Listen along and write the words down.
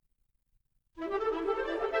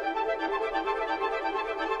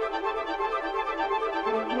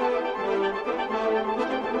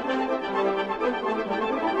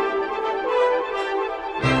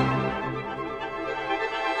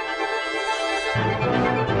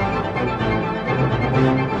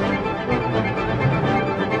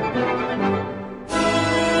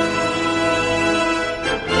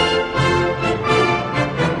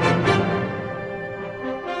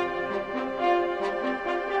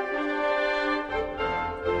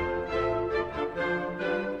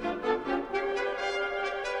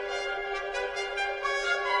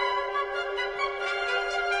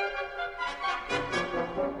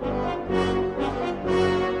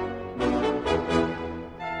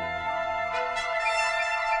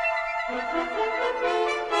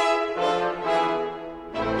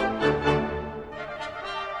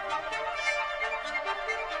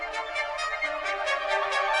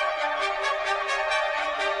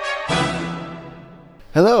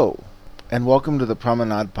Hello, and welcome to the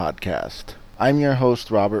Promenade Podcast. I'm your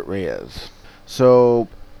host, Robert Reyes. So,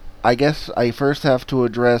 I guess I first have to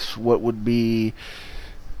address what would be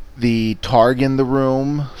the targ in the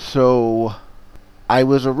room. So, I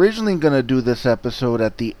was originally going to do this episode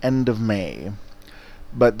at the end of May,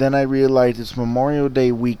 but then I realized it's Memorial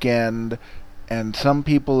Day weekend, and some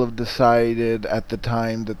people have decided at the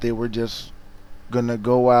time that they were just going to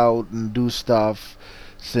go out and do stuff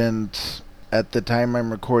since at the time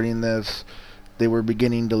I'm recording this, they were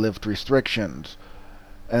beginning to lift restrictions.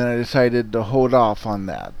 And I decided to hold off on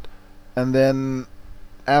that. And then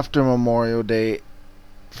after Memorial Day,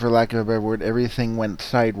 for lack of a better word, everything went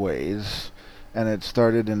sideways. And it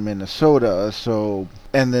started in Minnesota,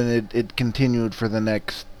 and then it continued for the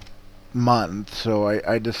next month. So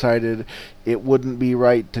I decided it wouldn't be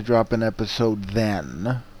right to drop an episode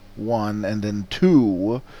then, one, and then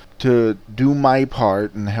two, to do my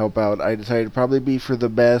part and help out. I decided it'd probably be for the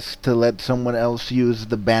best to let someone else use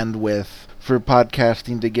the bandwidth for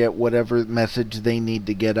podcasting to get whatever message they need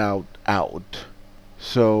to get out.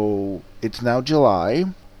 So it's now July,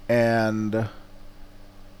 and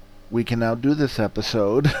we can now do this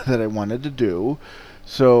episode that I wanted to do.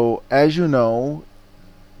 So, as you know,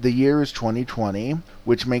 the year is 2020,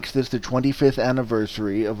 which makes this the 25th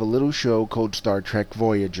anniversary of a little show called Star Trek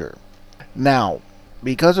Voyager. Now,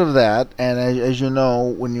 because of that, and as you know,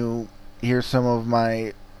 when you hear some of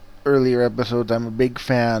my earlier episodes, I'm a big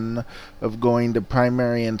fan of going to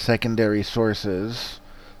primary and secondary sources,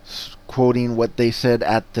 quoting what they said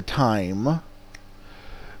at the time.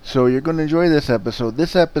 So you're going to enjoy this episode.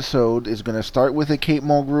 This episode is going to start with a Kate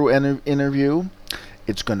Mulgrew interview.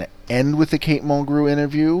 It's going to end with a Kate Mulgrew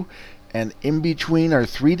interview. And in between are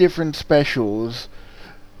 3 different specials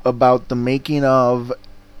about the making of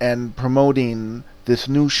and promoting this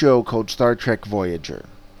new show called Star Trek Voyager.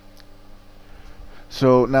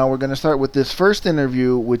 So now we're going to start with this first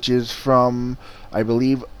interview, which is from, I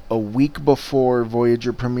believe, a week before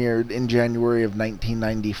Voyager premiered in January of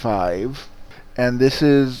 1995. And this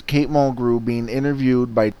is Kate Mulgrew being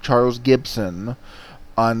interviewed by Charles Gibson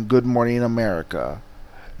on Good Morning America.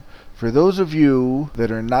 For those of you that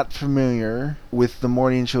are not familiar with the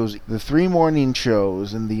morning shows, the 3 morning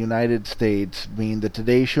shows in the United States being the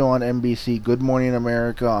Today Show on NBC, Good Morning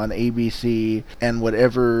America on ABC, and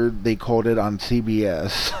whatever they called it on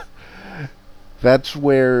CBS. That's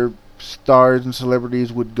where stars and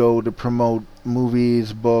celebrities would go to promote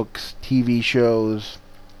movies, books, TV shows.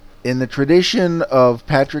 In the tradition of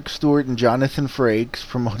Patrick Stewart and Jonathan Frakes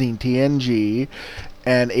promoting TNG,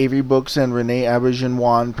 and Avery Brooks and Renee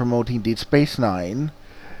Auberjonois promoting Deep Space Nine,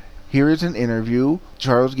 here is an interview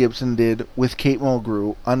Charles Gibson did with Kate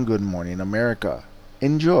Mulgrew on Good Morning America.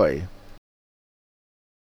 Enjoy.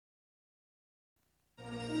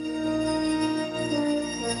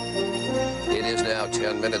 It is now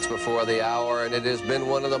 10 minutes before the hour, and it has been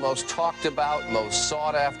one of the most talked about, most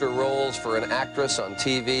sought after roles for an actress on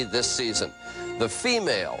TV this season. The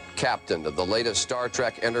female captain of the latest Star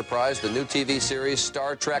Trek Enterprise, the new TV series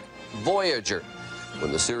Star Trek Voyager.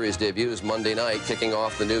 When the series debuts Monday night, kicking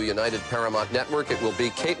off the new United Paramount Network, it will be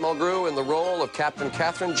Kate Mulgrew in the role of Captain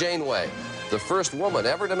Kathryn Janeway, the first woman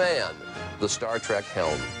ever to man the Star Trek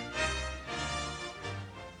helm.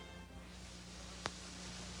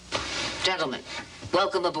 Gentlemen,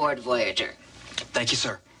 welcome aboard Voyager. Thank you,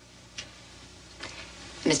 sir.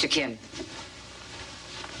 Mr. Kim,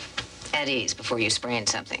 at ease before you sprain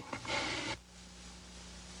something.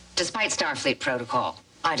 Despite Starfleet protocol,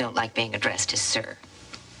 I don't like being addressed as sir.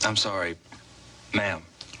 I'm sorry, ma'am.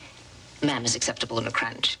 Ma'am is acceptable in a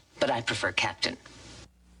crunch, but I prefer captain.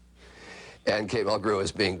 And Kate Mulgrew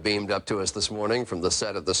is being beamed up to us this morning from the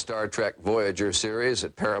set of the Star Trek Voyager series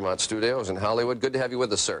at Paramount Studios in Hollywood. Good to have you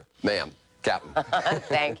with us, sir. Ma'am. Captain.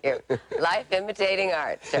 Thank you. Life imitating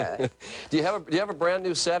art, Charlie. Do you have a brand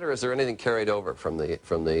new set, or is there anything carried over from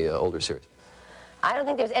the older series? I don't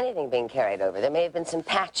think there's anything being carried over. There may have been some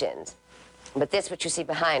patch-ins, but this, what you see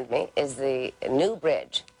behind me, is the new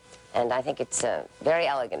bridge, and I think it's very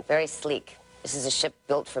elegant, very sleek. This is a ship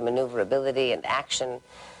built for maneuverability and action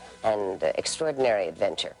and extraordinary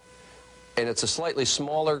adventure. And it's a slightly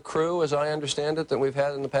smaller crew, as I understand it, than we've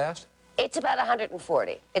had in the past? It's about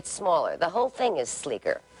 140. It's smaller. The whole thing is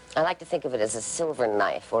sleeker. I like to think of it as a silver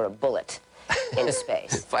knife or a bullet in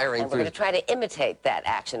space. Firing and we're through. going to try to imitate that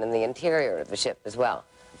action in the interior of the ship as well.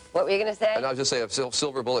 What were you going to say? And I was just saying, a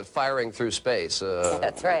silver bullet firing through space.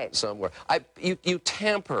 That's right. Somewhere. You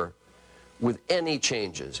tamper with any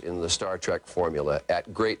changes in the Star Trek formula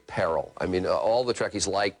at great peril. I mean, all the Trekkies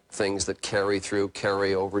like things that carry through,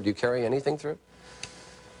 carry over. Do you carry anything through?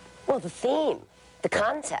 Well, the theme, the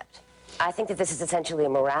concept. I think that this is essentially a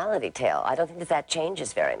morality tale. I don't think that that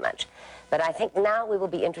changes very much. But I think now we will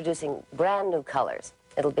be introducing brand new colors.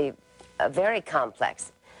 It'll be a very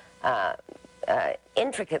complex,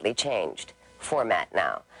 intricately changed format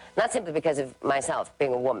now. Not simply because of myself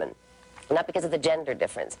being a woman, not because of the gender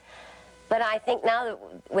difference. But I think now that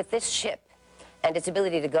with this ship and its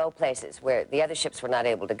ability to go places where the other ships were not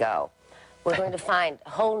able to go, we're going to find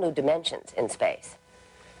whole new dimensions in space.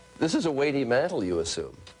 This is a weighty mantle, you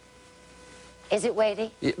assume. Is it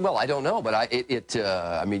weighty? Well, I don't know, but I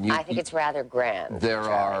mean, I think it's rather grand. There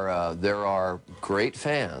are great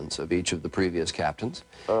fans of each of the previous captains,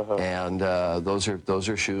 and those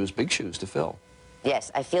are shoes, big shoes to fill.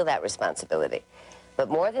 Yes, I feel that responsibility. But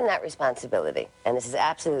more than that responsibility, and this is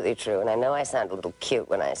absolutely true, and I know I sound a little cute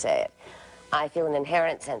when I say it, I feel an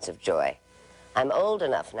inherent sense of joy. I'm old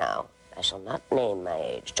enough now, I shall not name my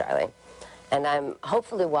age, Charlie, and I'm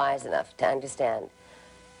hopefully wise enough to understand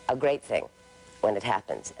a great thing when it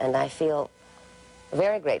happens. And I feel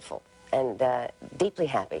very grateful and deeply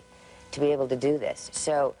happy to be able to do this.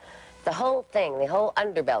 So the whole thing, the whole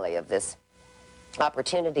underbelly of this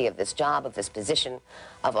opportunity, of this job, of this position,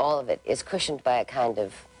 of all of it, is cushioned by a kind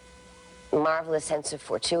of marvelous sense of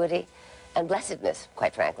fortuity and blessedness,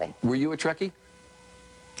 quite frankly. Were you a Trekkie?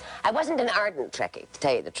 I wasn't an ardent Trekkie, to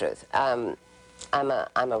tell you the truth. I'm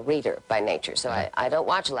a reader by nature, so I don't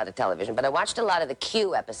watch a lot of television, but I watched a lot of the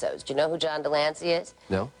Q episodes. Do you know who John Delancey is?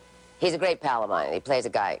 No. He's a great pal of mine, and he plays a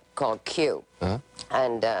guy called Q.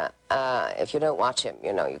 And if you don't watch him,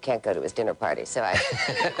 you know, you can't go to his dinner party. So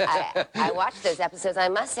I watched those episodes. I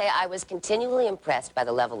must say I was continually impressed by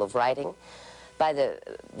the level of writing, by the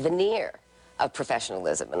veneer of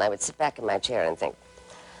professionalism. And I would sit back in my chair and think,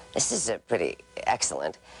 this is pretty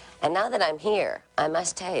excellent. And now that I'm here, I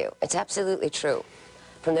must tell you, it's absolutely true.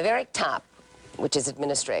 From the very top, which is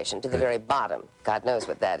administration, to the very bottom, God knows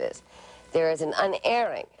what that is, there is an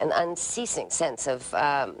unerring and unceasing sense of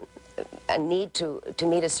a need to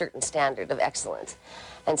meet a certain standard of excellence.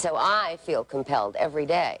 And so I feel compelled every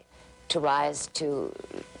day to rise to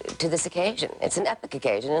this occasion. It's an epic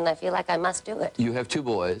occasion, and I feel like I must do it. You have two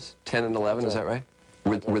boys, 10 and 11, is that right?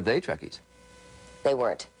 Were they Trekkies? They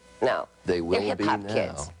weren't. No. They will They're be hip-hop now.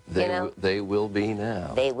 kids. They, you know? they will be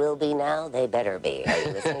now. They will be now. They better be. Are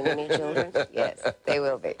you listening to me, children? Yes, they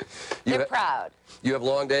will be. They're proud. You have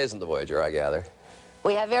long days in the Voyager, I gather.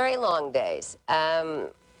 We have very long days.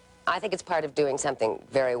 I think it's part of doing something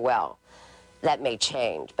very well. That may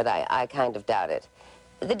change, but I kind of doubt it.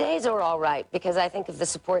 The days are all right because I think of the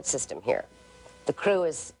support system here. The crew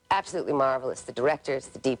is absolutely marvelous. The directors,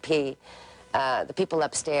 the DP, the people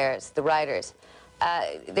upstairs, the writers.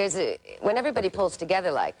 When everybody pulls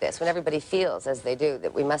together like this, when everybody feels, as they do,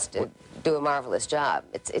 that we must do a marvelous job,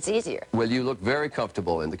 it's easier. Well, you look very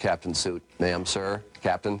comfortable in the captain's suit, ma'am, sir,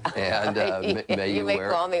 captain, and may you may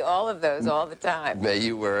wear call me all of those all the time. May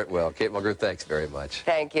you wear it well. Kate Mulgrew, thanks very much.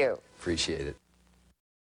 Thank you. Appreciate it.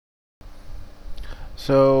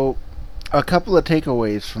 So, a couple of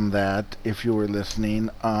takeaways from that, if you were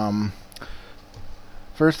listening.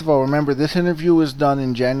 First of all, remember, this interview was done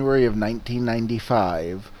in January of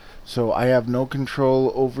 1995, so I have no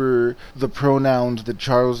control over the pronouns that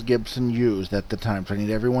Charles Gibson used at the time. So I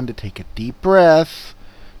need everyone to take a deep breath,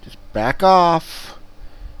 just back off,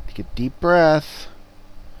 take a deep breath.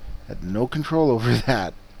 I had no control over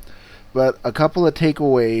that. But a couple of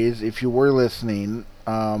takeaways, if you were listening.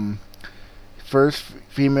 First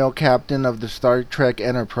female captain of the Star Trek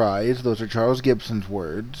Enterprise, those are Charles Gibson's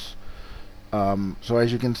words. So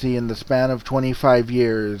as you can see, in the span of 25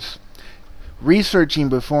 years, researching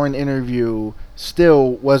before an interview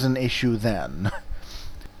still was an issue then.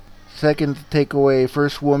 Second takeaway,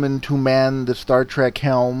 first woman to man the Star Trek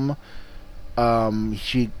helm.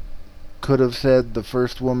 She could have said the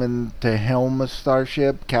first woman to helm a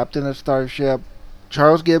starship, captain a starship.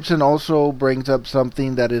 Charles Gibson also brings up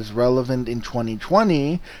something that is relevant in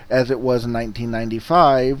 2020, as it was in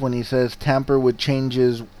 1995, when he says tamper with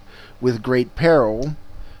changes with great peril.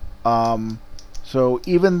 So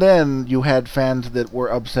even then, you had fans that were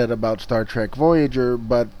upset about Star Trek Voyager,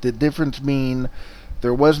 but the difference being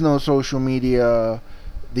there was no social media.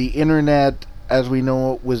 The internet, as we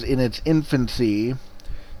know, was in its infancy.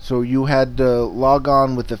 So you had to log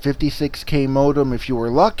on with the 56K modem if you were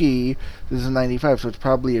lucky. This is 95, so it's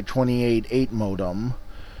probably a 28.8 modem.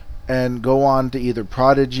 And go on to either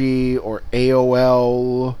Prodigy or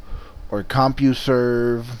AOL or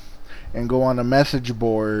CompuServe and go on a message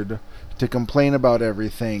board to complain about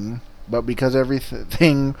everything. But because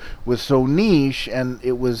everything was so niche and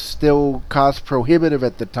it was still cost prohibitive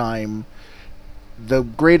at the time, the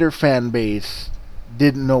greater fan base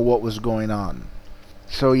didn't know what was going on.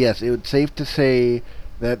 So yes, it's safe to say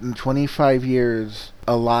that in 25 years,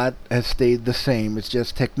 a lot has stayed the same. It's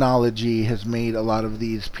just technology has made a lot of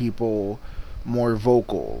these people more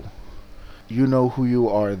vocal. You know who you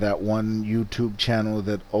are, that one YouTube channel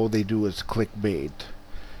that all they do is clickbait.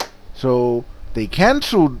 So they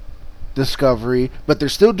canceled Discovery, but they're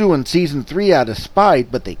still doing season 3 out of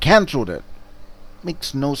spite, but they canceled it.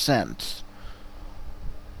 Makes no sense.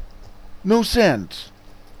 No sense.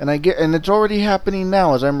 And it's already happening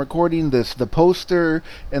now as I'm recording this. The poster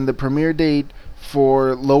and the premiere date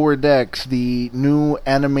for Lower Decks, the new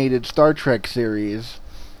animated Star Trek series,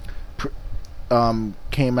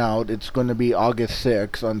 came out. It's going to be August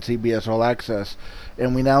 6th on CBS All Access.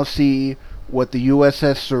 And we now see what the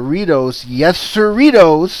USS Cerritos, yes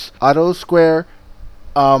Cerritos, Otto Square,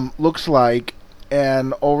 looks like.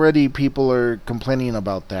 And already people are complaining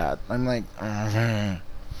about that. I'm like,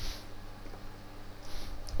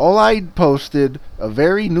 All I posted a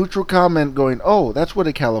very neutral comment going, oh, that's what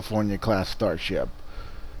a California class starship.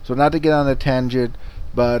 So not to get on a tangent,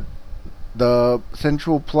 but the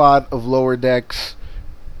central plot of Lower Decks,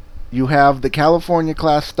 you have the California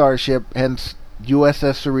class starship, hence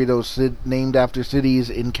USS Cerritos, named after cities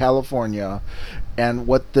in California. And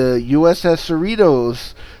what the USS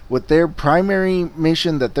Cerritos, what their primary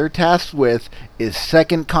mission that they're tasked with is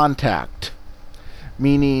second contact.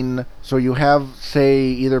 Meaning, so you have, say,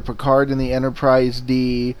 either Picard and the Enterprise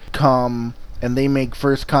D come and they make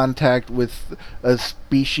first contact with a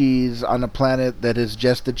species on a planet that has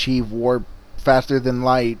just achieved warp faster than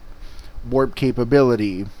light warp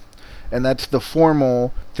capability. And that's the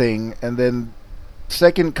formal thing. And then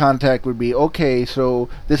second contact would be, okay, so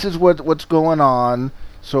this is what's going on.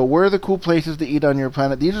 So where are the cool places to eat on your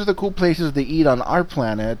planet? These are the cool places to eat on our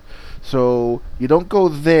planet. So you don't go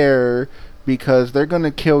there because they're going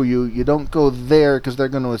to kill you. You don't go there because they're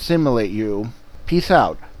going to assimilate you. Peace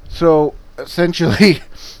out. So, essentially,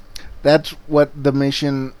 that's what the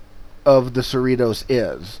mission of the Cerritos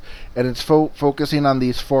is. And it's focusing on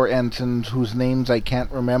these 4 ensigns whose names I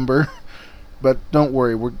can't remember. But don't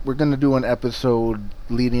worry, we're going to do an episode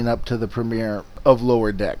leading up to the premiere of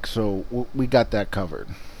Lower Decks. So, we got that covered.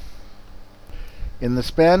 In the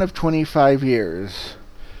span of 25 years,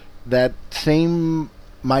 that same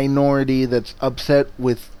minority that's upset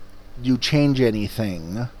with you change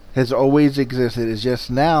anything has always existed. It's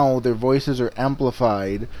just now their voices are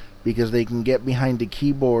amplified because they can get behind a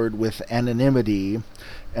keyboard with anonymity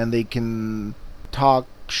and they can talk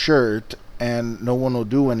shirt and no one will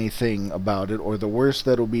do anything about it, or the worst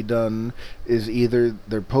that'll be done is either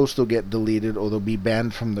their post will get deleted or they'll be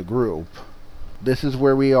banned from the group. This is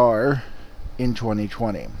where we are in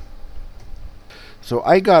 2020. So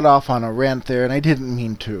I got off on a rant there, and I didn't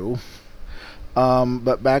mean to.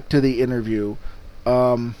 But back to the interview.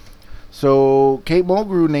 So Kate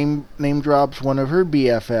Mulgrew name drops one of her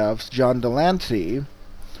BFFs, John Delancey,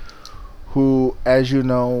 who, as you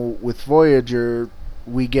know, with Voyager,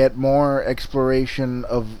 we get more exploration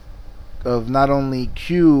of not only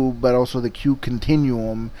Q, but also the Q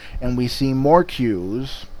continuum, and we see more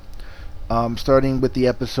Qs, starting with the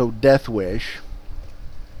episode Death Wish,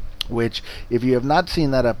 which, if you have not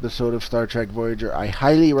seen that episode of Star Trek Voyager, I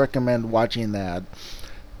highly recommend watching that.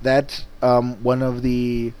 That's one of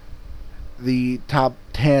the top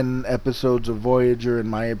 10 episodes of Voyager, in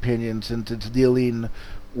my opinion, since it's dealing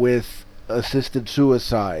with assisted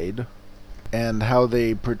suicide and how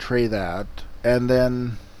they portray that. And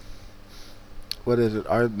then, what is it?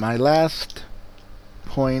 My last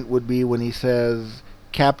point would be when he says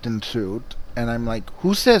Captain Suit, and I'm like,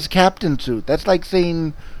 who says Captain Suit? That's like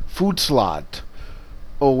saying food slot.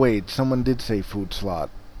 Oh wait, someone did say food slot.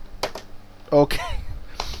 Okay.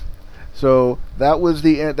 So that was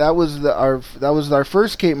our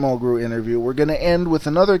first Kate Mulgrew interview. We're gonna end with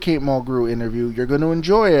another Kate Mulgrew interview. You're gonna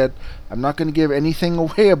enjoy it. I'm not gonna give anything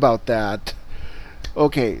away about that.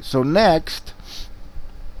 Okay, so next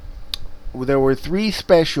there were 3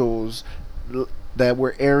 specials that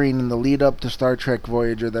were airing in the lead up to Star Trek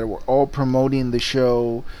Voyager that were all promoting the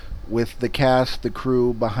show with the cast, the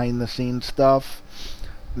crew, behind the scenes stuff.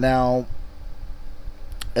 Now,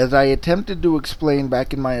 as I attempted to explain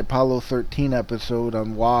back in my Apollo 13 episode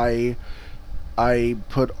on why I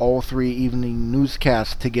put all 3 evening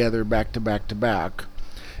newscasts together back to back to back,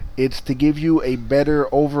 it's to give you a better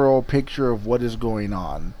overall picture of what is going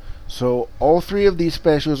on. So all 3 of these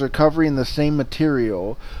specials are covering the same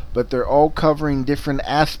material, but they're all covering different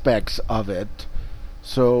aspects of it.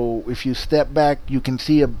 So if you step back, you can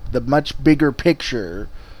see the much bigger picture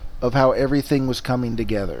of how everything was coming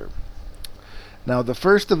together. Now, the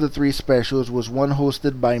first of the 3 specials was one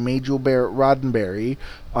hosted by Majel Barrett Roddenberry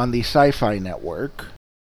on the Sci-Fi Network.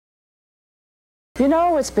 You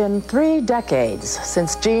know, it's been 3 decades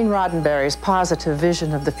since Gene Roddenberry's positive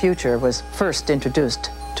vision of the future was first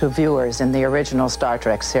introduced to viewers in the original Star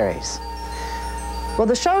Trek series. Well,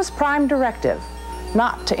 the show's prime directive,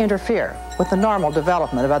 not to interfere with the normal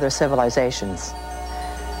development of other civilizations.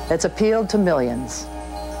 It's appealed to millions.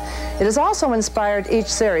 It has also inspired each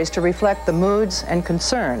series to reflect the moods and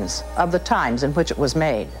concerns of the times in which it was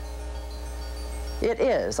made. It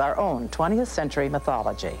is our own 20th century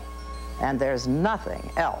mythology, and there's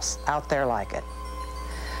nothing else out there like it.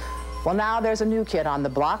 Well, now there's a new kid on the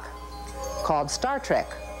block called Star Trek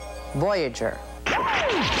Voyager.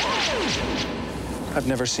 I've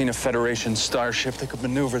never seen a Federation starship that could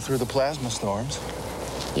maneuver through the plasma storms.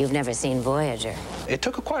 You've never seen Voyager. It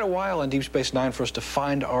took quite a while on Deep Space Nine for us to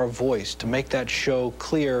find our voice, to make that show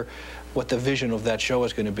clear what the vision of that show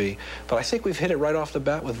is going to be. But I think we've hit it right off the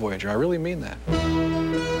bat with Voyager. I really mean that.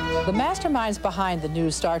 The masterminds behind the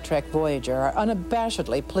new Star Trek Voyager are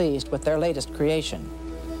unabashedly pleased with their latest creation.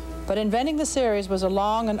 But inventing the series was a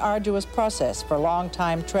long and arduous process for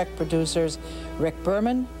longtime Trek producers Rick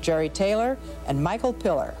Berman, Jerry Taylor, and Michael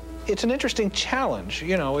Piller. It's an interesting challenge.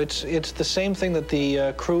 You know, it's the same thing that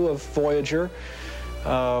the crew of Voyager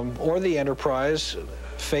or the Enterprise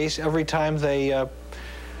face every time they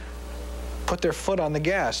put their foot on the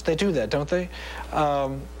gas. They do that, don't they?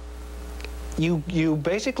 You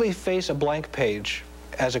basically face a blank page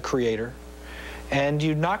as a creator, and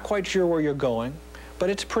you're not quite sure where you're going, but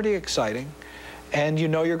it's pretty exciting. And you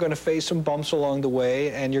know you're going to face some bumps along the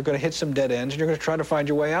way, and you're going to hit some dead ends, and you're going to try to find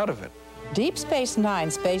your way out of it. Deep Space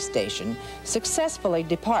Nine space station successfully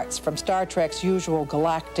departs from Star Trek's usual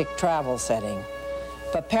galactic travel setting.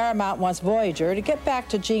 But Paramount wants Voyager to get back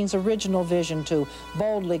to Gene's original vision to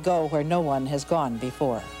boldly go where no one has gone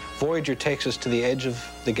before. Voyager takes us to the edge of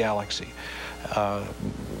the galaxy.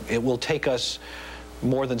 It will take us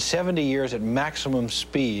more than 70 years at maximum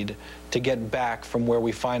speed to get back from where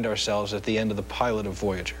we find ourselves at the end of the pilot of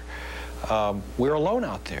Voyager. We're alone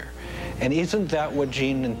out there. And isn't that what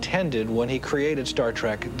Gene intended when he created Star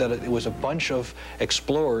Trek, that it was a bunch of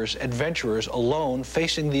explorers, adventurers, alone,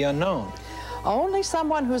 facing the unknown? Only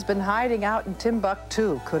someone who's been hiding out in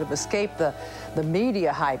Timbuktu could have escaped the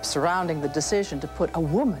media hype surrounding the decision to put a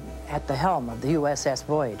woman at the helm of the USS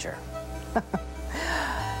Voyager.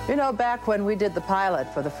 You know, back when we did the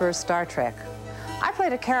pilot for the first Star Trek, I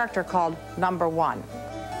played a character called Number One.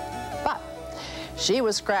 But she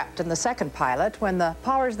was scrapped in the second pilot when the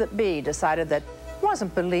powers that be decided that it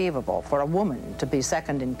wasn't believable for a woman to be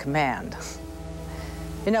second in command.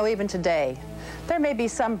 You know, even today, there may be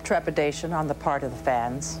some trepidation on the part of the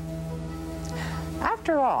fans.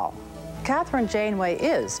 After all, Catherine Janeway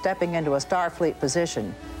is stepping into a Starfleet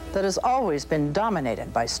position that has always been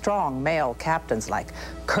dominated by strong male captains like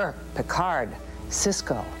Kirk, Picard,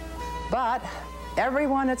 Sisko. But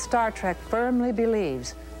everyone at Star Trek firmly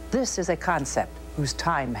believes this is a concept whose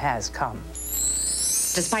time has come.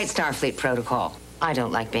 Despite Starfleet protocol, I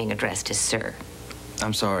don't like being addressed as sir.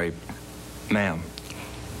 I'm sorry, ma'am.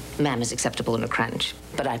 Ma'am is acceptable in a crunch,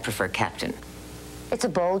 but I prefer captain. It's a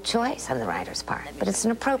bold choice on the writer's part, but it's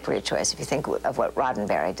an appropriate choice if you think of what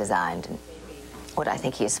Roddenberry designed and what I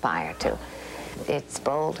think he aspired to. It's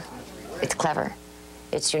bold, it's clever,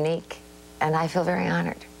 it's unique, and I feel very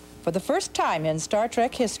honored. For the first time in Star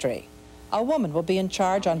Trek history, a woman will be in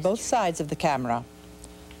charge on both sides of the camera.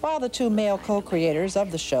 While the two male co-creators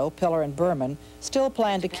of the show, Piller and Berman, still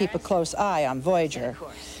plan to keep a close eye on Voyager,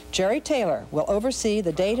 Jerry Taylor will oversee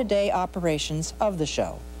the day-to-day operations of the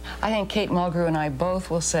show. I think Kate Mulgrew and I both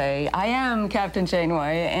will say, I am Captain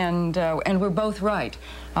Janeway, and we're both right.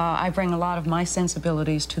 I bring a lot of my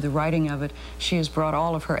sensibilities to the writing of it. She has brought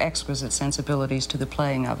all of her exquisite sensibilities to the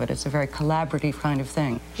playing of it. It's a very collaborative kind of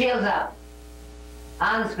thing. Shields up.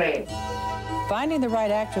 On screen. Finding the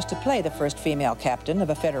right actress to play the first female captain of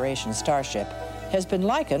a Federation starship has been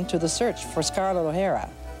likened to the search for Scarlett O'Hara.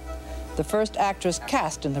 The first actress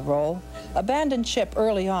cast in the role abandoned ship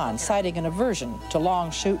early on, citing an aversion to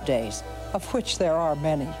long shoot days, of which there are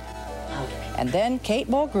many. And then Kate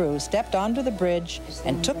Mulgrew stepped onto the bridge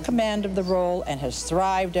and took command of the role and has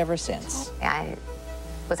thrived ever since. I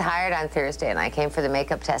was hired on Thursday, and I came for the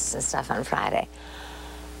makeup tests and stuff on Friday.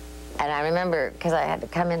 And I remember, because I had to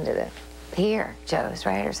come into the pier, Joe's,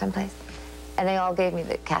 right, or someplace, and they all gave me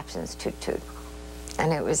the captain's toot-toot.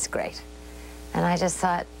 And it was great. And I just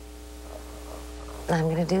thought, I'm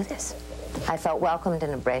going to do this. I felt welcomed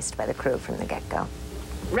and embraced by the crew from the get-go.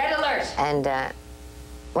 Red alert! And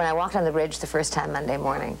when I walked on the bridge the first time Monday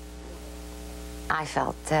morning, I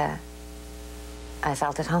felt at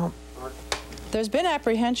home. There's been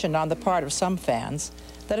apprehension on the part of some fans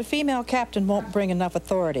that a female captain won't bring enough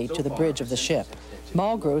authority to the bridge of the ship.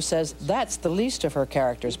 Mulgrew says that's the least of her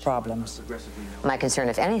character's problems. My concern,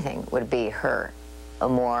 if anything, would be her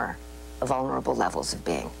more vulnerable levels of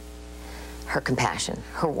being. Her compassion,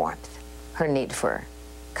 her warmth, her need for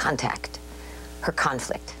contact, her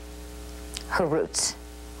conflict, her roots.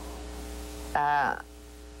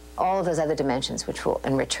 All of those other dimensions which will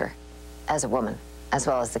enrich her as a woman, as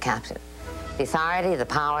well as the captain. The authority, the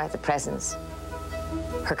power, the presence,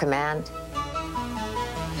 her command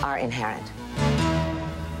are inherent.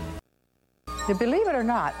 Believe it or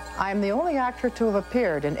not, I am the only actor to have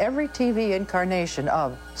appeared in every TV incarnation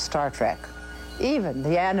of Star Trek, even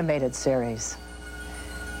the animated series.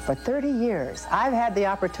 For 30 years, I've had the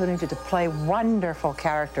opportunity to play wonderful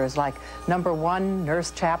characters like Number 1,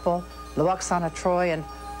 Nurse Chapel, Lwaxana Troi, and,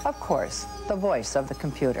 of course, the voice of the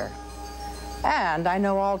computer. And I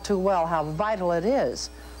know all too well how vital it is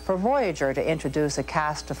for Voyager to introduce a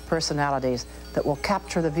cast of personalities that will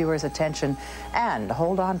capture the viewer's attention and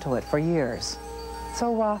hold on to it for years.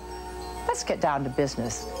 So, let's get down to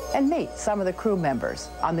business and meet some of the crew members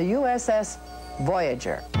on the USS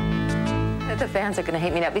Voyager. The fans are going to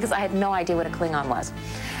hate me now because I had no idea what a Klingon was.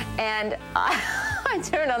 And I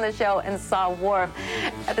turned on the show and saw Worf.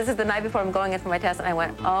 This is the night before I'm going in for my test, and I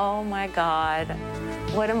went, oh my God,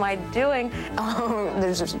 what am I doing?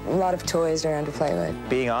 There's a lot of toys around to play with.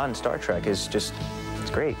 Being on Star Trek is just,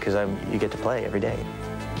 it's great because you get to play every day.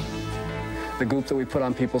 The goop that we put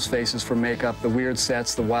on people's faces for makeup, the weird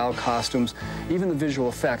sets, the wild costumes, even the visual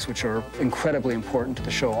effects, which are incredibly important to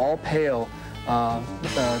the show, all pale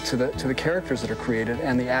to the characters that are created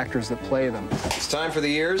and the actors that play them. It's time for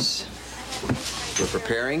the ears. We're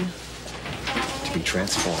preparing to be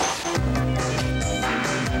transformed.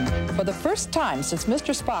 For the first time since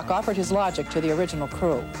Mr. Spock offered his logic to the original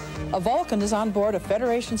crew, a Vulcan is on board a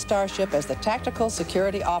Federation starship as the tactical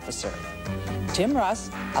security officer. Tim Russ,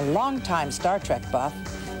 a longtime Star Trek buff,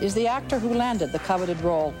 is the actor who landed the coveted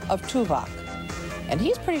role of Tuvok. And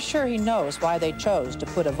he's pretty sure he knows why they chose to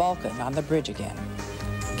put a Vulcan on the bridge again.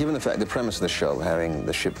 Given the premise of the show, having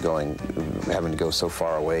the ship having to go so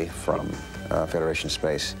far away from Federation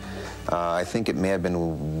space, I think it may have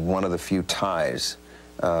been one of the few ties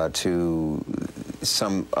to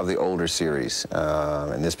some of the older series.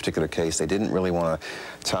 In this particular case, they didn't really want to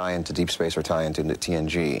tie into Deep Space or tie into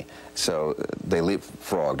TNG, so they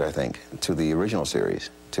leapfrogged, I think, to the original series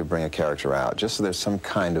to bring a character out, just so there's some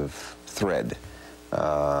kind of thread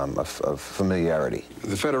of familiarity.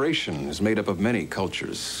 The Federation is made up of many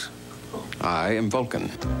cultures. I am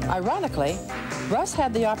Vulcan. Ironically, Russ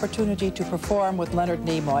had the opportunity to perform with Leonard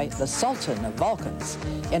Nimoy, the Sultan of Vulcans,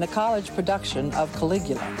 in a college production of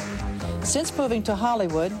Caligula. Since moving to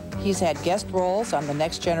Hollywood, he's had guest roles on The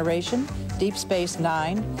Next Generation, Deep Space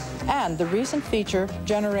Nine, and the recent feature,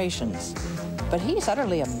 Generations. But he's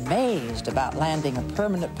utterly amazed about landing a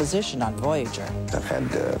permanent position on Voyager. I've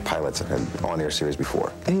had pilots, I've had on-air series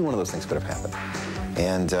before. Any one of those things could have happened.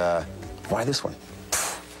 And why this one?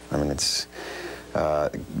 I mean, it's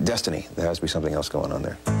destiny. There has to be something else going on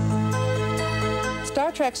there.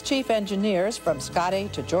 Star Trek's chief engineers, from Scotty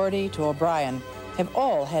to Geordi to O'Brien, have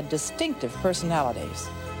all had distinctive personalities.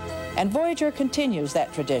 And Voyager continues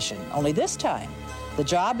that tradition, only this time, the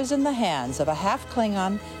job is in the hands of a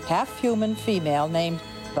half-Klingon, half-human female named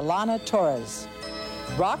B'Elanna Torres.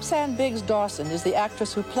 Roxanne Biggs Dawson is the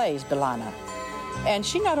actress who plays B'Elanna. And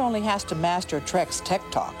she not only has to master Trek's tech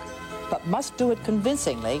talk, but must do it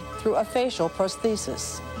convincingly through a facial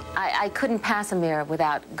prosthesis. I couldn't pass a mirror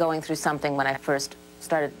without going through something when I first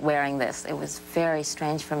started wearing this. It was very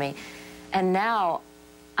strange for me. And now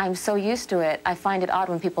I'm so used to it, I find it odd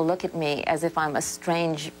when people look at me as if I'm a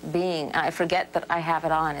strange being. And I forget that I have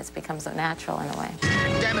it on. It's become so natural in a way.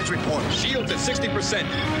 Damage report. Shields at 60%.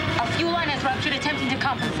 A fuel line has ruptured, attempting to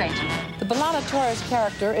compensate. The B'Elanna Torres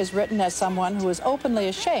character is written as someone who is openly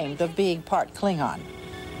ashamed of being part Klingon.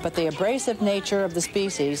 But the abrasive nature of the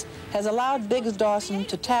species has allowed Biggs Dawson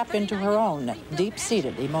to tap into her own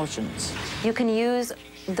deep-seated emotions. You can use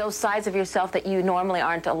those sides of yourself that you normally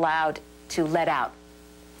aren't allowed to let out.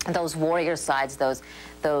 Those warrior sides, those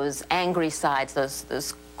angry sides,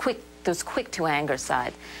 those quick to anger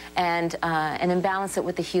sides, and imbalance it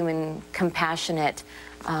with the human, compassionate,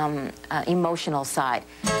 emotional side.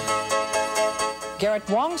 Garrett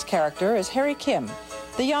Wang's character is Harry Kim,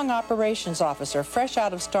 the young operations officer fresh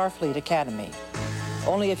out of Starfleet Academy.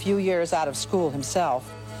 Only a few years out of school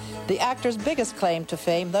himself, the actor's biggest claim to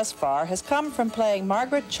fame thus far has come from playing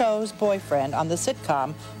Margaret Cho's boyfriend on the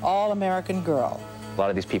sitcom All American Girl, A lot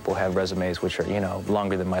of these people have resumes which are, you know,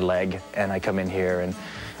 longer than my leg, and I come in here and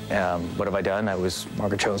what have I done? I was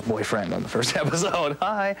Margaret Cho's boyfriend on the first episode.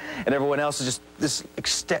 Hi. And everyone else is just this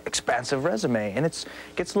expansive resume, and it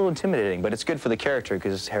gets a little intimidating, but it's good for the character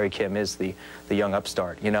because Harry Kim is the young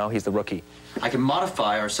upstart, you know? He's the rookie. I can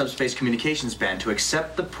modify our subspace communications band to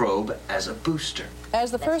accept the probe as a booster.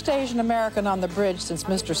 As the first Asian American on the bridge since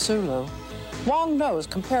Mr. Sulu, Wong knows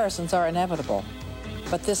comparisons are inevitable.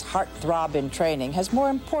 But this heartthrob in training has more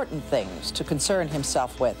important things to concern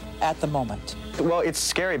himself with at the moment. Well, it's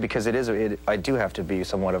scary because I do have to be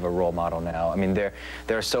somewhat of a role model now. I mean, there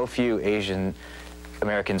are so few Asian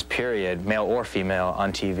Americans, period, male or female,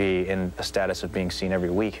 on TV in a status of being seen every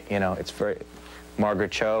week. You know, it's very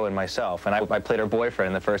Margaret Cho and myself, and I played her boyfriend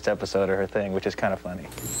in the first episode of her thing, which is kind of funny.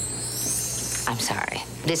 I'm sorry.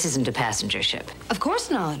 This isn't a passenger ship. Of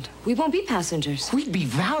course not. We won't be passengers. We'd be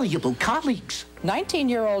valuable colleagues.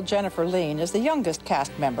 19-year-old Jennifer Lean is the youngest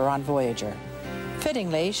cast member on Voyager.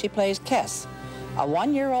 Fittingly, she plays Kes, a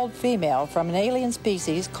 1-year-old female from an alien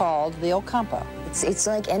species called the Ocampa. It's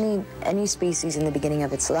like any species in the beginning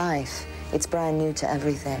of its life. It's brand new to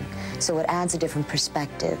everything, so it adds a different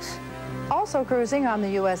perspective. Also cruising on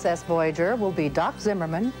the USS Voyager will be Doc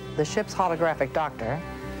Zimmerman, the ship's holographic doctor,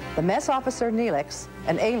 the mess officer Neelix,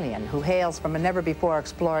 an alien who hails from a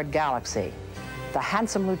never-before-explored galaxy, the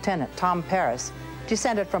handsome Lieutenant Tom Paris,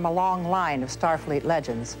 descended from a long line of Starfleet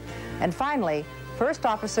legends, and finally, First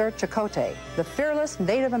Officer Chakotay, the fearless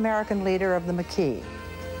Native American leader of the Maquis.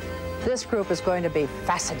 This group is going to be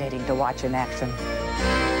fascinating to watch in action.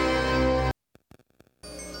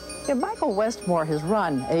 Yeah, Michael Westmore has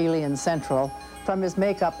run Alien Central from his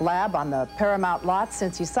makeup lab on the Paramount lot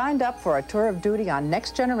since he signed up for a tour of duty on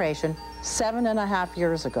Next Generation 7.5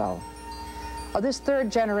 years ago. This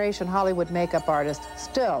third-generation Hollywood makeup artist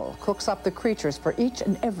still cooks up the creatures for each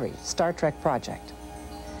and every Star Trek project.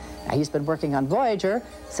 Now, he's been working on Voyager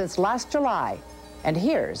since last July, and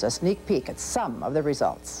here's a sneak peek at some of the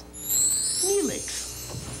results.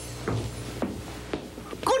 Neelix,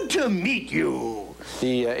 good to meet you.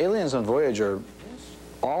 The aliens on Voyager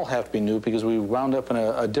all have to be new because we wound up in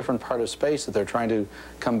a different part of space that they're trying to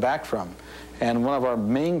come back from. And one of our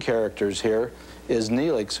main characters here is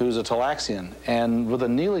Neelix, who's a Talaxian. And with a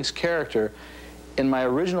Neelix character, in my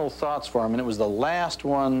original thoughts for him, and it was the last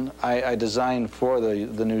one I designed for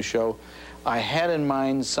the new show, I had in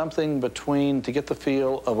mind something between, to get the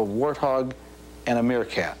feel of a warthog and a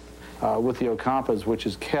meerkat. With the Ocampas, which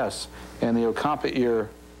is Kes, and the Ocampa ear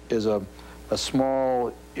is a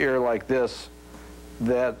small ear like this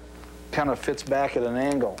that kind of fits back at an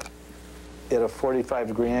angle, at a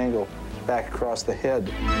 45-degree angle, back across the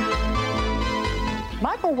head.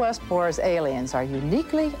 Michael Westmore's aliens are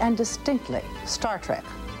uniquely and distinctly Star Trek.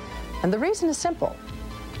 And the reason is simple.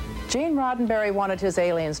 Gene Roddenberry wanted his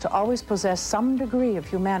aliens to always possess some degree of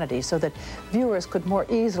humanity so that viewers could more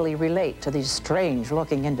easily relate to these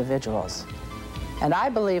strange-looking individuals. And I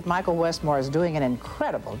believe Michael Westmore is doing an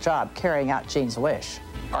incredible job carrying out Gene's wish.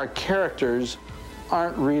 Our characters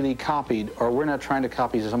aren't really copied, or we're not trying to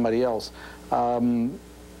copy somebody else.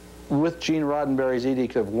 With Gene Roddenberry's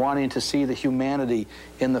edict of wanting to see the humanity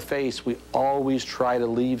in the face, we always try to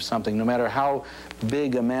leave something. No matter how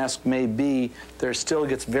big a mask may be, there still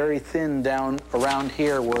gets very thin down around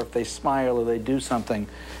here where if they smile or they do something,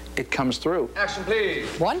 it comes through. Action, please.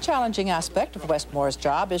 One challenging aspect of Westmore's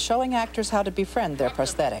job is showing actors how to befriend their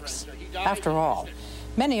prosthetics. After all,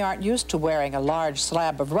 many aren't used to wearing a large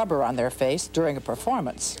slab of rubber on their face during a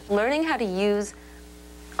performance. Learning how to use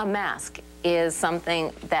a mask is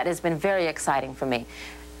something that has been very exciting for me,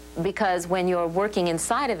 because when you're working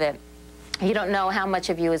inside of it, you don't know how much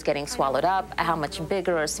of you is getting swallowed up, how much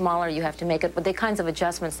bigger or smaller you have to make it, but the kinds of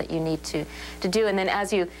adjustments that you need to do. And then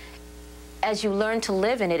as you learn to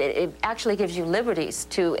live in it, it actually gives you liberties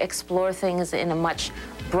to explore things in a much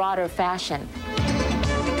broader fashion.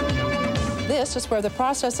 This is where the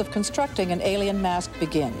process of constructing an alien mask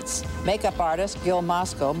begins. Makeup artist Gil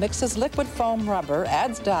Mosco mixes liquid foam rubber,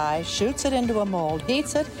 adds dye, shoots it into a mold,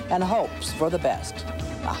 heats it, and hopes for the best.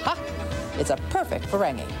 Aha! It's a perfect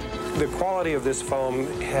Ferengi. The quality of this foam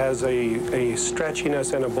has a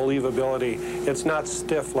stretchiness and a believability. It's not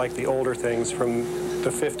stiff like the older things from the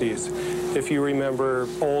 50s. If you remember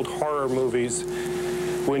old horror movies,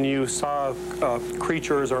 when you saw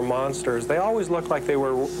creatures or monsters, they always looked like they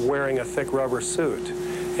were wearing a thick rubber suit.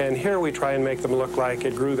 And here we try and make them look like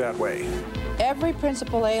it grew that way. Every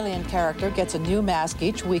principal alien character gets a new mask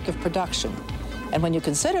each week of production. And when you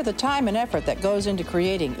consider the time and effort that goes into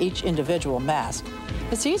creating each individual mask,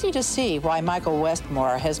 It's easy to see why Michael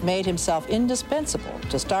Westmore has made himself indispensable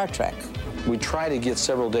to Star Trek. We try to get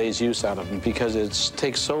several days use out of them because it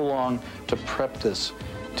takes so long to prep this,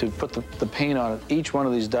 to put the paint on it. Each one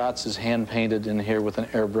of these dots is hand painted in here with an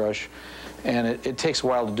airbrush, and it takes a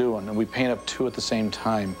while to do one, and we paint up 2 at the same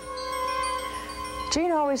time.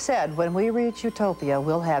 Gene always said, when we reach utopia,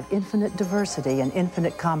 we'll have infinite diversity and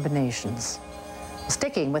infinite combinations.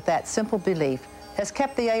 Sticking with that simple belief has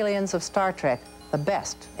kept the aliens of Star Trek the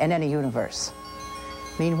best in any universe.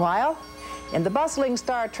 Meanwhile, in the bustling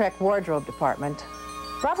Star Trek wardrobe department,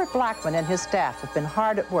 Robert Blackman and his staff have been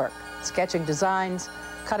hard at work, sketching designs,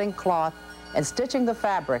 cutting cloth, and stitching the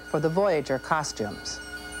fabric for the Voyager costumes.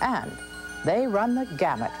 And they run the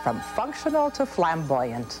gamut from functional to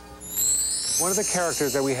flamboyant. One of the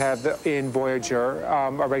characters that we have in Voyager,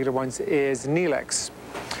 our regular ones, is Neelix,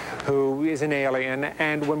 who is an alien.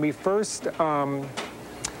 And when we first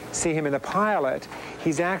see him in the pilot,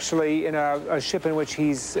 he's actually in a ship in which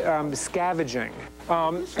he's scavenging.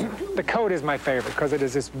 The coat is my favorite because it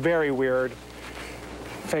is this very weird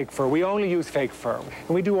fake fur. We only use fake fur. And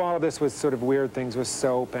we do all of this with sort of weird things with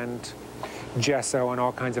soap and gesso and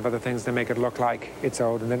all kinds of other things to make it look like it's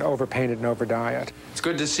old, and then overpaint it and overdye it. It's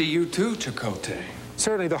good to see you too, Chakotay.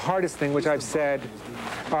 Certainly the hardest thing, which I've said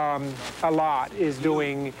a lot, is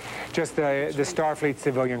doing just the Starfleet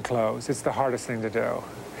civilian clothes. It's the hardest thing to do.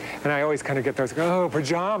 And I always kind of get those, oh,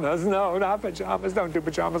 pajamas. No, not pajamas. Don't do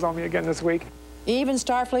pajamas on me again this week. Even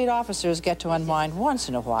Starfleet officers get to unwind once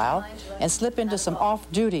in a while and slip into some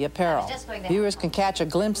off-duty apparel. Viewers can catch a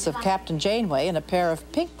glimpse of Captain Janeway in a pair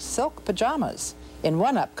of pink silk pajamas in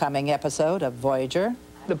one upcoming episode of Voyager.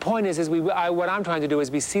 The point is what I'm trying to do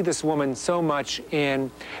is we see this woman so much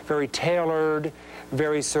in very tailored,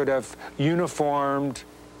 very sort of uniformed,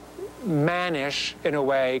 mannish, in a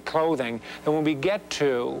way, clothing, that when we get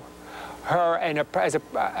to her and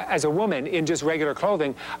as a woman in just regular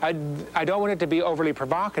clothing, I don't want it to be overly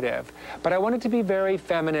provocative, but I want it to be very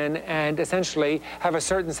feminine and essentially have a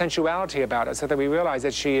certain sensuality about it so that we realize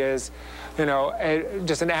that she is, you know,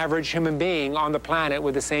 just an average human being on the planet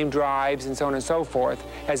with the same drives and so on and so forth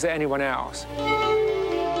as anyone else.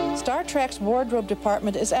 Star Trek's wardrobe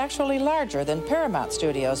department is actually larger than Paramount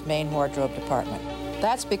Studios' main wardrobe department.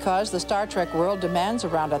 That's because the Star Trek world demands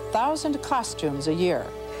around 1,000 costumes a year.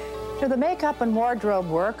 Now, the makeup and wardrobe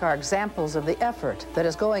work are examples of the effort that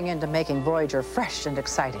is going into making Voyager fresh and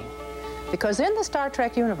exciting. Because in the Star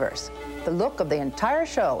Trek universe, the look of the entire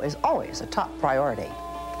show is always a top priority.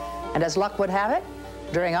 And as luck would have it,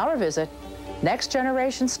 during our visit, Next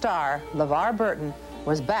Generation star LeVar Burton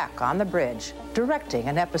was back on the bridge, directing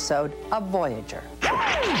an episode of Voyager.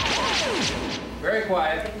 Very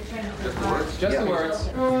quiet. Just the words. Just the words.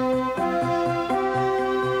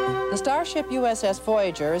 The starship USS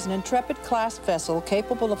Voyager is an intrepid class vessel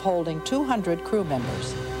capable of holding 200 crew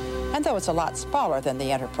members. And though it's a lot smaller than the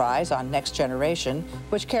Enterprise on Next Generation,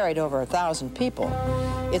 which carried over 1,000 people,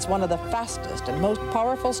 it's one of the fastest and most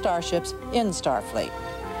powerful starships in Starfleet.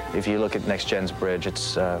 If you look at Next Gen's bridge,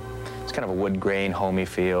 it's kind of a wood grain, homey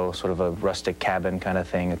feel, sort of a rustic cabin kind of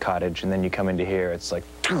thing, a cottage, and then you come into here, it's like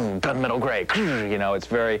gunmetal gray, you know, it's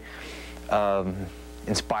very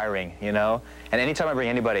inspiring, you know? And anytime I bring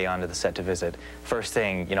anybody onto the set to visit, first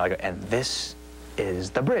thing, you know, I go, and this is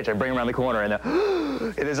the bridge. I bring them around the corner, and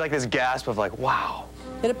it is like this gasp of like, wow.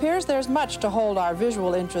 It appears there's much to hold our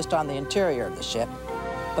visual interest on the interior of the ship.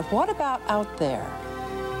 But what about out there,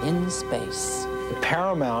 in space?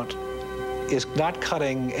 Paramount is not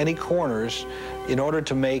cutting any corners in order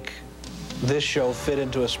to make this show fit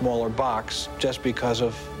into a smaller box just because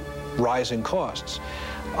of rising costs.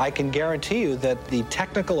 I can guarantee you that the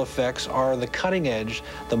technical effects are the cutting edge,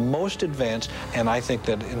 the most advanced, and I think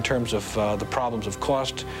that in terms of the problems of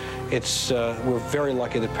cost, we're very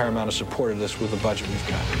lucky that Paramount has supported this with the budget we've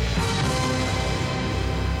got.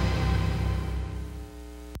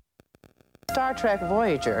 Star Trek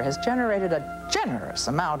Voyager has generated a generous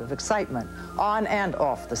amount of excitement on and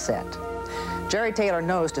off the set. Jerry Taylor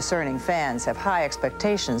knows discerning fans have high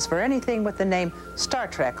expectations for anything with the name Star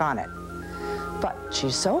Trek on it. But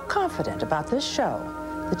she's so confident about this show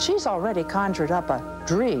that she's already conjured up a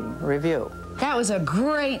dream review. That was a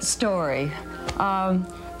great story.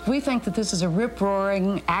 We think that this is a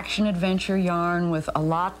rip-roaring action-adventure yarn with a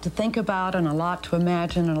lot to think about and a lot to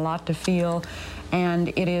imagine and a lot to feel. And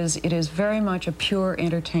it is very much a pure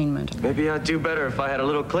entertainment. Maybe I'd do better if I had a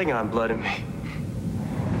little Klingon blood in me.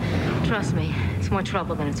 Trust me, it's more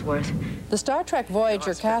trouble than it's worth. The Star Trek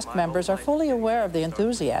Voyager cast members are fully aware of the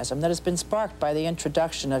enthusiasm that has been sparked by the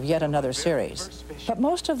introduction of yet another series. But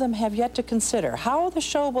most of them have yet to consider how the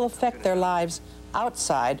show will affect their lives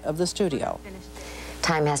outside of the studio.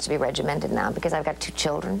 time has to be regimented now because I've got 2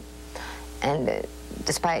 children. And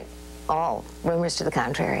despite all rumors to the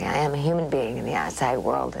contrary, I am a human being in the outside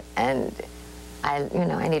world. And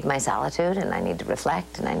I need my solitude, and I need to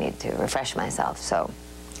reflect, and I need to refresh myself. So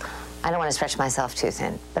I don't want to stretch myself too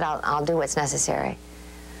thin, but I'll do what's necessary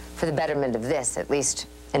for the betterment of this, at least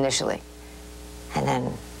initially. And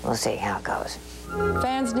then we'll see how it goes.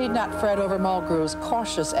 Fans need not fret over Mulgrew's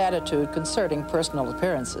cautious attitude concerning personal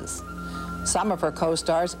appearances. Some of her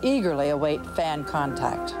co-stars eagerly await fan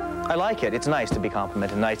contact. I like it. It's nice to be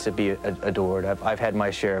complimented, nice to be adored. I've had my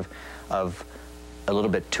share of a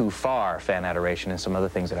little bit too far fan adoration and some other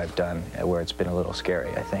things that I've done where it's been a little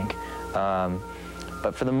scary, I think.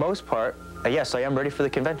 But for the most part, yes, I am ready for the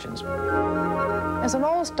conventions. As an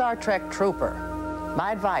old Star Trek trooper,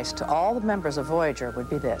 my advice to all the members of Voyager would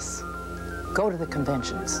be this. Go to the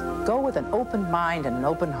conventions. Go with an open mind and an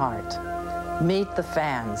open heart. Meet the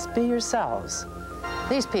fans. Be yourselves.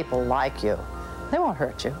 These people like you. They won't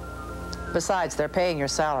hurt you. Besides, they're paying your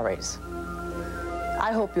salaries.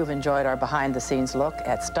 I hope you've enjoyed our behind-the-scenes look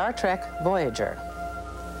at Star Trek Voyager.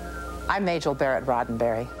 I'm Majel Barrett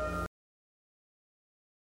Roddenberry.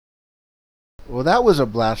 Well, that was a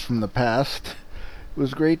blast from the past. It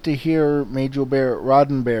was great to hear Majel Barrett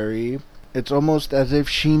Roddenberry. It's almost as if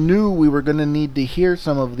she knew we were going to need to hear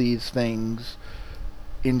some of these things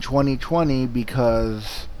in 2020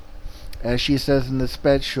 because, as she says in the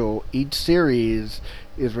special, each series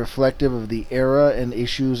is reflective of the era and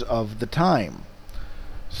issues of the time.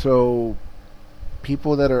 So,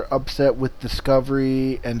 people that are upset with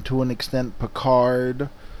Discovery and to an extent Picard,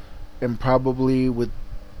 and probably with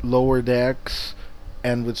Lower Decks,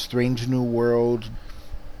 and with Strange New Worlds,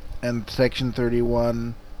 and Section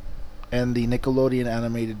 31, and the Nickelodeon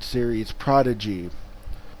animated series Prodigy.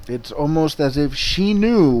 It's almost as if she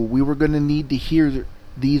knew we were going to need to hear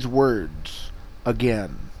these words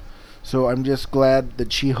again. So I'm just glad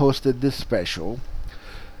that she hosted this special.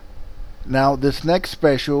 Now, this next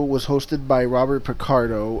special was hosted by Robert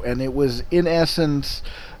Picardo, and it was, in essence,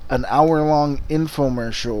 an hour-long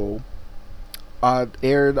infomercial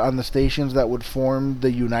aired on the stations that would form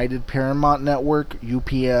the United Paramount Network,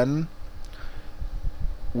 UPN,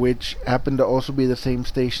 which happened to also be the same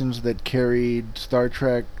stations that carried Star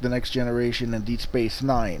Trek, The Next Generation, and Deep Space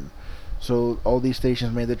Nine. So all these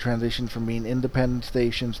stations made the transition from being independent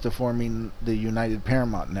stations to forming the United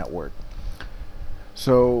Paramount Network.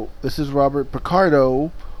 So this is Robert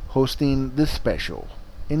Picardo hosting this special.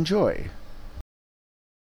 Enjoy.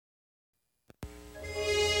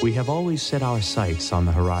 We have always set our sights on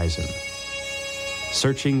the horizon,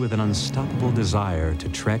 searching with an unstoppable desire to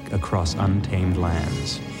trek across untamed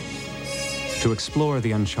lands, to explore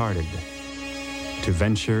the uncharted, to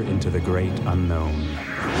venture into the great unknown,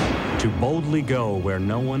 to boldly go where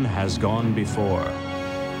no one has gone before.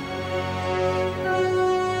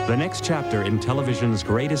 The next chapter in television's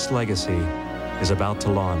greatest legacy is about to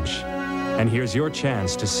launch, and here's your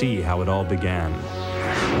chance to see how it all began.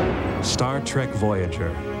 Star Trek Voyager,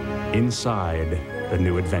 inside the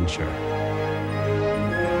new adventure.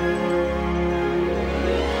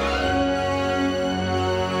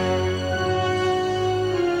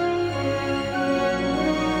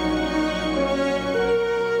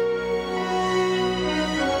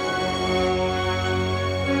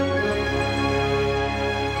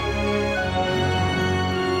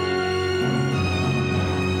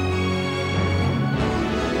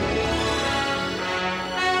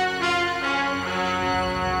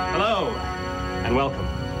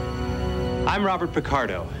 I'm Robert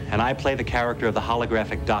Picardo, and I play the character of the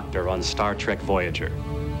holographic Doctor on Star Trek Voyager,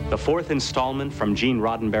 the 4th installment from Gene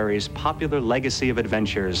Roddenberry's popular legacy of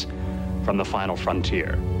adventures from the Final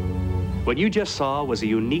Frontier. What you just saw was a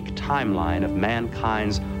unique timeline of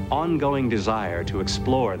mankind's ongoing desire to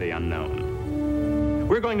explore the unknown.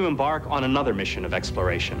 We're going to embark on another mission of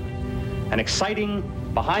exploration, an exciting,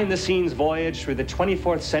 behind-the-scenes voyage through the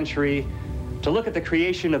 24th century to look at the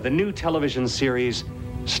creation of the new television series,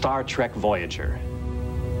 Star Trek Voyager.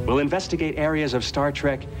 We'll investigate areas of Star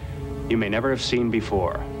Trek you may never have seen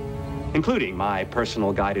before, including my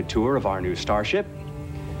personal guided tour of our new starship,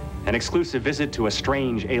 an exclusive visit to a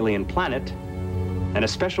strange alien planet, and a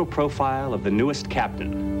special profile of the newest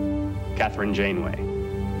captain, Kathryn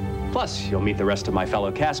Janeway. Plus, you'll meet the rest of my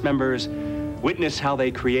fellow cast members, witness how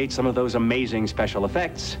they create some of those amazing special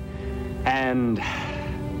effects, and,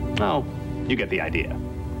 well, you get the idea.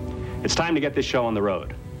 It's time to get this show on the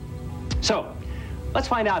road. So, let's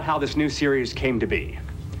find out how this new series came to be.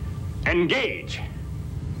 Engage!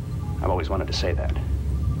 I've always wanted to say that.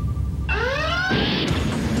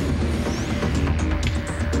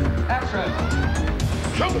 Action!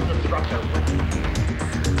 Show the disruptor.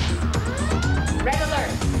 Red alert.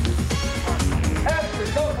 Ashley,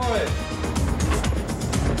 go for it.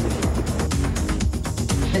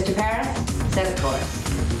 Mr. Paris, set a course.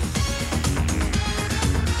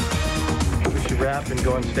 We should wrap and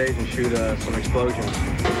go on stage and shoot some explosions.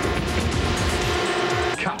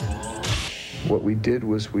 Cut. What we did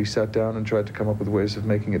was we sat down and tried to come up with ways of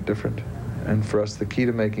making it different. And for us, the key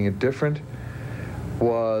to making it different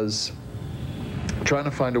was trying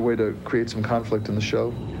to find a way to create some conflict in the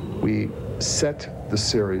show. We set the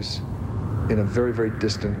series in a very, very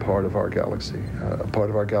distant part of our galaxy. A part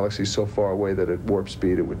of our galaxy so far away that at warp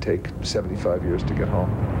speed it would take 75 years to get home.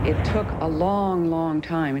 It took a long, long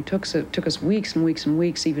time. It took us weeks and weeks and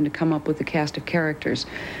weeks even to come up with the cast of characters,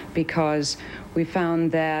 because we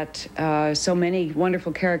found that so many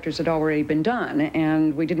wonderful characters had already been done,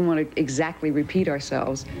 and we didn't want to exactly repeat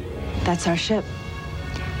ourselves. That's our ship.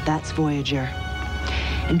 That's Voyager.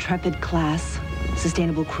 Intrepid class.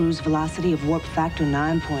 Sustainable cruise velocity of warp factor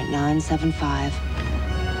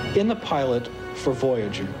 9.975. In the pilot for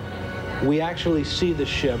Voyager, we actually see the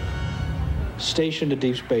ship stationed at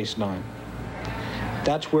Deep Space Nine.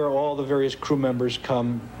 That's where all the various crew members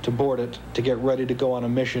come to board it to get ready to go on a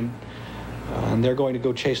mission. And they're going to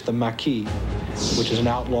go chase the Maquis, which is an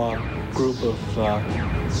outlaw group of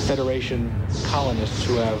Federation colonists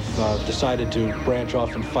who have decided to branch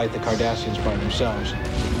off and fight the Cardassians by themselves.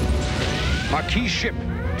 Maquis ship,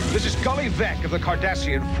 this is Gully Vec of the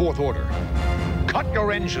Cardassian Fourth Order. Cut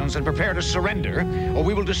your engines and prepare to surrender, or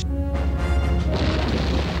we will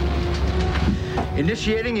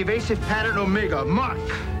Initiating evasive pattern Omega, mark!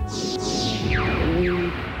 We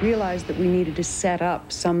realized that we needed to set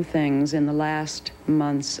up some things in the last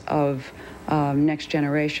months of Next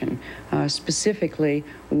Generation. Specifically,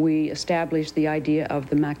 we established the idea of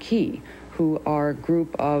the Maquis, who are a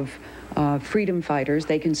group of freedom fighters.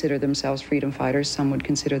 They consider themselves freedom fighters. Some would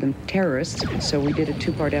consider them terrorists. So we did a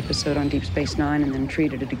two-part episode on Deep Space Nine and then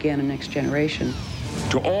treated it again in Next Generation.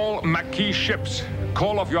 To all Maquis ships,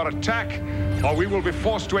 call off your attack, or we will be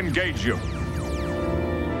forced to engage you.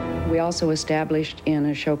 We also established in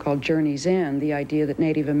a show called Journey's End the idea that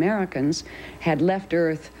Native Americans had left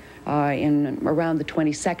Earth in around the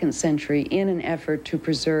 22nd century in an effort to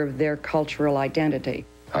preserve their cultural identity.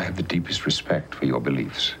 I have the deepest respect for your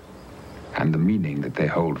beliefs and the meaning that they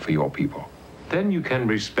hold for your people. Then you can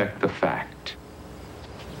respect the fact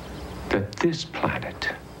that this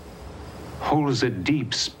planet holds a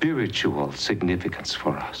deep spiritual significance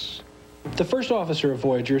for us. The first officer of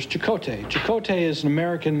Voyager is Chakotay. Chakotay is an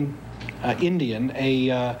American Indian,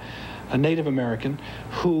 a Native American,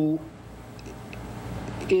 who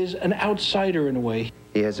is an outsider in a way.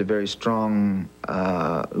 He has a very strong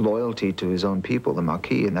loyalty to his own people, the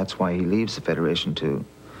Maquis, and that's why he leaves the Federation to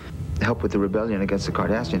help with the rebellion against the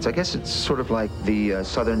Cardassians. I guess it's sort of like the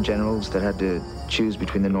Southern generals that had to choose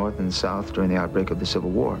between the North and the South during the outbreak of the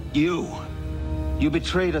Civil War. You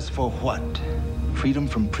betrayed us for what? Freedom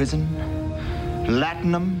from prison?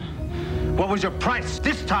 Latinum? What was your price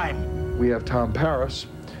this time? We have Tom Paris,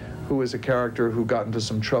 who is a character who got into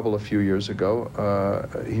some trouble a few years ago.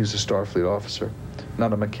 He was a Starfleet officer,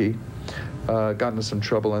 not a Maquis. Got into some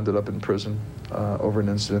trouble, ended up in prison over an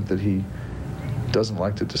incident that he doesn't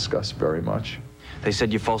like to discuss very much. They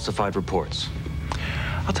said you falsified reports.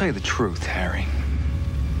 I'll tell you the truth, Harry.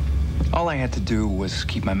 All I had to do was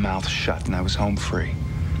keep my mouth shut and I was home free.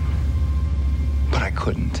 But I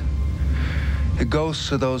couldn't. The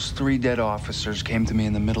ghosts of those 3 dead officers came to me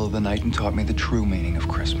in the middle of the night and taught me the true meaning of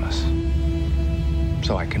Christmas.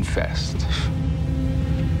 So I confessed.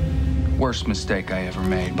 Worst mistake I ever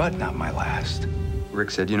made, but not my last.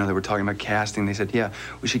 Rick said, you know, they were talking about casting. They said, yeah,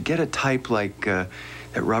 we should get a type like that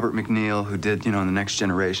Robert McNeil who did, you know, in The Next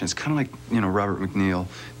Generation. It's kind of like, you know, Robert McNeil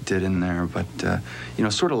did in there, but, you know,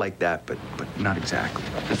 sort of like that, but not exactly.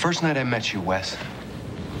 The first night I met you, Wes,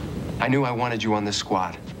 I knew I wanted you on this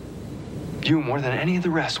squad. You, more than any of the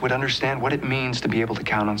rest, would understand what it means to be able to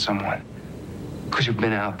count on someone. Because you've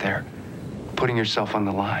been out there, putting yourself on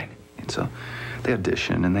the line. And so they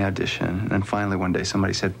audition, and and then finally one day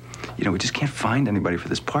somebody said, you know, we just can't find anybody for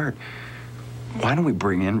this part. Why don't we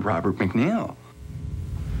bring in Robert McNeil?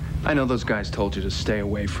 I know those guys told you to stay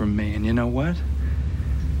away from me, and you know what?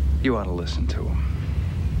 You ought to listen to them.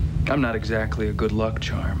 I'm not exactly a good luck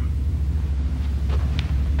charm.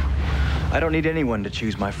 I don't need anyone to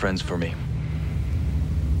choose my friends for me.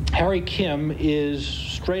 Harry Kim is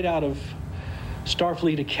straight out of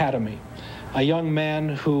Starfleet Academy, a young man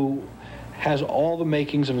who has all the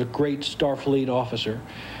makings of a great Starfleet officer.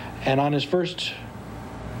 And on his first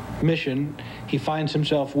mission, he finds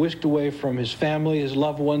himself whisked away from his family, his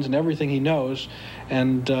loved ones, and everything he knows,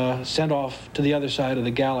 and sent off to the other side of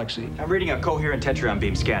the galaxy. I'm reading a coherent tetraon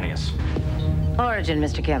beam scanning us. Origin,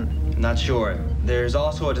 Mr. Kim. Not sure. There's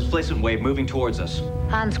also a displacement wave moving towards us.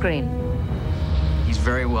 On screen. He's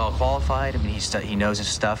very well qualified. I mean, he knows his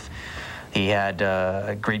stuff. He had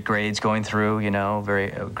great grades going through, you know,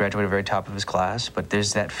 graduated very top of his class, but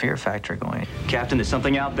there's that fear factor going. Captain, there's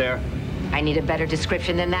something out there. I need a better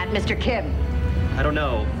description than that, Mr. Kim. I don't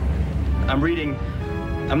know.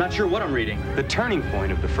 I'm not sure what I'm reading. The turning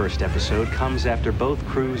point of the first episode comes after both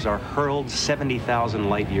crews are hurled 70,000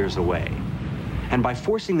 light years away. And by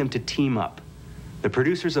forcing them to team up, the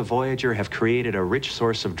producers of Voyager have created a rich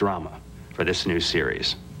source of drama for this new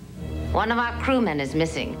series. One of our crewmen is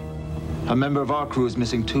missing. A member of our crew is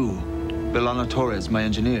missing too. Belana Torres, my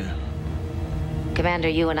engineer. Commander,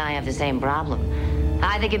 you and I have the same problem.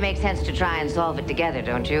 I think it makes sense to try and solve it together,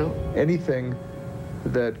 don't you? Anything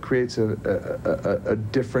that creates a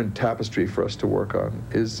different tapestry for us to work on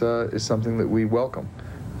is something that we welcome.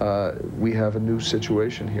 We have a new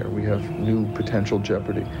situation here. We have new potential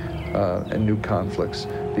jeopardy and new conflicts,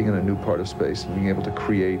 being in a new part of space and being able to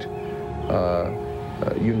create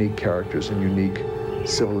unique characters and unique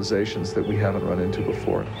civilizations that we haven't run into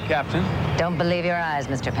before. Captain? Don't believe your eyes,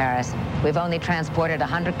 Mr. Paris. We've only transported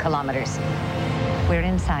 100 kilometers. We're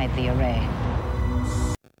inside the array.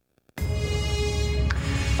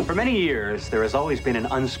 For many years, there has always been an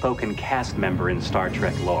unspoken cast member in Star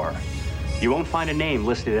Trek lore. You won't find a name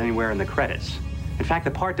listed anywhere in the credits. In fact,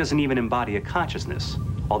 the part doesn't even embody a consciousness,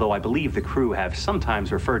 although I believe the crew have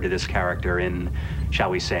sometimes referred to this character in, shall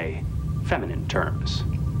we say, feminine terms.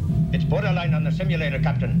 It's borderline on the simulator,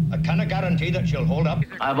 Captain. I cannot guarantee that she'll hold up.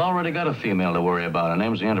 I've already got a female to worry about. Her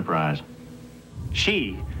name's the Enterprise.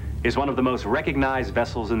 She is one of the most recognized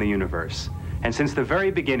vessels in the universe. And since the very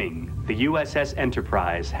beginning, the USS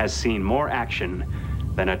Enterprise has seen more action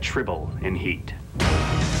than a tribble in heat.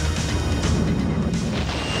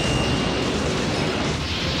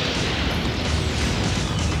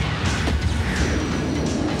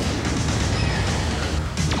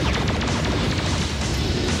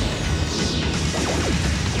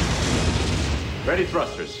 Ready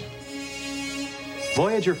thrusters.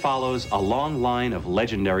 Voyager follows a long line of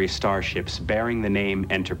legendary starships bearing the name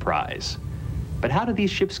Enterprise. But how do these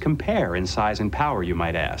ships compare in size and power, you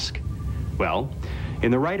might ask? Well,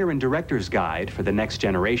 in the writer and director's guide for The Next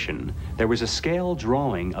Generation, there was a scale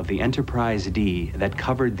drawing of the Enterprise D that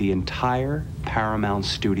covered the entire Paramount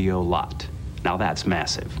Studio lot. Now that's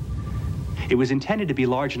massive. It was intended to be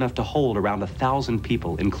large enough to hold around 1,000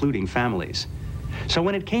 people, including families. So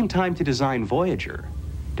when it came time to design Voyager,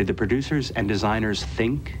 did the producers and designers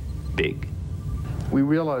think big? We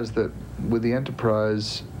realized that with the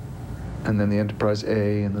Enterprise, and then the Enterprise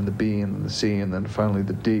A, and then the B, and then the C, and then finally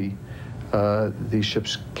the D, these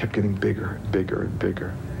ships kept getting bigger and bigger and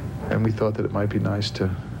bigger. And we thought that it might be nice to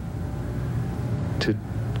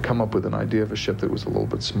come up with an idea of a ship that was a little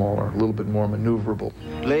bit smaller, a little bit more maneuverable.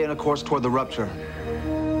 Lay in a course toward the rupture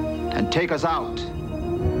and take us out.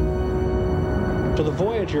 So the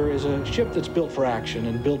Voyager is a ship that's built for action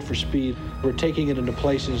and built for speed. We're taking it into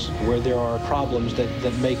places where there are problems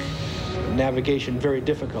that make navigation very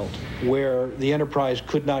difficult, where the Enterprise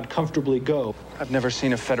could not comfortably go. I've never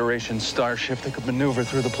seen a Federation starship that could maneuver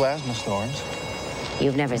through the plasma storms.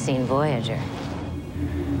 You've never seen Voyager.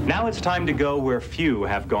 Now it's time to go where few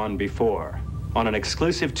have gone before, on an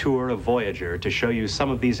exclusive tour of Voyager to show you some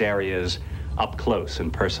of these areas up close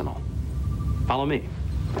and personal. Follow me.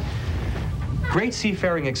 Great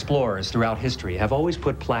seafaring explorers throughout history have always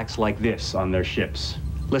put plaques like this on their ships,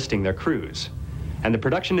 listing their crews. And the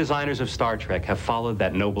production designers of Star Trek have followed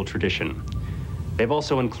that noble tradition. They've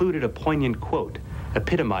also included a poignant quote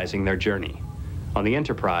epitomizing their journey. On the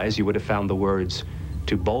Enterprise, you would have found the words,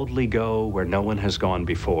 "To boldly go where no one has gone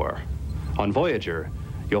before." On Voyager,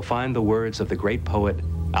 you'll find the words of the great poet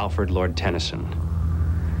Alfred Lord Tennyson.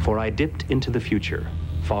 "For I dipped into the future,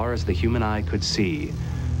 far as the human eye could see,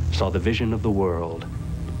 saw the vision of the world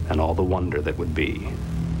and all the wonder that would be."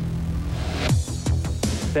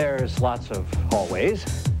 There's lots of hallways.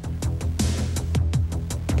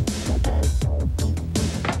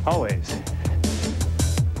 Hallways.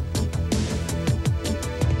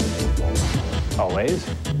 Hallways.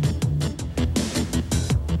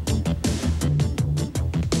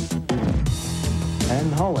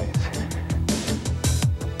 And hallways.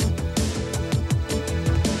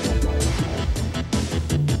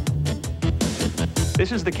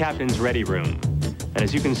 This is the captain's ready room. And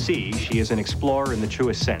as you can see, she is an explorer in the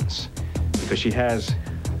truest sense, because she has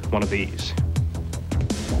one of these.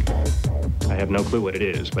 I have no clue what it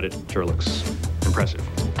is, but it sure looks impressive.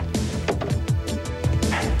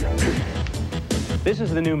 This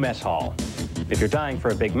is the new mess hall. If you're dying for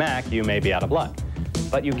a Big Mac, you may be out of luck.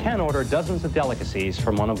 But you can order dozens of delicacies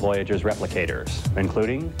from one of Voyager's replicators,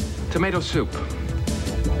 including tomato soup.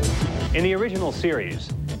 In the original series,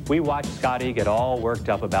 we watched Scotty get all worked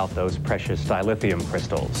up about those precious dilithium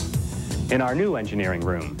crystals. In our new engineering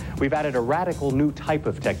room, we've added a radical new type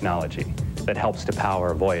of technology that helps to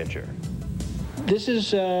power Voyager. This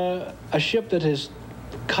is a ship that is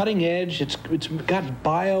cutting edge. It's got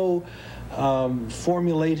bio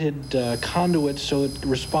formulated conduits, so it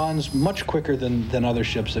responds much quicker than other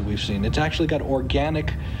ships that we've seen. It's actually got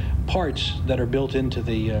organic parts that are built into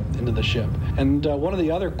the ship. And one of the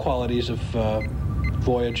other qualities of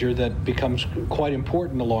Voyager that becomes quite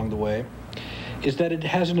important along the way is that it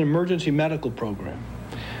has an emergency medical program.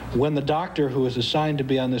 When the doctor who is assigned to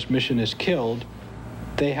be on this mission is killed,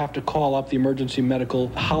 they have to call up the emergency medical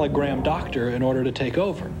hologram doctor in order to take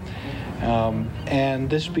over. And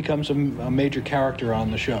this becomes a major character on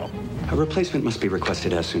the show. A replacement must be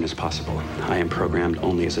requested as soon as possible. I am programmed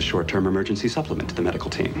only as a short-term emergency supplement to the medical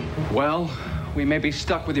team. Well, we may be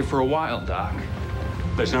stuck with you for a while, Doc.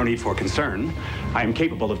 There's no need for concern. I am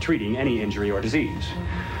capable of treating any injury or disease.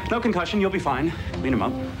 No concussion, you'll be fine. Clean him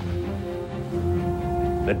up.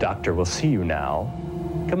 The doctor will see you now.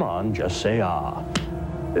 Come on, just say ah.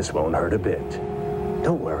 This won't hurt a bit.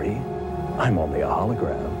 Don't worry, I'm only a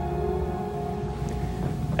hologram.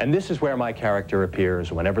 And this is where my character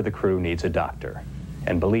appears whenever the crew needs a doctor.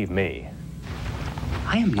 And believe me,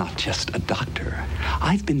 I am not just a doctor.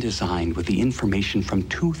 I've been designed with the information from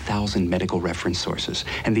 2,000 medical reference sources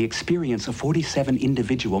and the experience of 47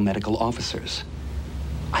 individual medical officers.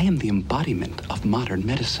 I am the embodiment of modern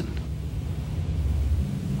medicine.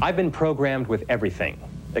 I've been programmed with everything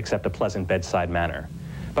except a pleasant bedside manner.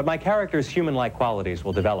 But my character's human-like qualities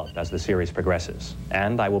will develop as the series progresses,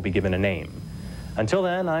 and I will be given a name. Until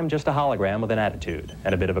then, I'm just a hologram with an attitude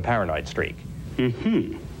and a bit of a paranoid streak.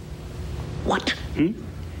 What?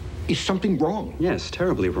 Is something wrong? Yes,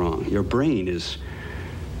 terribly wrong. Your brain is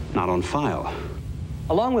not on file.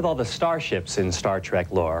 Along with all the starships in Star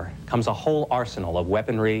Trek lore comes a whole arsenal of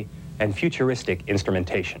weaponry and futuristic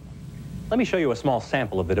instrumentation. Let me show you a small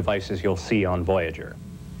sample of the devices you'll see on Voyager.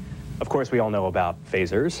 Of course, we all know about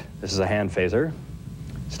phasers. This is a hand phaser.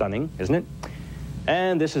 Stunning, isn't it?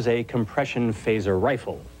 And this is a compression phaser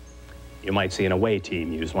rifle. You might see an away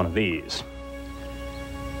team use one of these.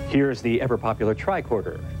 Here's the ever-popular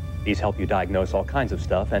tricorder. These help you diagnose all kinds of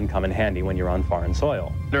stuff and come in handy when you're on foreign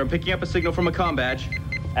soil. I'm picking up a signal from a comm badge.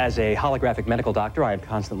 As a holographic medical doctor, I am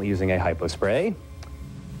constantly using a hypospray.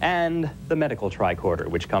 And the medical tricorder,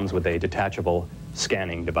 which comes with a detachable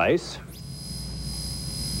scanning device.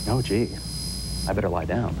 Oh, gee, I better lie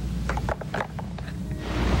down.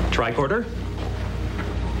 Tricorder.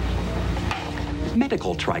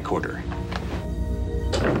 Medical tricorder.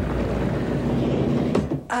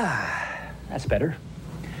 Ah, that's better.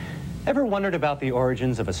 Ever wondered about the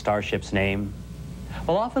origins of a starship's name?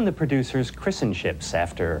 Well, often the producers christen ships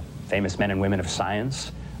after famous men and women of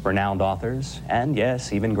science, renowned authors, and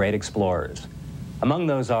yes, even great explorers. Among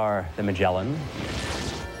those are the Magellan,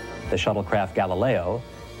 the shuttlecraft Galileo,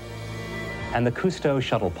 and the Cousteau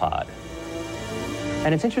shuttle pod.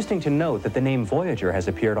 And it's interesting to note that the name Voyager has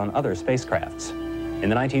appeared on other spacecrafts. In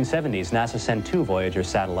the 1970s, NASA sent 2 Voyager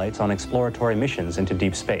satellites on exploratory missions into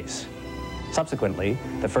deep space. Subsequently,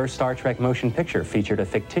 the first Star Trek motion picture featured a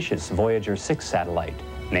fictitious Voyager 6 satellite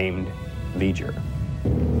named V'ger.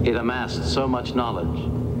 It amassed so much knowledge.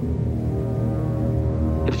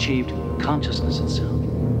 It achieved consciousness itself.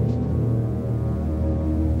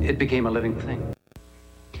 It became a living thing.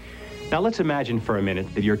 Now let's imagine for a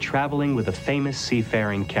minute that you're traveling with a famous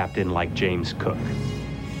seafaring captain like James Cook.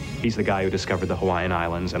 He's the guy who discovered the Hawaiian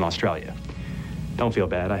Islands and Australia. Don't feel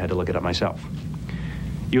bad, I had to look it up myself.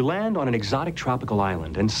 You land on an exotic tropical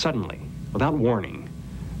island, and suddenly, without warning,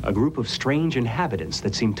 a group of strange inhabitants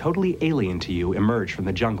that seem totally alien to you emerge from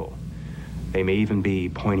the jungle. They may even be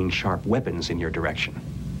pointing sharp weapons in your direction.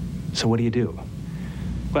 So what do?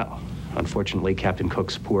 Well, unfortunately, Captain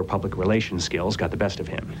Cook's poor public relations skills got the best of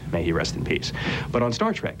him. May he rest in peace. But on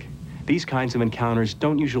Star Trek, these kinds of encounters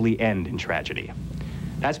don't usually end in tragedy.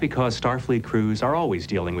 That's because Starfleet crews are always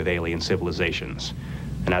dealing with alien civilizations.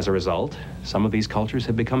 And as a result, some of these cultures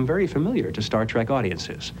have become very familiar to Star Trek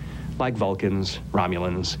audiences, like Vulcans,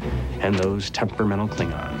 Romulans, and those temperamental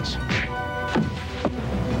Klingons.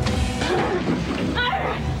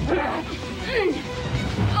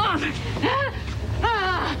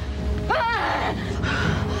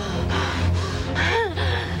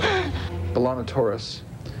 B'Elanna Torres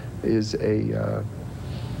is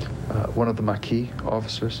one of the Maquis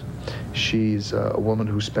officers. She's a woman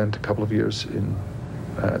who spent a couple of years in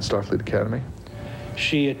Starfleet Academy.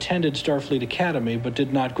 She attended Starfleet Academy but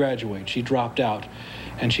did not graduate. She dropped out,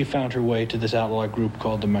 and she found her way to this outlaw group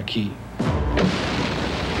called the Maquis.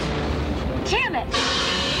 Damn it!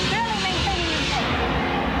 Barely maintaining your...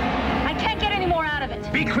 I can't get any more out of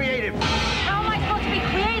it. Be creative. How am I supposed to be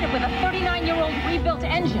creative with a 39-year-old rebuilt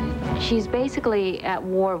engine? She's basically at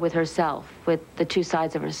war with herself, with the two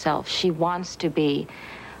sides of herself. She wants to be,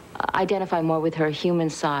 identify more with her human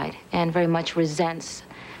side, and very much resents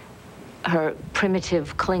her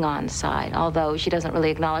primitive Klingon side, although she doesn't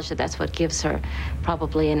really acknowledge that that's what gives her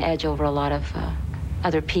probably an edge over a lot of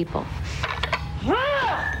other people.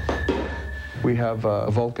 We have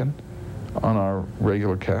a Vulcan on our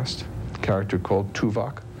regular cast, a character called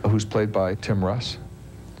Tuvok, who's played by Tim Russ.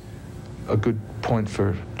 A good point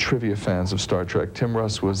for trivia fans of Star Trek, Tim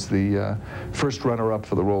Russ was the first runner-up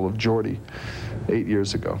for the role of Geordi 8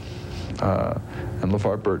 years ago, and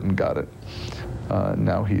LeVar Burton got it.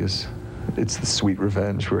 Now he is, it's the Sweet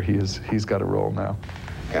Revenge where he's got a role now.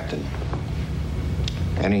 Captain,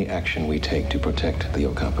 any action we take to protect the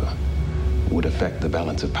Ocampa would affect the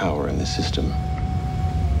balance of power in this system.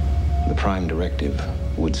 The Prime Directive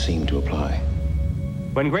would seem to apply.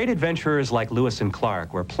 When great adventurers like Lewis and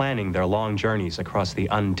Clark were planning their long journeys across the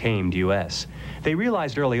untamed U.S., they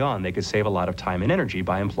realized early on they could save a lot of time and energy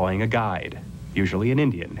by employing a guide, usually an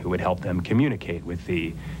Indian, who would help them communicate with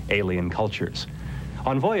the alien cultures.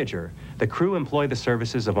 On Voyager, the crew employed the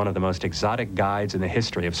services of one of the most exotic guides in the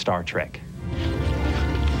history of Star Trek.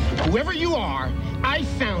 Whoever you are, I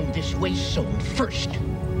found this waste zone first.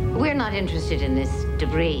 We're not interested in this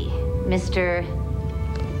debris, Mr.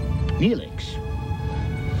 Neelix.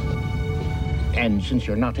 And since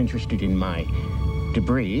you're not interested in my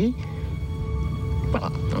debris, well,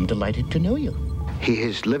 I'm delighted to know you.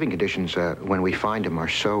 His living conditions, when we find him, are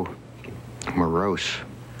so morose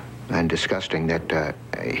and disgusting that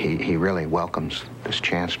he really welcomes this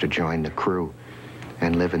chance to join the crew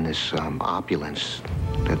and live in this opulence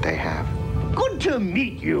that they have. Good to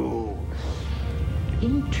meet you.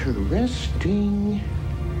 Interesting.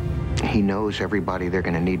 He knows everybody they're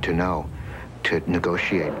going to need to know to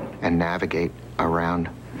negotiate and navigate around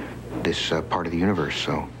this part of the universe,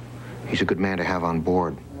 so he's a good man to have on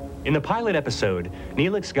board. In the pilot episode,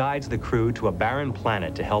 Neelix guides the crew to a barren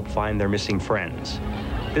planet to help find their missing friends.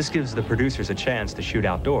 This gives the producers a chance to shoot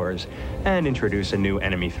outdoors and introduce a new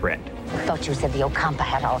enemy threat. I thought you said the Ocampa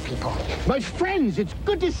had our people. My friends, it's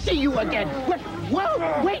good to see you again.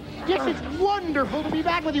 Well, wait, yes, it's wonderful to be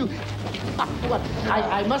back with you.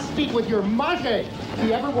 I must speak with your Mage,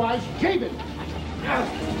 the ever-wise Jabin.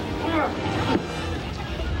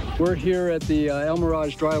 We're here at the El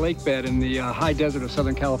Mirage dry lake bed in the high desert of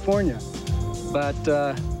Southern California. But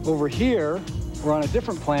over here, we're on a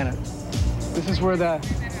different planet. This is where the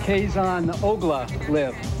Kazon Ogla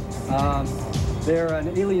live. They're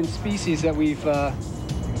an alien species that we've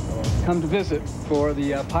come to visit for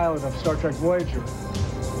the pilot of Star Trek Voyager.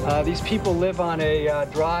 These people live on a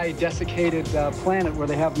dry, desiccated planet where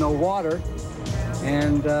they have no water,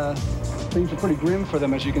 and things are pretty grim for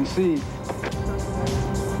them, as you can see.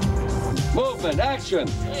 Movement, action!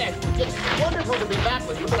 Yes, it's wonderful to be back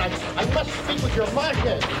with you, but I must speak with your Mage,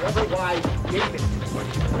 the ever-wise Jabin.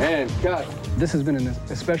 And cut. This has been an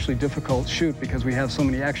especially difficult shoot because we have so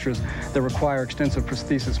many extras that require extensive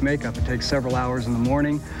prosthesis makeup. It takes several hours in the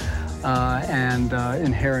morning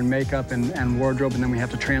in hair and makeup and wardrobe, and then we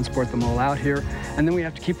have to transport them all out here. And then we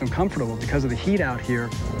have to keep them comfortable because of the heat out here.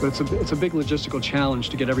 But it's a big logistical challenge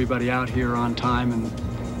to get everybody out here on time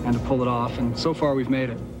and to pull it off, and so far we've made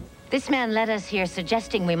it. This man led us here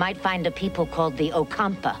suggesting we might find a people called the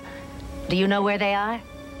Ocampa. Do you know where they are?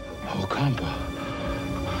 Ocampa.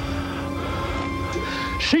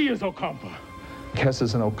 She is Ocampa. Kes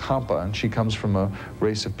is an Ocampa, and she comes from a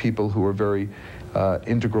race of people who are very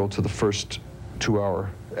integral to the first 2-hour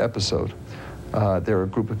episode. They're a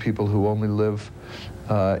group of people who only live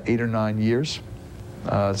 8 or 9 years,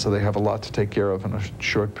 so they have a lot to take care of in a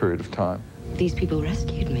short period of time. These people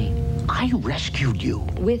rescued me. I rescued you.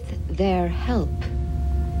 With their help.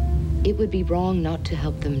 It would be wrong not to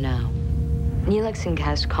help them now. Neelix and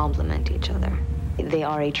Kes complement each other. They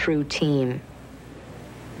are a true team.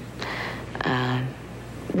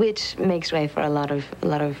 Which makes way for a lot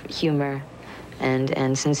of humor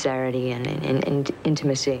and sincerity and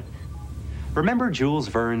intimacy. Remember Jules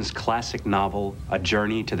Verne's classic novel, A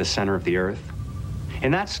Journey to the Center of the Earth?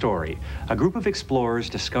 In that story, a group of explorers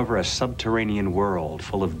discover a subterranean world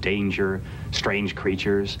full of danger, strange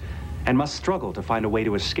creatures, and must struggle to find a way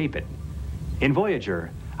to escape it. In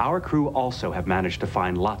Voyager, our crew also have managed to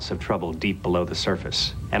find lots of trouble deep below the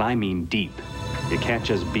surface. And I mean deep. You can't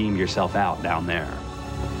just beam yourself out down there.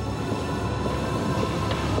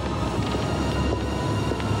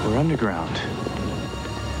 We're underground.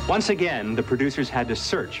 Once again, the producers had to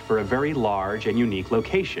search for a very large and unique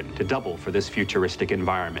location to double for this futuristic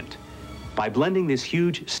environment. By blending this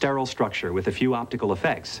huge, sterile structure with a few optical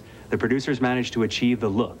effects, the producers managed to achieve the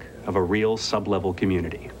look of a real sub-level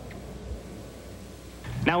community.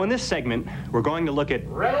 Now, in this segment, we're going to look at...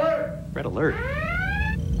 Red alert! Red alert?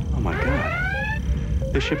 Oh, my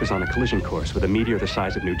God. This ship is on a collision course with a meteor the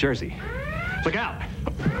size of New Jersey. Look out!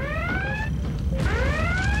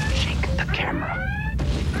 Shake the camera.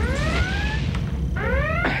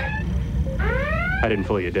 I didn't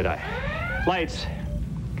fool you, did I? Lights.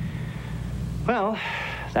 Well,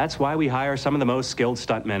 that's why we hire some of the most skilled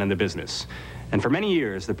stuntmen in the business. And for many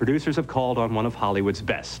years, the producers have called on one of Hollywood's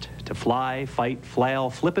best to fly, fight, flail,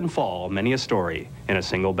 flip, and fall many a story in a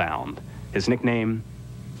single bound. His nickname,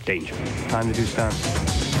 Danger. Time to do stunts.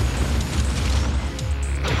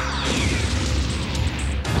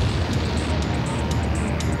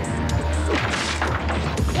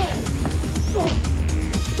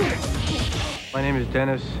 My name is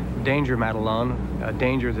Dennis Danger Matalone.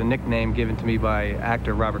 Danger is a nickname given to me by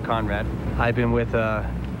actor Robert Conrad. I've been with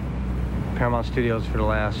Paramount Studios for the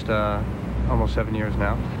last almost 7 years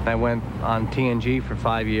now. I went on TNG for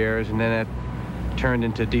 5 years, and then it turned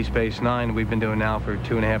into Deep Space Nine. We've been doing now for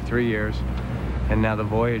 2.5, 3 years, and now the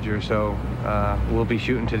Voyager. So we'll be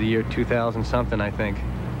shooting to the year 2000 something, I think.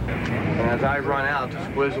 And as I run out, the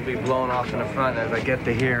squibs will be blown off in the front. As I get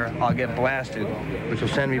to here, I'll get blasted, which will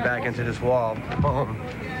send me back into this wall. Boom.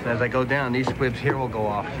 And as I go down, these squibs here will go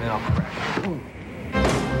off, and then I'll crack. Boom.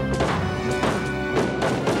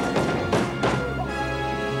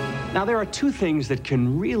 Now, there are two things that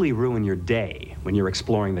can really ruin your day when you're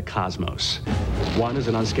exploring the cosmos. One is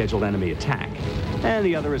an unscheduled enemy attack, and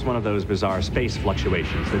the other is one of those bizarre space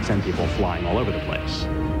fluctuations that send people flying all over the place.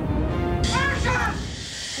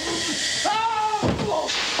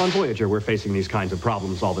 On Voyager, we're facing these kinds of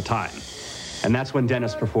problems all the time. And that's when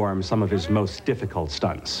Dennis performs some of his most difficult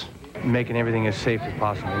stunts. Making everything as safe as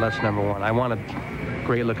possible, that's number one. I want a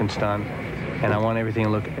great-looking stunt, and I want everything to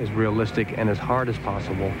look as realistic and as hard as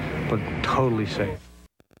possible, but totally safe.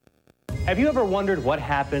 Have you ever wondered what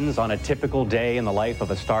happens on a typical day in the life of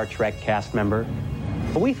a Star Trek cast member?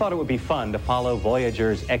 Well, we thought it would be fun to follow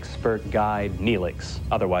Voyager's expert guide, Neelix,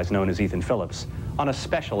 otherwise known as Ethan Phillips, on a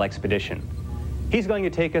special expedition. He's going to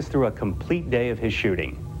take us through a complete day of his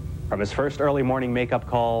shooting, from his first early morning makeup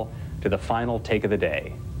call to the final take of the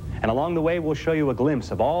day. And along the way, we'll show you a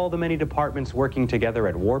glimpse of all the many departments working together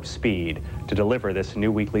at warp speed to deliver this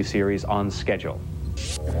new weekly series on schedule.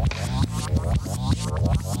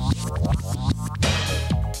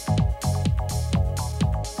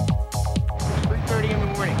 3:30 in the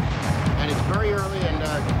morning, and it's very early, and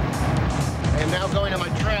I am now going to my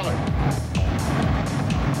trailer.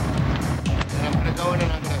 And I'm going to go in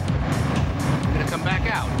and I'm going to come back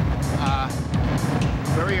out.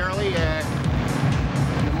 Very early in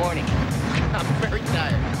the morning. I'm very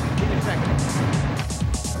tired. Give me a second.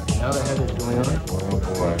 Now the head is going on. Oh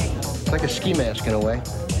boy. It's like a ski mask in a way.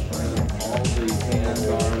 All the hands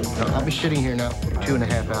are. I'll be sitting here now for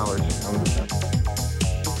 2.5 hours.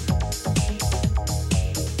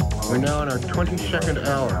 We're now on our 22nd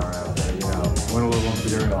hour. Went a little longer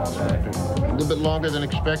than expected. A little bit longer than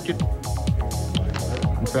expected.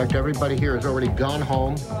 In fact, everybody here has already gone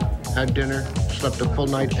home, had dinner, slept a full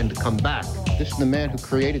night, and come back. This is the man who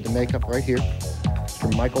created the makeup right here,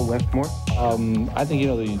 Mr. Michael Westmore. I think,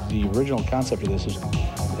 the original concept of this is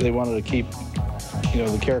they wanted to keep,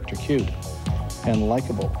 the character cute and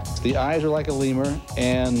likable. The eyes are like a lemur,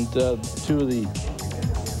 and two of the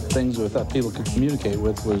things we thought people could communicate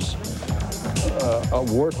with was a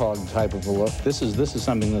warthog type of a look. This is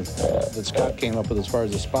something that Scott came up with as far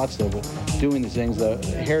as the spots, though, but doing these things, the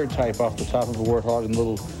hair type off the top of a warthog and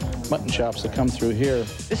little mutton chops that come through here.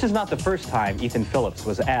 This is not the first time Ethan Phillips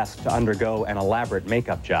was asked to undergo an elaborate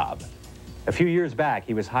makeup job. A few years back,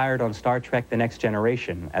 he was hired on Star Trek The Next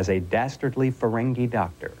Generation as a dastardly Ferengi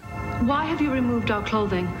doctor. Why have you removed our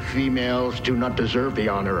clothing? Females do not deserve the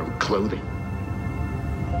honor of clothing.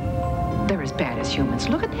 They're as bad as humans.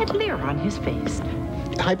 Look at that leer on his face.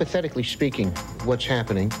 Hypothetically speaking, what's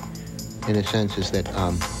happening, in a sense, is that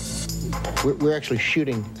we're actually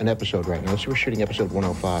shooting an episode right now. So we're shooting episode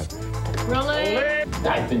 105. Really?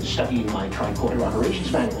 I've been studying my tricorder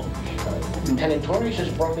operations manual. Lieutenant Torres has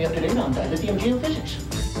brought me up to date on dilithium geophysics.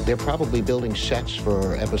 They're probably building sets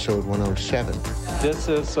for episode 107. This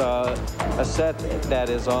is a set that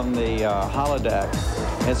is on the holodeck.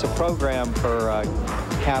 It's a program for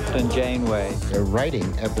Captain Janeway. They're writing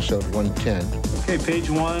episode 110. Okay, page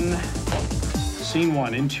 1, scene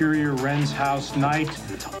 1, interior Wren's house, night.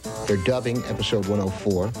 They're dubbing episode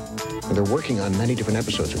 104, and they're working on many different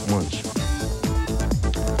episodes at once.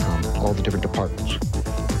 All the different departments.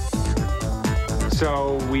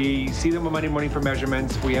 So we see them on Monday morning for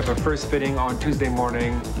measurements. We have a first fitting on Tuesday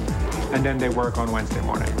morning, and then they work on Wednesday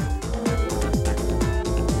morning.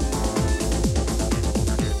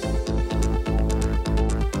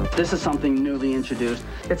 This is something newly introduced.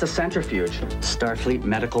 It's a centrifuge. Starfleet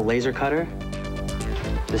medical laser cutter.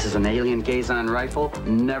 This is an alien Gazon rifle.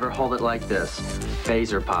 Never hold it like this.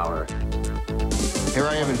 Phaser power. Here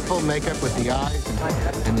I am in full makeup with the eyes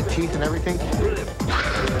and the teeth and everything.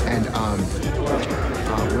 And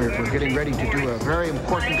we're getting ready to do a very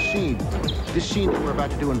important scene. This scene that we're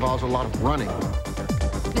about to do involves a lot of running.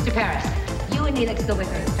 Mr. Paris, you and Neelix go with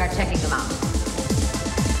her and start checking them out.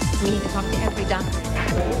 We need to talk to every doctor.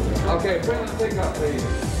 Okay, bring the pickup, please.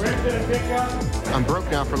 Bring the pickup. I'm broke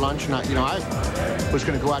now for lunch, and I was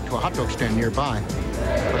going to go out to a hot dog stand nearby.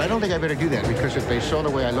 But I don't think I better do that, because if they saw the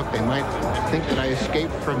way I look, they might think that I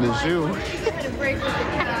escaped from the zoo.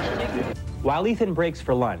 While Ethan breaks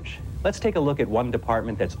for lunch, let's take a look at one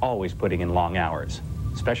department that's always putting in long hours: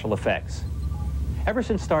 special effects. Ever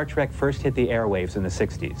since Star Trek first hit the airwaves in the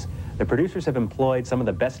 60s, the producers have employed some of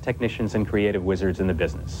the best technicians and creative wizards in the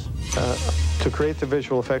business. To create the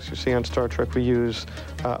visual effects you see on Star Trek, we use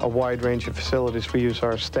a wide range of facilities. We use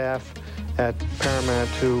our staff at Paramount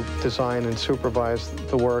to design and supervise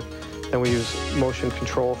the work. Then we use motion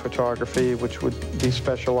control photography, which would be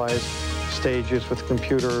specialized stages with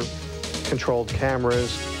computer-controlled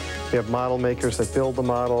cameras. We have model makers that build the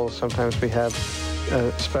models. Sometimes we have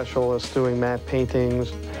specialists doing matte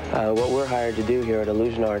paintings. What we're hired to do here at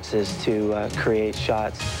Illusion Arts is to create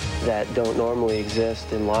shots that don't normally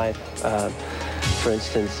exist in life. For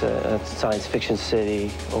instance, a science fiction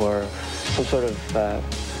city or some sort of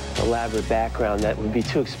elaborate background that would be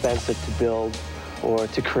too expensive to build or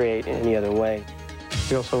to create in any other way.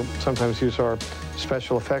 We also sometimes use our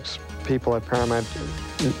special effects people at Paramount,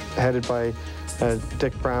 headed by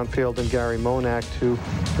Dick Brownfield and Gary Monak, to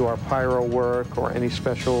do our pyro work or any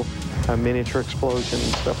special miniature explosions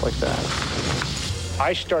and stuff like that.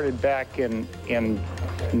 I started back in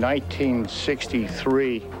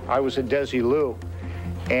 1963. I was at Desilu,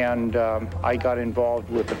 and I got involved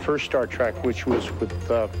with the first Star Trek, which was with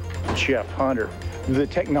Jeff Hunter. The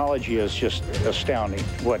technology is just astounding.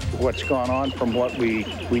 What's gone on from what we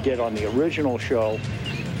did on the original show,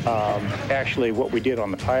 actually what we did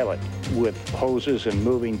on the pilot with hoses and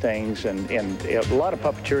moving things and a lot of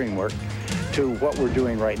puppeteering work, to what we're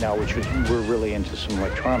doing right now, which is we're really into some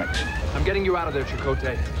electronics. I'm getting you out of there,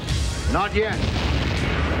 Chakotay. Not yet.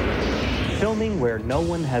 Filming where no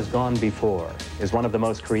one has gone before is one of the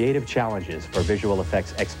most creative challenges for visual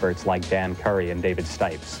effects experts like Dan Curry and David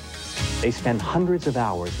Stipes. They spend hundreds of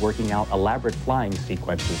hours working out elaborate flying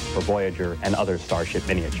sequences for Voyager and other Starship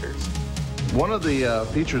miniatures. One of the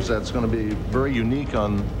features that's going to be very unique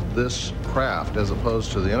on this craft as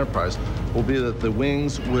opposed to the Enterprise will be that the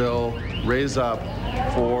wings will raise up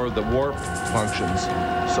for the warp functions.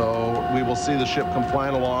 So we will see the ship come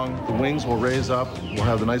flying along, the wings will raise up, we'll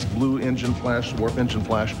have the nice blue engine flash, warp engine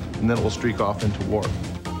flash, and then it will streak off into warp.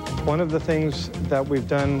 One of the things that we've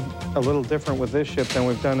done a little different with this ship than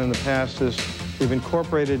we've done in the past is we've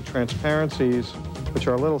incorporated transparencies, which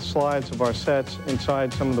are little slides of our sets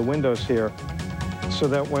inside some of the windows here, so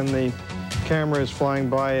that when the camera is flying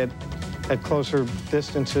by it at closer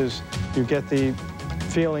distances, you get the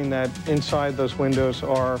feeling that inside those windows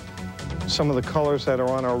are some of the colors that are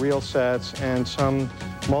on our real sets and some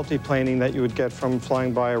multiplaning that you would get from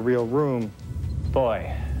flying by a real room. Boy,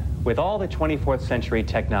 with all the 24th century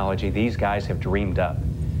technology these guys have dreamed up,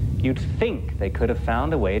 you'd think they could have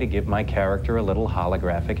found a way to give my character a little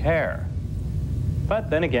holographic hair. But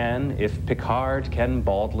then again, if Picard can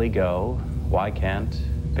baldly go, why can't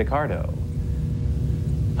Picardo?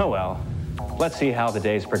 Oh well, let's see how the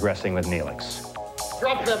day's progressing with Neelix.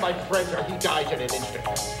 Drop them, my friend, or he dies in an instant.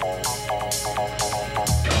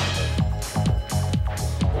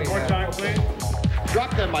 One more time, please.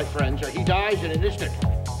 Drop them, my friends, or he dies in an instant.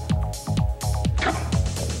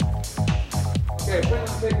 Okay, bring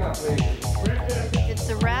the pickup, please. It's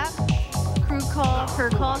a wrap. Crew call per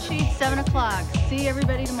call sheet, 7 o'clock. See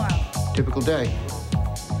everybody tomorrow. Typical day.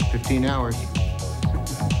 15 hours.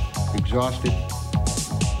 Exhausted.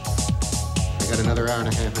 I got another hour and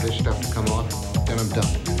a half of this stuff to come off, then I'm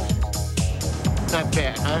done. Not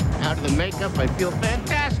bad, huh? Out of the makeup, I feel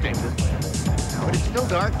fantastic. But it's still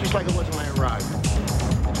dark, just like it was when I arrived.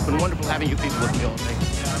 It's been wonderful having you people with me all day.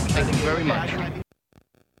 Thank you very much.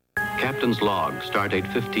 Captain's log, stardate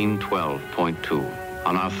 1512.2.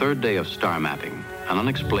 On our third day of star mapping, an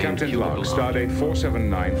unexplained Captain's log, stardate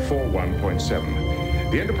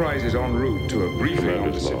 47941.7. The Enterprise is en route to a briefing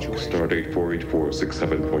on the situation. Stardate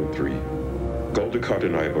 48467.3. Gul Dukat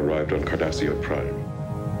and I have arrived on Cardassia Prime.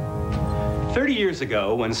 30 years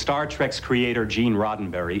ago, when Star Trek's creator Gene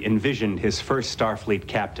Roddenberry envisioned his first Starfleet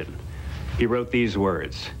captain, he wrote these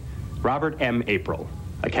words: Robert M. April,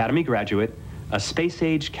 Academy graduate, a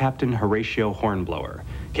space-age Captain Horatio Hornblower,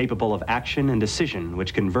 capable of action and decision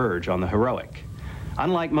which converge on the heroic.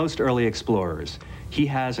 Unlike most early explorers, he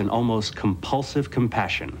has an almost compulsive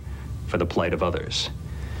compassion for the plight of others.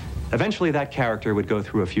 Eventually, that character would go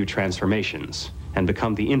through a few transformations and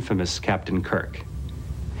become the infamous Captain Kirk.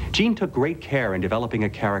 Gene took great care in developing a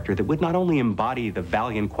character that would not only embody the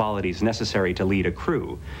valiant qualities necessary to lead a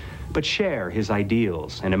crew, but share his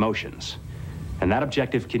ideals and emotions. And that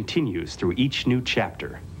objective continues through each new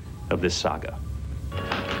chapter of this saga.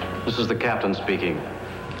 This is the captain speaking.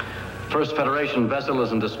 First Federation vessel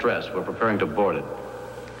is in distress. We're preparing to board it.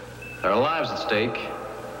 There are lives at stake.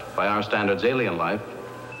 By our standards, alien life.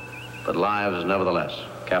 But lives nevertheless.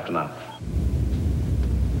 Captain out.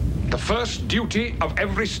 The first duty of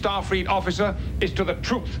every Starfleet officer is to the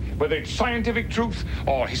truth, whether it's scientific truth,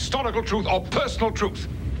 or historical truth, or personal truth.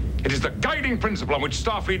 It is the guiding principle on which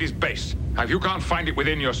Starfleet is based. Now, if you can't find it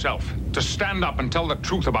within yourself to stand up and tell the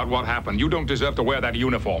truth about what happened, you don't deserve to wear that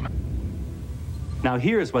uniform. Now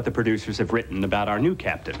here's what the producers have written about our new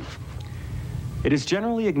captain. It is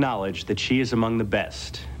generally acknowledged that she is among the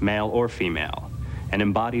best, male or female, and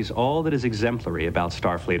embodies all that is exemplary about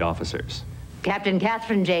Starfleet officers. Captain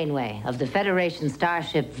Catherine Janeway of the Federation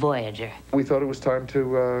starship Voyager. We thought it was time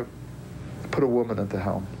to put a woman at the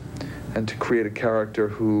helm and to create a character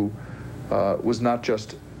who was not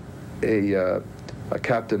just a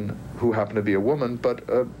captain who happened to be a woman, but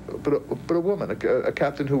a woman, a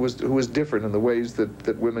captain who was different in the ways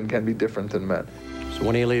that women can be different than men. So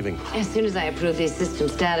when are you leaving? As soon as I approve these system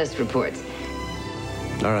status reports.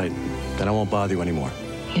 All right, then I won't bother you anymore.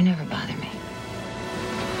 You never bother me.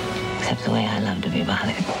 Except the way I love to be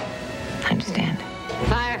bothered. Understand?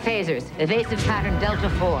 Fire phasers. Evasive pattern Delta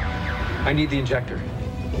 4. I need the injector.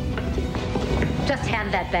 Just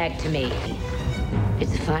hand that bag to me.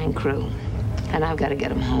 It's a fine crew, and I've got to get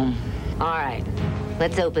them home. All right,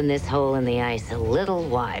 let's open this hole in the ice a little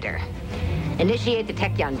wider. Initiate the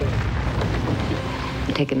tech yonder.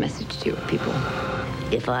 Take a message to your people.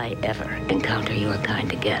 If I ever encounter your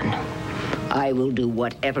kind again, I will do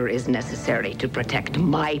whatever is necessary to protect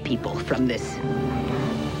my people from this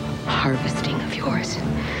harvesting of yours.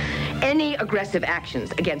 Any aggressive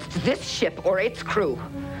actions against this ship or its crew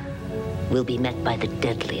will be met by the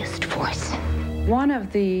deadliest force. One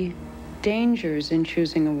of the dangers in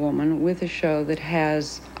choosing a woman with a show that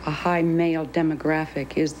has a high male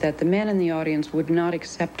demographic is that the men in the audience would not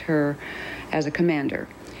accept her as a commander.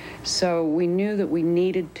 So we knew that we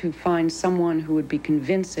needed to find someone who would be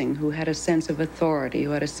convincing, who had a sense of authority,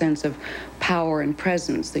 who had a sense of power and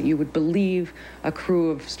presence, that you would believe a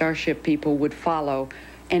crew of starship people would follow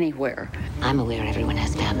anywhere. I'm aware everyone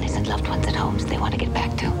has families and loved ones at homes they want to get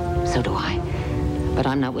back to. So do I. But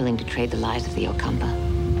I'm not willing to trade the lives of the Ocampa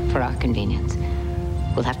for our convenience.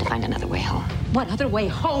 We'll have to find another way home. What other way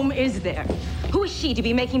home is there? Who is she to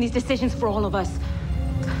be making these decisions for all of us?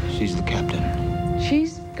 She's the captain.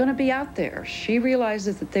 She's going to be out there. She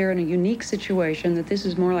realizes that they're in a unique situation, that this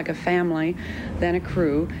is more like a family than a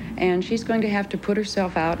crew, and she's going to have to put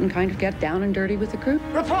herself out and kind of get down and dirty with the crew.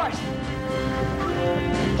 Report!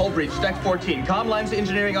 Hull breach, deck 14. Comm lines to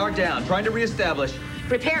engineering are down. Trying to reestablish.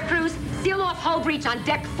 Repair crews, seal off hull breach on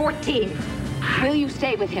deck 14. Will you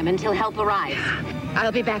stay with him until help arrives?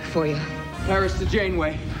 I'll be back for you. Paris to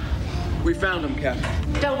Janeway. We found him,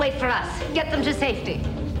 Captain. Don't wait for us. Get them to safety.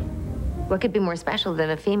 What could be more special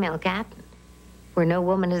than a female captain, where no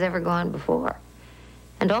woman has ever gone before?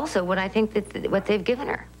 And also, what I think that what they've given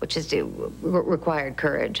her, which is required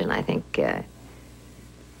courage, and I think that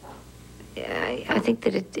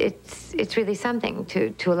it's really something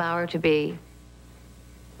to allow her to be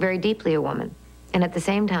very deeply a woman, and at the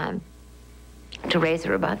same time to raise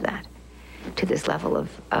her above that to this level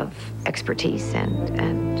of expertise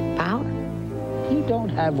and power. You don't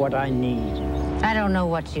have what I need. I don't know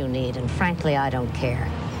what you need, and frankly, I don't care.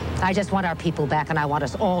 I just want our people back, and I want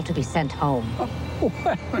us all to be sent home. Well,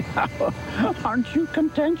 now, aren't you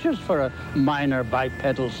contentious for a minor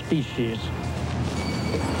bipedal species?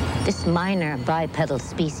 This minor bipedal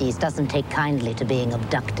species doesn't take kindly to being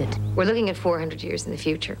abducted. We're looking at 400 years in the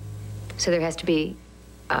future. So there has to be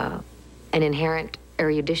an inherent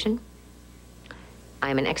erudition.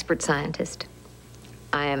 I am an expert scientist.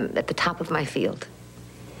 I am at the top of my field.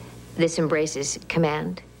 This embraces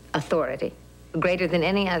command, authority, greater than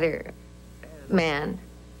any other man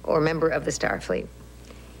or member of the Starfleet.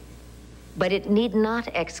 But it need not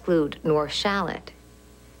exclude, nor shall it,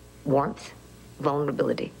 warmth,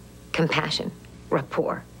 vulnerability, compassion,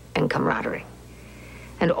 rapport, and camaraderie.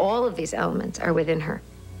 And all of these elements are within her.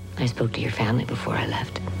 I spoke to your family before I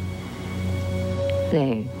left.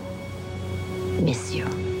 They miss you.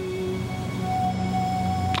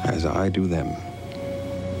 As I do them.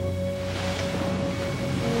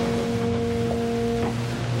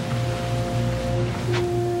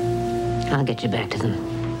 I'll get you back to them.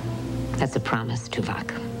 That's a promise,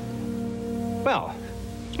 Tuvok. Well,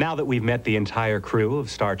 now that we've met the entire crew of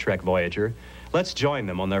Star Trek Voyager, let's join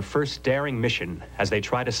them on their first daring mission as they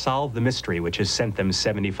try to solve the mystery which has sent them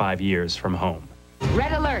 75 years from home.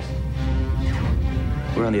 Red alert!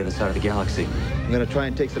 We're on the other side of the galaxy. I'm gonna try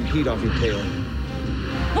and take some heat off your tail.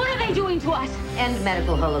 What are they doing to us? End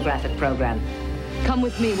medical holographic program. Come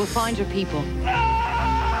with me. We'll find your people.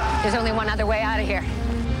 There's only one other way out of here.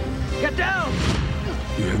 Get down!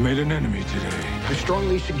 You have made an enemy today. I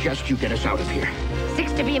strongly suggest you get us out of here.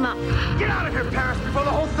 6 to beam up. Get out of here, Paris, before the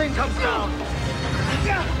whole thing comes down!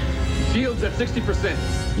 Shields at 60%.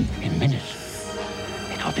 In minutes,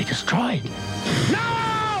 it'll be destroyed.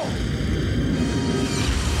 No!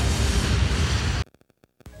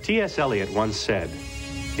 T.S. Eliot once said,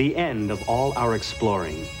 "The end of all our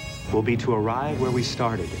exploring will be to arrive where we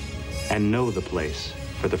started and know the place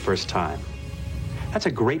for the first time." That's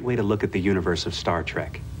a great way to look at the universe of Star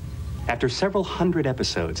Trek. After several hundred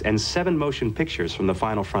episodes and 7 motion pictures from the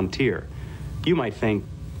Final Frontier, you might think,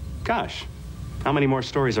 gosh, how many more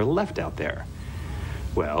stories are left out there?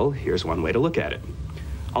 Well, here's one way to look at it.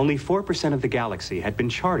 Only 4% of the galaxy had been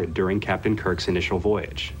charted during Captain Kirk's initial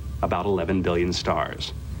voyage, about 11 billion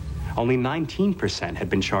stars. Only 19% had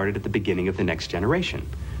been charted at the beginning of the Next Generation.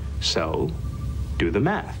 So, do the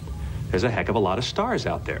math. There's a heck of a lot of stars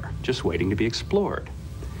out there, just waiting to be explored.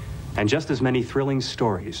 And just as many thrilling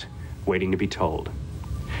stories waiting to be told.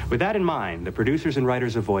 With that in mind, the producers and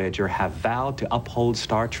writers of Voyager have vowed to uphold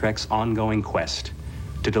Star Trek's ongoing quest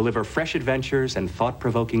to deliver fresh adventures and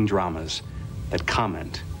thought-provoking dramas that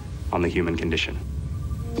comment on the human condition.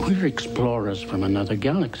 We're explorers from another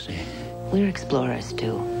galaxy. We're explorers,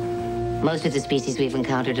 too. Most of the species we've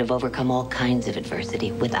encountered have overcome all kinds of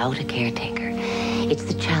adversity without a caretaker. It's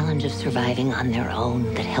the challenge of surviving on their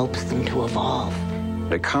own that helps them to evolve.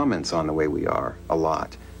 It comments on the way we are a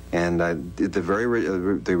lot. And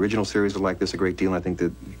the original series was like this a great deal, and I think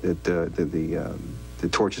that the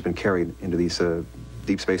torch has been carried into these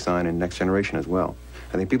Deep Space Nine and Next Generation as well.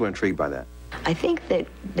 I think people are intrigued by that. I think that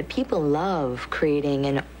the people love creating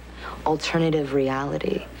an alternative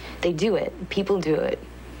reality. They do it. People do it.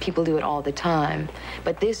 People do it all the time.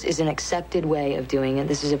 But this is an accepted way of doing it.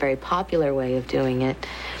 This is a very popular way of doing it.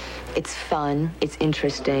 It's fun. It's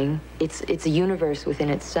interesting. It's a universe within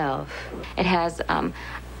itself. It has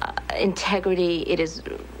integrity. It is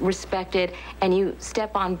respected. And you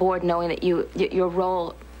step on board knowing that your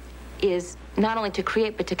role is not only to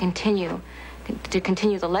create, but to continue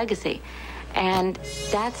the legacy. And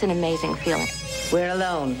that's an amazing feeling. We're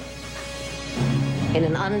alone in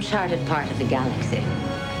an uncharted part of the galaxy.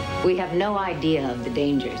 We have no idea of the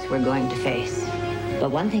dangers we're going to face.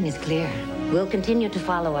 But one thing is clear. We'll continue to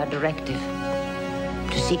follow our directive,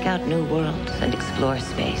 to seek out new worlds and explore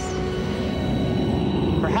space.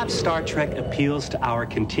 Perhaps Star Trek appeals to our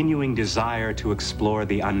continuing desire to explore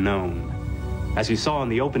the unknown. As you saw in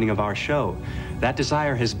the opening of our show, that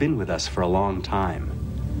desire has been with us for a long time.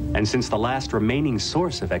 And since the last remaining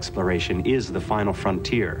source of exploration is the Final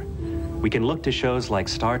Frontier, we can look to shows like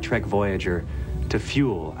Star Trek Voyager to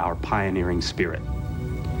fuel our pioneering spirit.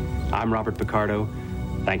 I'm Robert Picardo.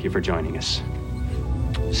 Thank you for joining us.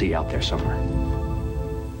 See you out there somewhere.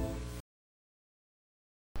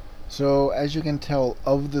 So, as you can tell,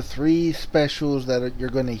 of the 3 specials that you're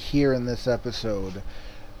going to hear in this episode,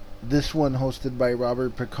 this one, hosted by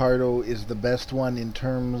Robert Picardo, is the best one in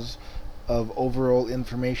terms of overall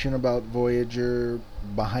information about Voyager,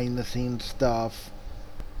 behind-the-scenes stuff.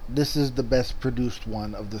 This is the best produced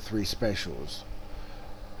one of the 3 specials.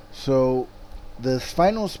 So, the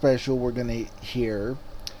final special we're going to hear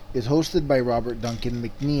is hosted by Robert Duncan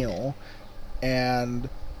McNeil, and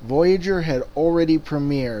Voyager had already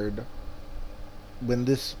premiered when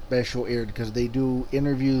this special aired, because they do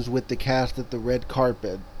interviews with the cast at the red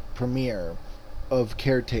carpet premiere. of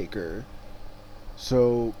Caretaker.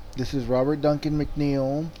 So this is Robert Duncan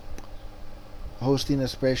McNeil hosting a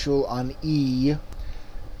special on E!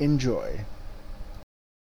 Enjoy.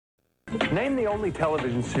 Name the only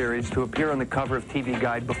television series to appear on the cover of TV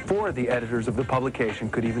Guide before the editors of the publication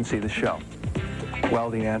could even see the show. Well,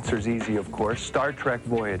 the answer's easy, of course. Star Trek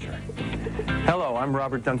Voyager. Hello, I'm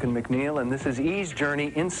Robert Duncan McNeil, and this is E's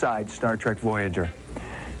journey inside Star Trek Voyager.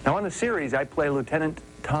 Now, on the series, I play Lieutenant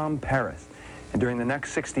Tom Paris. And during the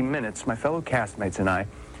next 60 minutes, my fellow castmates and I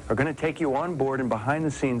are going to take you on board and behind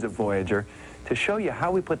the scenes of Voyager to show you how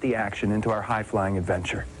we put the action into our high-flying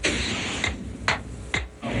adventure.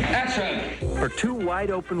 Action! For 2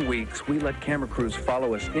 wide-open weeks, we let camera crews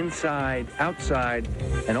follow us inside, outside,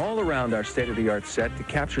 and all around our state-of-the-art set to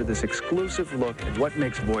capture this exclusive look at what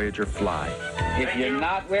makes Voyager fly. If you're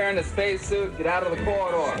not wearing a spacesuit, get out of the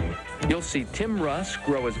corridor. You'll see Tim Russ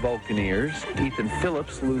grow his Vulcan ears, Ethan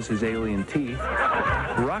Phillips lose his alien teeth,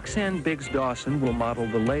 Roxanne Biggs-Dawson will model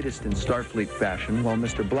the latest in Starfleet fashion, while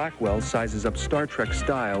Mr. Blackwell sizes up Star Trek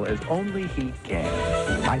style as only he can.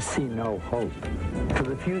 I see no hope for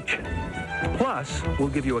the future. Plus, we'll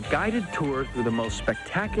give you a guided tour through the most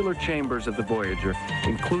spectacular chambers of the Voyager,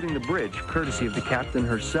 including the bridge, courtesy of the captain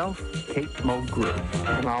herself, Kate Mulgrew.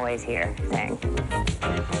 I'm always here, thing.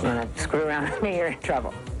 You want to screw around with me, you're in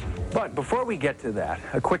trouble. But before we get to that,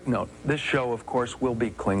 a quick note. This show, of course, will be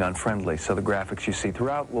Klingon-friendly, so the graphics you see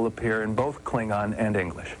throughout will appear in both Klingon and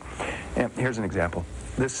English. And here's an example.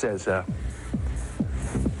 This says,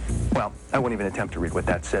 well, I won't even attempt to read what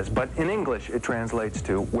that says, but in English it translates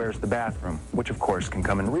to, "Where's the bathroom?" which, of course, can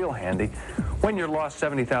come in real handy when you're lost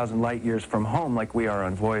 70,000 light years from home like we are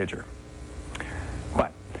on Voyager.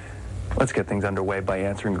 But let's get things underway by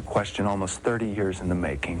answering a question almost 30 years in the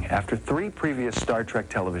making. After 3 previous Star Trek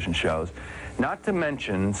television shows, not to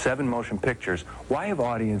mention 7 motion pictures, why have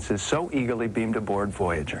audiences so eagerly beamed aboard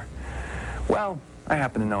Voyager? Well, I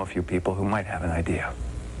happen to know a few people who might have an idea.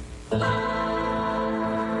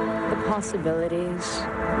 The possibilities,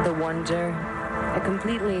 the wonder, a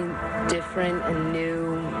completely different and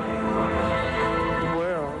new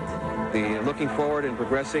world. The looking forward and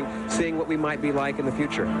progressing, seeing what we might be like in the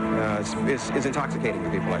future is intoxicating to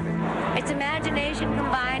people, I think. It's imagination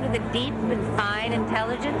combined with a deep and fine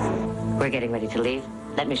intelligence. We're getting ready to leave.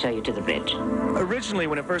 Let me show you to the bridge. Originally,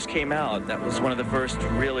 when it first came out, that was one of the first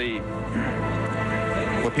really...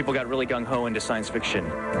 where people got really gung-ho into science fiction.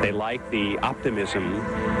 They liked the optimism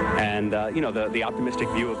and, the optimistic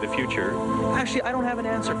view of the future. Actually, I don't have an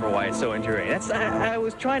answer for why it's so enduring. I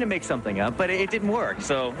was trying to make something up, but it didn't work.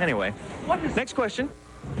 So, anyway. Next question.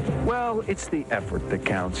 Well, it's the effort that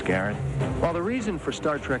counts, Garrett. While the reason for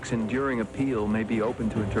Star Trek's enduring appeal may be open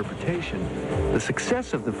to interpretation, the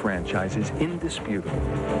success of the franchise is indisputable.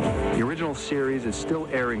 The original series is still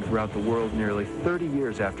airing throughout the world nearly 30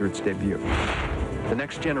 years after its debut. The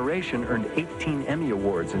Next Generation earned 18 Emmy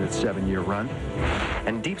Awards in its 7-year run,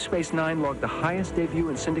 and Deep Space Nine logged the highest debut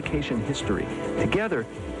in syndication history. Together,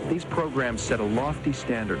 these programs set a lofty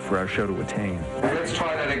standard for our show to attain. Let's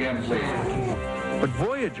try that again, please. But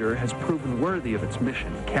Voyager has proven worthy of its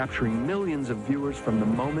mission, capturing millions of viewers from the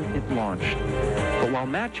moment it launched. But while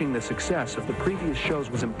matching the success of the previous shows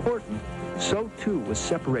was important, so too was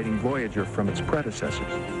separating Voyager from its predecessors.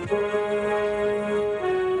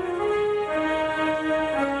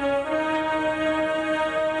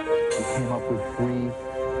 Came up with 3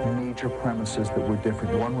 major premises that were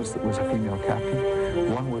different. One was that was a female captain.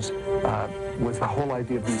 One was the whole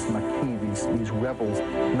idea of these Maquis, these rebels.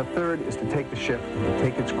 And the third is to take the ship, and to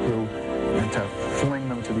take its crew, and to fling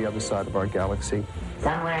them to the other side of our galaxy.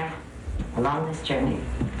 Somewhere along this journey,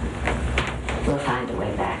 we'll find a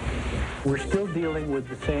way back. We're still dealing with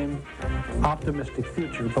the same optimistic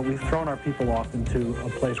future, but we've thrown our people off into a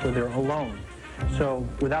place where they're alone. So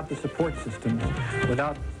without the support systems,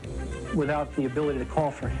 without the ability to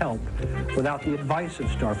call for help, without the advice of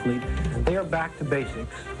Starfleet, they are back to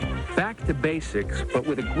basics. Back to basics, but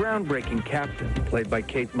with a groundbreaking captain, played by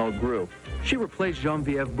Kate Mulgrew. She replaced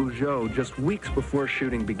Geneviève Bujold just weeks before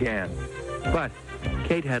shooting began. But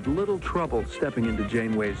Kate had little trouble stepping into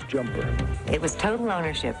Janeway's jumper. It was total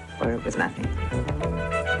ownership, or it was nothing.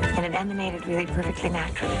 And it emanated really perfectly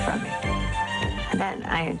naturally from me. And then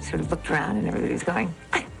I sort of looked around and everybody was going,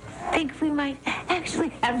 I think we might actually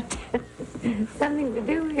have something to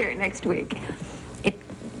do here next week.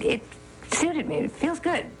 It suited me. It feels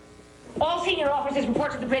good. All senior officers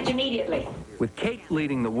report to the bridge immediately. With Kate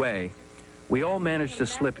leading the way, we all managed to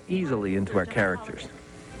slip easily into our characters.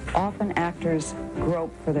 Often actors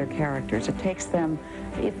grope for their characters. It takes them,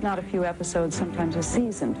 if not a few episodes, sometimes a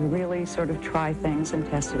season to really sort of try things and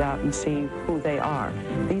test it out and see who they are.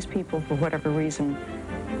 These people, for whatever reason,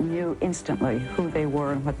 knew instantly who they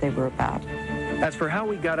were and what they were about. As for how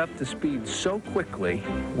we got up to speed so quickly,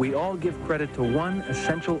 we all give credit to one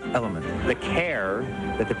essential element. The care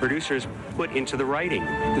that the producers put into the writing.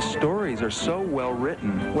 The stories are so well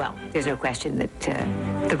written. Well, there's no question that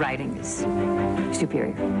the writing is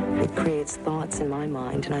superior. It creates thoughts in my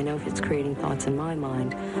mind, and I know if it's creating thoughts in my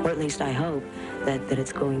mind, or at least I hope, that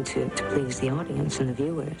it's going to please the audience and the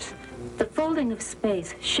viewers. The folding of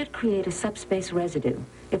space should create a subspace residue.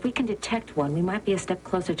 If we can detect one, we might be a step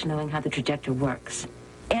closer to knowing how the trajectory works.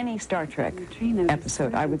 Any Star Trek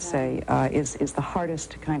episode, I would say, is the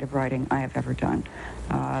hardest kind of writing I have ever done.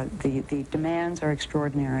 The demands are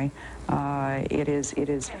extraordinary. It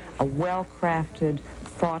is a well-crafted,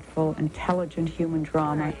 thoughtful, intelligent human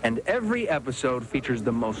drama. And every episode features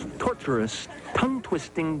the most torturous,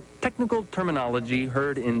 tongue-twisting, technical terminology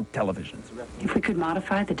heard in television. If we could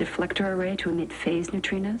modify the deflector array to emit phased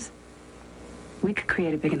neutrinos, we could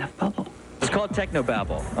create a big enough bubble. It's called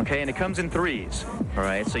technobabble, okay, and it comes in threes, all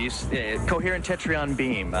right? So you coherent tetryon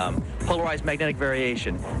beam, polarized magnetic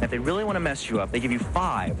variation. And if they really want to mess you up, they give you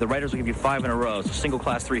 5. The writers will give you 5 in a row. So single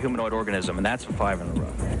class 3 humanoid organism, and that's 5 in a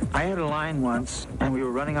row. I had a line once, and we were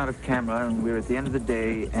running out of camera, and we were at the end of the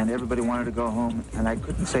day, and everybody wanted to go home, and I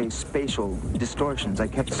couldn't say spatial distortions. I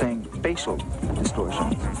kept saying facial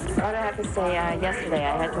distortions. What did I have to say yesterday?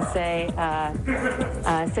 I had to say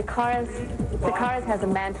Sikaris has a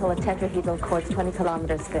mantle of tetrahedral quartz 20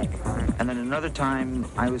 kilometers thick. And then another time,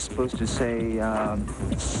 I was supposed to say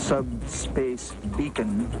subspace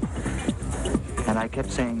beacon, and I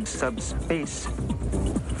kept saying subspace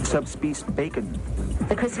bacon.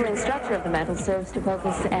 The crystalline structure of the mantle serves to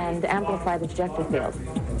focus and amplify the projector field.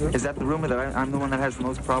 Is that the rumor that I'm the one that has the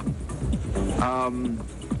most problem?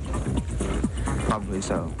 Probably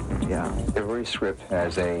so, yeah. Every script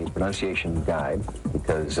has a pronunciation guide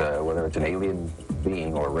because whether it's an alien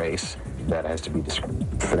being or race, that has to be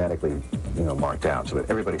phonetically, marked out so that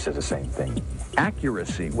everybody says the same thing.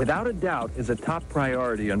 Accuracy, without a doubt, is a top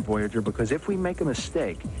priority on Voyager because if we make a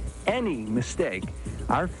mistake, any mistake,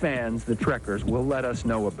 our fans, the Trekkers, will let us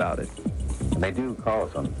know about it. And they do call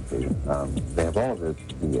us on occasion. They have all of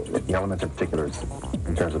the elements in particular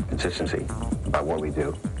in terms of consistency about what we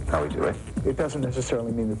do, how we do it. It doesn't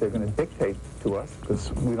necessarily mean that they're going to dictate to us,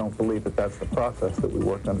 because we don't believe that that's the process that we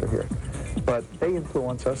work under here. But they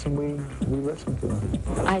influence us, and we listen to them.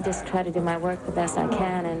 I just try to do my work the best I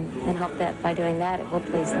can and hope that by doing that, it will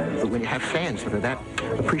please them. But when you have fans that are that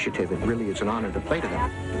appreciative, it really is an honor to play to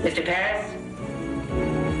them. Mr. Paris,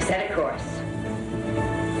 set a course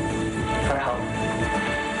for home.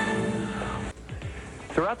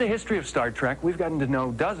 Throughout the history of Star Trek, we've gotten to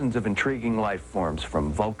know dozens of intriguing life forms,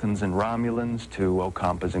 from Vulcans and Romulans to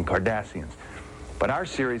Ocampas and Cardassians. But our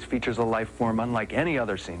series features a life form unlike any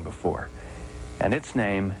other seen before, and its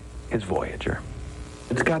name is Voyager.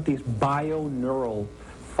 It's got these bio-neural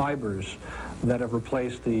fibers that have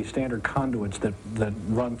replaced the standard conduits that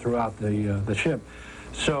run throughout the ship.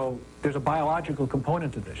 So there's a biological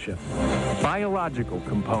component to this ship. Biological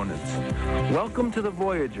components. Welcome to the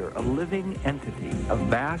Voyager, a living entity, a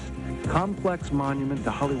vast, complex monument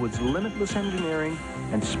to Hollywood's limitless engineering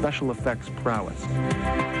and special effects prowess.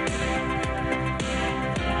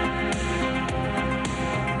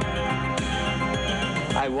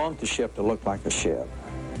 I want the ship to look like a ship.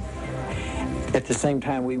 At the same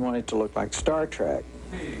time, we want it to look like Star Trek.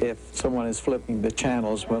 If someone is flipping the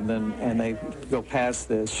channels, well then, and they go past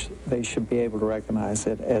this, they should be able to recognize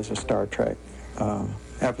it as a Star Trek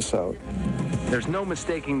episode. There's no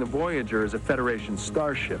mistaking the Voyager as a Federation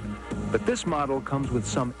starship, but this model comes with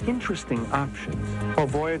some interesting options. Well,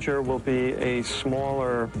 Voyager will be a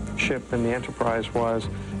smaller ship than the Enterprise was,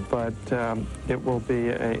 but it will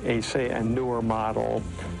be say a newer model,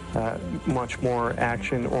 much more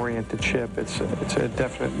action-oriented ship. It's a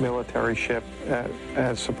definite military ship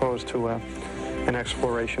as opposed to an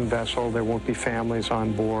exploration vessel. There won't be families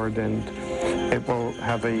on board, and it will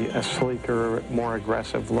have a sleeker, more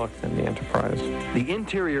aggressive look than the Enterprise. The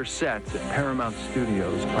interior sets at Paramount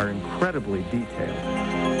Studios are incredibly detailed.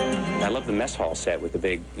 I love the mess hall set with the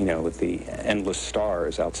big, with the endless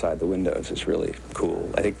stars outside the windows. It's really cool.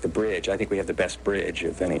 I think the bridge, we have the best bridge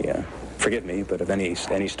of any forgive me, but of any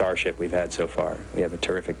starship we've had so far. We have a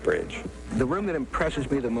terrific bridge. The room that impresses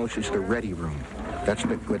me the most is the ready room. That's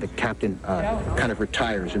where the captain kind of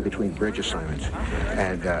retires in between bridge assignments.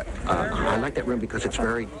 And I like that room because it's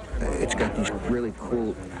got these really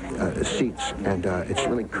cool seats, and it's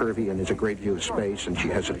really curvy, and there's a great view of space, and she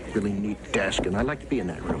has a really neat desk, and I like to be in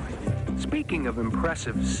that room. Speaking of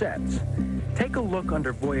impressive sets, take a look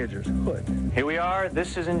under Voyager's hood. Here we are.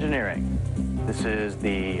 This is engineering. This is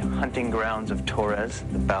the hunting grounds of Torres,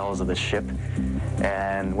 the bowels of the ship.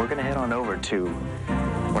 And we're going to head on over to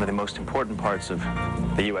one of the most important parts of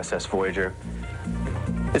the USS Voyager.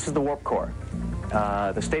 This is the warp core.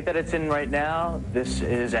 The state that it's in right now, this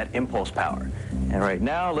is at impulse power. And right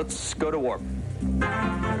now, let's go to warp.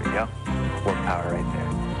 There we go. Warp power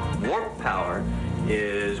right there. Warp power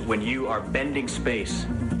is when you are bending space.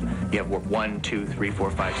 You have warp 1, 2, 3,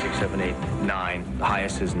 4, 5, 6, 7, 8, 9. The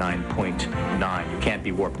highest is 9.9. You can't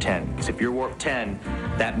be warp 10. Because if you're warp 10,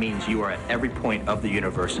 that means you are at every point of the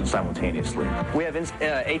universe simultaneously. We have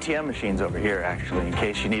ATM machines over here, actually, in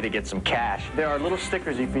case you need to get some cash. There are little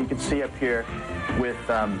stickers you can see up here with,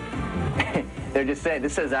 they're just saying,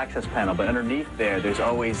 this says access panel, but underneath there's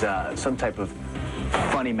always some type of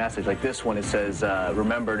funny message. Like this one, it says,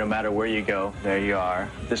 remember, no matter where you go, there you are.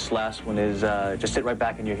 This last one is, just sit right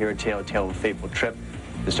back and you'll hear a tale of a fateful trip.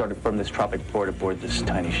 It started from this tropic port aboard this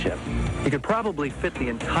tiny ship. You could probably fit the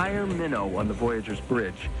entire minnow on the Voyager's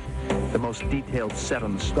bridge, the most detailed set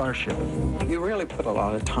on the starship. You really put a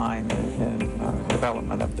lot of time in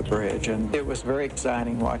development of the bridge, and it was very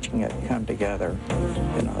exciting watching it come together.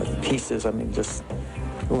 You know, pieces, I mean, just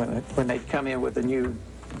when they come in with a new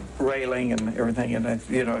railing and everything, and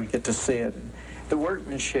you know, get to see it. The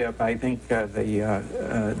workmanship, I think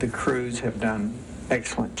the crews have done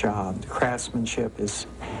excellent job. The craftsmanship is,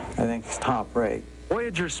 I think, top rate.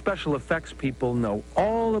 Voyager's special effects people know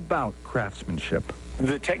all about craftsmanship.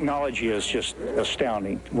 The technology is just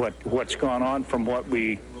astounding. What's gone on from what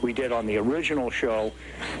we did on the original show,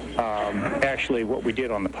 actually what we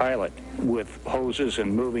did on the pilot with hoses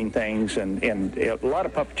and moving things and a lot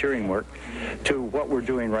of puppeteering work, to what we're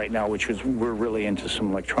doing right now, which is we're really into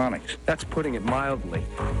some electronics. That's putting it mildly.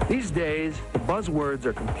 These days, the buzzwords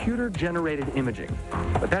are computer-generated imaging,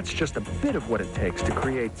 but that's just a bit of what it takes to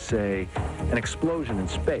create, say, an explosion in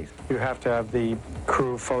space. You have to have the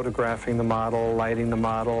crew photographing the model, lighting the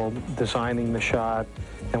model, designing the shot,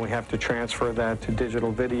 and we have to transfer that to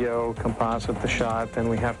digital video, composite the shot, then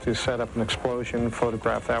we have to set up an explosion,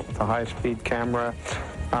 photograph that with a high-speed camera,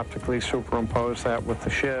 optically superimpose that with the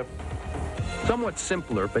ship. Somewhat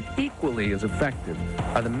simpler, but equally as effective,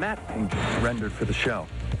 are the matte paintings rendered for the show.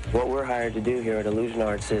 What we're hired to do here at Illusion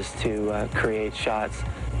Arts is to create shots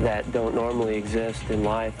that don't normally exist in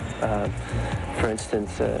life. For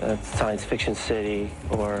instance, a science fiction city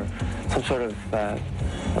or some sort of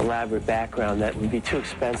elaborate background that would be too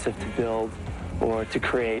expensive to build or to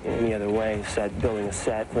create in any other way. Building a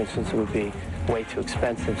set, for instance, would be way too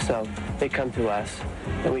expensive. So they come to us,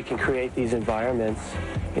 and we can create these environments,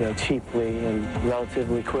 you know, cheaply and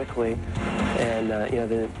relatively quickly. And you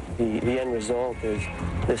know, the end result is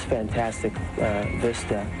this fantastic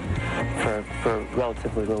vista for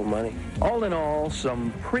relatively little money. All in all,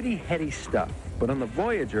 some pretty heady stuff. But on the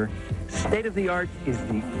Voyager, state-of-the-art is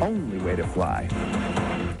the only way to fly.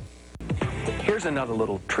 Here's another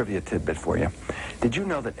little trivia tidbit for you. Did you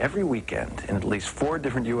know that every weekend in at least 4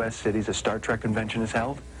 different U.S. cities a Star Trek convention is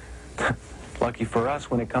held? Lucky for us,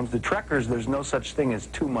 when it comes to Trekkers, there's no such thing as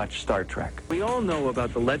too much Star Trek. We all know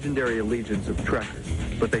about the legendary allegiance of Trekkers,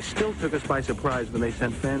 but they still took us by surprise when they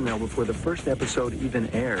sent fan mail before the first episode even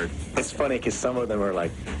aired. It's funny because some of them are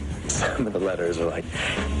like, some of the letters are like,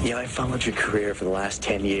 yeah, I followed your career for the last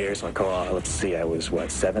 10 years. I'm like, oh, let's see, I was,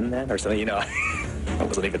 what, 7 then? Or something, you know. I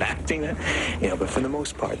wasn't even acting then. You know, but for the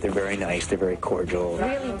most part, they're very nice, they're very cordial. It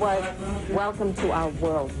really was welcome to our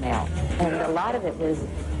world mail. And a lot of it was,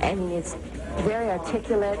 I mean, it's very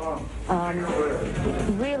articulate,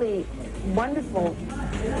 really wonderful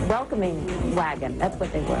welcoming wagon. That's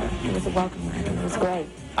what they were. It was a welcome wagon. It was great.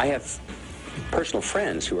 I have personal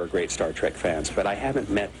friends who are great Star Trek fans, but I haven't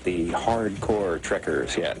met the hardcore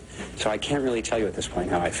Trekkers yet. So I can't really tell you at this point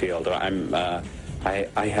how I feel.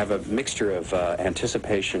 I have a mixture of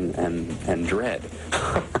anticipation and dread.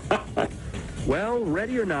 Well,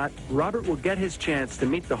 ready or not, Robert will get his chance to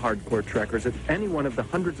meet the hardcore Trekkers at any one of the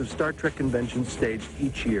hundreds of Star Trek conventions staged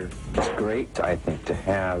each year. It's great, I think, to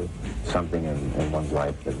have something in one's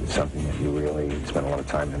life that is something that you really spend a lot of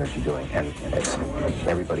time and energy doing, and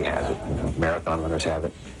everybody has it. You know, marathon runners have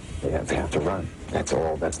it. They have to run.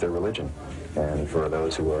 That's their religion. And for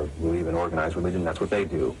those who believe in organized religion, that's what they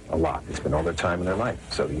do a lot. They spend all their time in their life.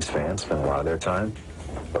 So these fans spend a lot of their time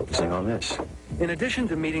focusing on this. In addition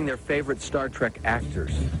to meeting their favorite Star Trek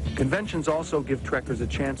actors, conventions also give Trekkers a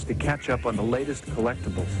chance to catch up on the latest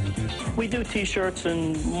collectibles. We do T-shirts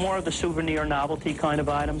and more of the souvenir novelty kind of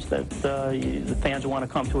items that the fans want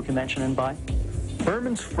to come to a convention and buy.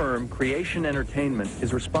 Berman's firm, Creation Entertainment,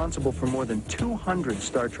 is responsible for more than 200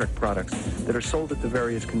 Star Trek products that are sold at the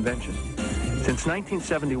various conventions. Since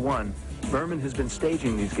 1971, Berman has been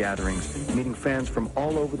staging these gatherings, meeting fans from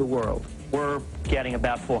all over the world. We're getting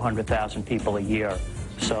about 400,000 people a year,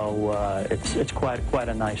 so it's quite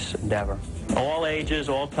a nice endeavor. All ages,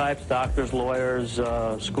 all types, doctors, lawyers,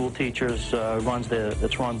 school teachers, runs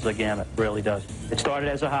the gamut, really does. It started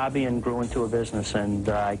as a hobby and grew into a business, and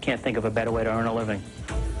I can't think of a better way to earn a living.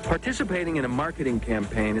 Participating in a marketing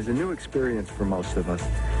campaign is a new experience for most of us.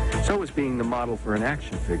 So is being the model for an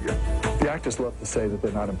action figure. The actors love to say that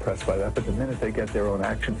they're not impressed by that, but the minute they get their own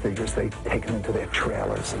action figures, they take them into their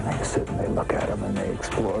trailers and they sit and they look at them and they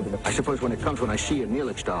explore them. I suppose when I see a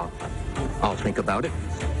Neelix doll, I'll think about it.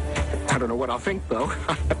 I don't know what I'll think, though.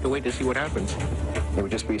 I'll have to wait to see what happens. It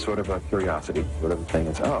would just be sort of a curiosity, sort of a thing.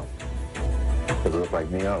 It's, oh, does it look like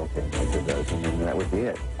me? Oh, okay, it does, and then that would be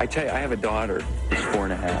it. I tell you, I have a daughter who's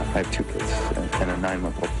 4.5. I have 2 kids and a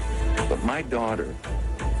 9-month-old. But my daughter,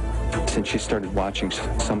 since she started watching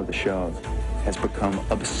some of the shows, has become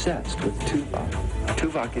obsessed with Tuvok.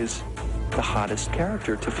 Tuvok is the hottest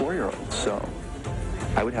character to 4-year-olds, so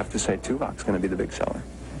I would have to say Tuvok's going to be the big seller.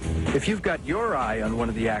 If you've got your eye on one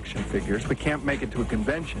of the action figures but can't make it to a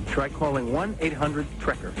convention, try calling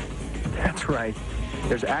 1-800-TREKKER. That's right.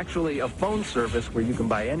 There's actually a phone service where you can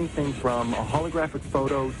buy anything from a holographic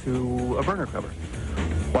photo to a burner cover.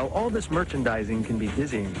 While all this merchandising can be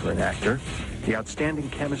dizzying for an actor, the outstanding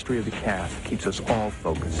chemistry of the cast keeps us all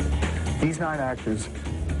focused. These 9 actors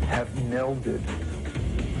have melded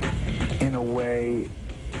in a way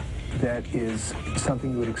that is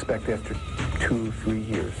something you would expect after 2-3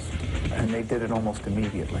 years. And they did it almost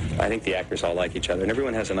immediately. I think the actors all like each other, and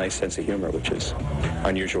everyone has a nice sense of humor, which is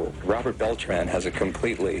unusual. Robert Beltran has a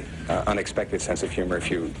completely unexpected sense of humor if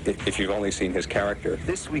you've only seen his character.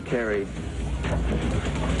 This we carried,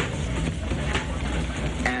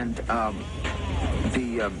 and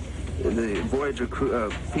the Voyager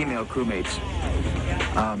female crewmates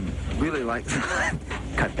really liked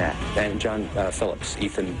cut that. And John Phillips,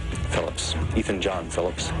 Ethan John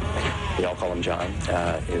Phillips, we all call him John,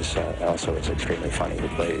 is extremely funny. He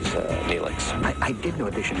plays Neelix. I did an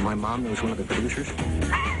audition. My mom was one of the producers,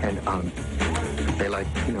 and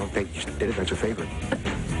they just did it as a favor.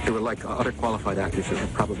 They were like other qualified actors that were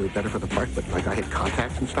probably better for the part, but like I had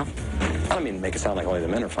contacts and stuff. I don't mean to make it sound like only the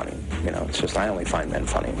men are funny. It's just I only find men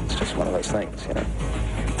funny. It's just one of those things,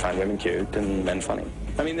 Find women cute and men funny.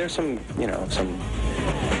 I mean, there's some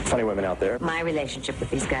funny women out there. My relationship with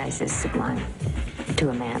these guys is sublime to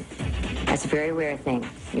a man. That's a very rare thing.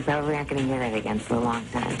 You probably aren't going to hear that again for a long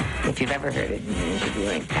time. If you've ever heard it in an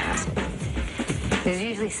interviewing capacity. There's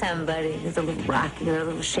usually somebody who's a little rocky or a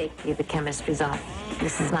little shaky, the chemistry's off.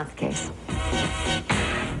 This is not the case.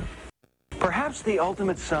 Perhaps the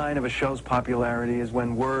ultimate sign of a show's popularity is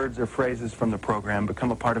when words or phrases from the program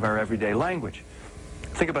become a part of our everyday language.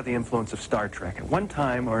 Think about the influence of Star Trek. At one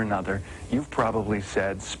time or another, you've probably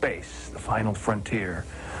said space, the final frontier,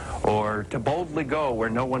 or to boldly go where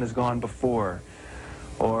no one has gone before,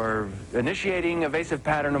 or initiating evasive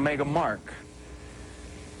pattern Omega Mark.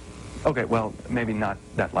 Okay, well, maybe not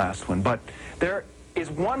that last one, but there is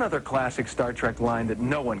one other classic Star Trek line that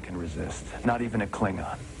no one can resist, not even a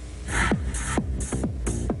Klingon.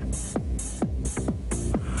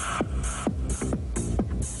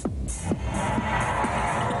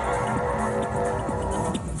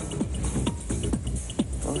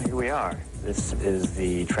 Well, here we are. This is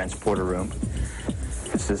the transporter room.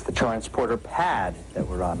 This is the transporter pad that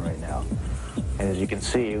we're on right now. And as you can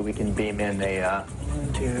see, we can beam in a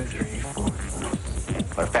 1, 2, 3, 4,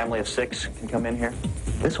 5. Our family of 6 can come in here.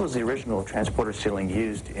 This was the original transporter ceiling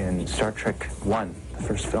used in Star Trek I, the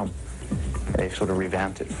first film. They sort of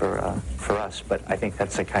revamped it for us, but I think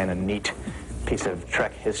that's a kind of neat piece of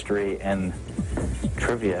Trek history and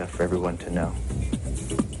trivia for everyone to know.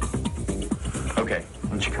 Okay, why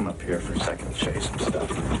don't you come up here for a second and show you some stuff.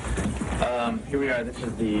 Here we are.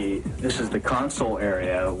 This is the console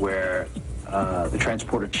area where the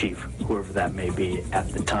transporter chief, whoever that may be at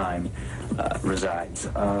the time, resides.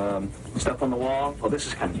 Stuff on the wall. Well, this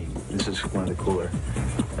is kind of neat. This is one of the cooler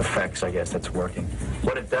effects, I guess, that's working.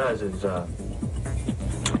 What it does is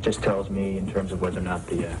it just tells me in terms of whether or not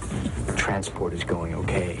the transport is going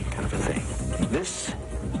okay, kind of a thing. This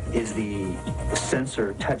is the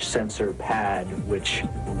touch sensor pad, which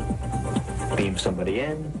beams somebody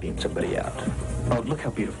in, beams somebody out. Oh, look how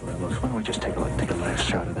beautiful that looks. Why don't we just take a last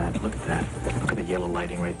shot of that? Look at that. Look at the yellow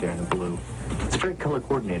lighting right there and the blue. It's very color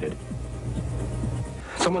coordinated.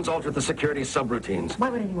 Someone's altered the security subroutines. Why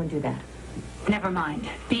would anyone do that? Never mind.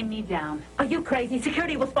 Beam me down. Are you crazy?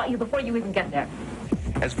 Security will spot you before you even get there.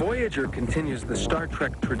 As Voyager continues the Star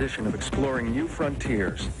Trek tradition of exploring new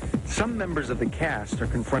frontiers, some members of the cast are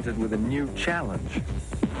confronted with a new challenge.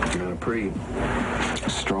 You're in a pretty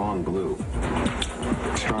strong blue.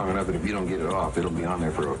 Strong enough that if you don't get it off, it'll be on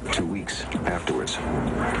there for 2 weeks afterwards.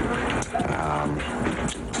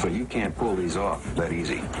 So you can't pull these off that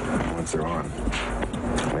easy once they're on.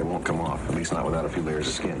 They won't come off, at least not without a few layers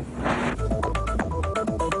of skin.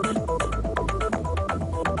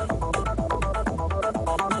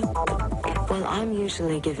 Well, I'm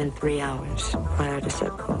usually given 3 hours prior to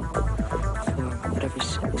set call for whatever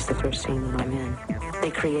is the first scene that I'm in.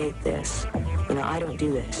 They create this. You know, I don't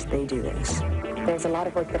do this. They do this. There's a lot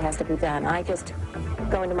of work that has to be done. I just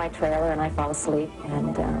go into my trailer and I fall asleep,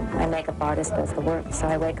 and my makeup artist does the work. So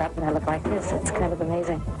I wake up and I look like this. It's kind of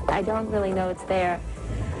amazing. I don't really know it's there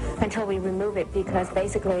until we remove it, because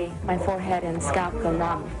basically my forehead and scalp go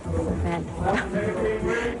numb. And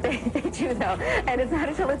they do though. And it's not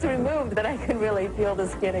until it's removed that I can really feel the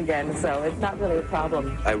skin again. So it's not really a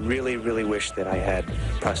problem. I really, really wish that I had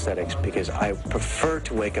prosthetics, because I prefer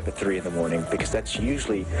to wake up at 3 in the morning, because that's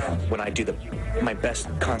usually when I do my best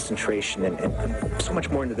concentration and so much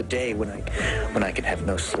more into the day when I can have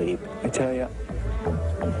no sleep. I tell you,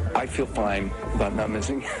 I feel fine about not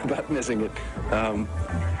missing it.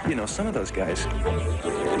 You know, some of those guys,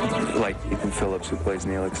 like Ethan Phillips, who plays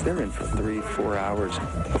Neelix, they're in for 3-4 hours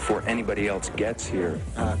before anybody else gets here.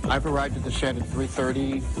 I've arrived at the set at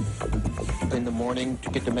 3:30 in the morning to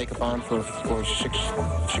get the makeup on for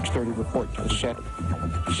 6:30 report to the set.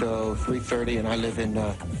 So 3:30, and I live in,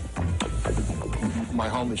 my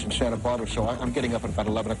home is in Santa Barbara, so I'm getting up at about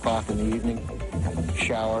 11 o'clock in the evening,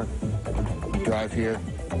 shower, drive here.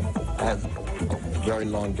 I have very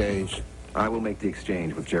long days. I will make the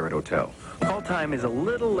exchange with Jared O'Tell. Call time is a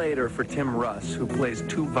little later for Tim Russ, who plays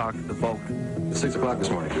Tuvok the Vulcan. 6 o'clock this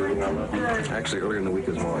morning. Actually, earlier in the week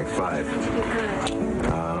it was more like 5.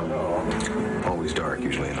 Always dark,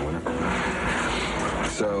 usually in the winter.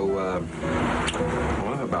 So,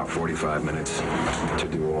 well, about 45 minutes to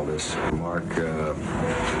do all this. Mark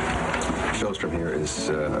Shellstrom here is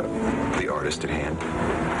the artist at hand,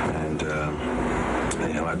 and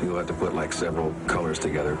you know, you'll have to put like several colors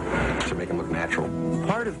together to make him look natural.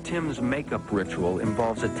 Part of Tim's makeup ritual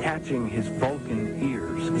involves attaching his Vulcan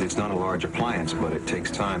ears. It's not a large appliance, but it takes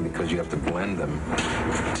time because you have to blend them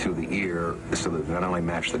to the ear so that they not only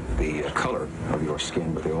match the color of your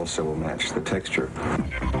skin, but they also will match the texture.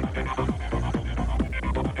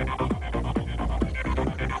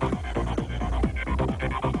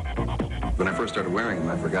 When I first started wearing them,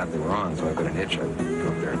 I forgot they were on, so I got an itch. I go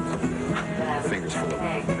up there and fingers full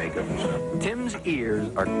of makeup. Tim's ears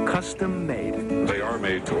are custom made. They are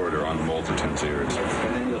made to order on the molds of Tim's ears.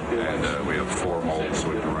 And we have 4 molds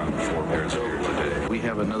with around 4 pairs of ears a day. We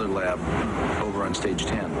have another lab over on stage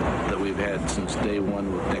 10 that we've had since day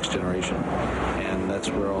 1 with Next Generation. And that's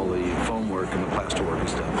where all the foam work and the plaster work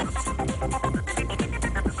is done.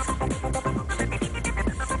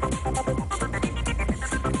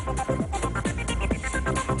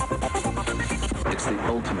 It's the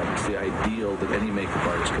ultimate, it's the ideal that any makeup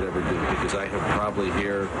artist could ever do, because I have probably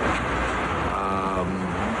here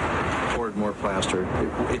poured more plaster.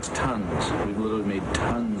 It's tons. We've literally made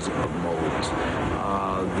tons of molds.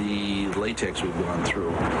 The latex we've gone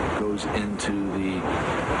through goes into the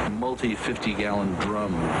multi-50-gallon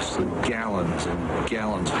drums, the gallons and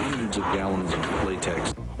gallons, hundreds of gallons of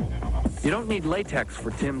latex. You don't need latex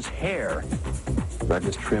for Tim's hair. I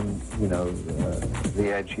just trimmed, you know,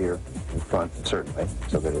 the edge here in front, certainly,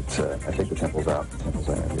 so that it's, I think the temple's out,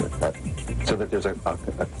 so that there's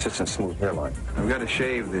just a smooth hairline. I've got to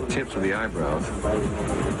shave the tips of the eyebrows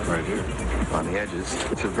right here on the edges.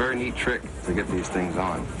 It's a very neat trick to get these things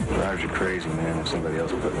on. It drives you crazy, man, if somebody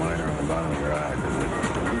else put liner on the bottom of your eye.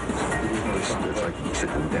 It's like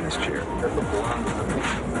sitting in a dentist chair.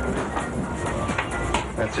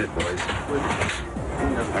 That's it, boys.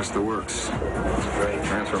 That's the works. Great.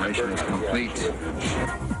 Transformation is complete.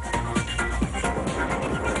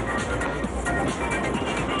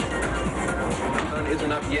 Sun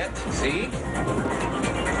isn't up yet, see?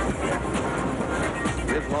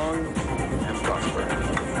 Live long and prosper.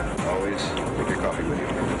 Always take your coffee with you.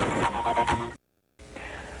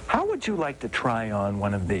 How would you like to try on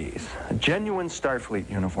one of these? A genuine Starfleet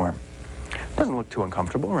uniform. Doesn't look too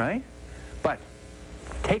uncomfortable, right? But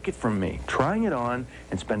take it from me, trying it on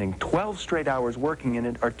and spending 12 straight hours working in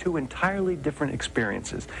it are two entirely different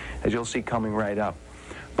experiences, as you'll see coming right up.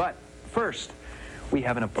 But first, we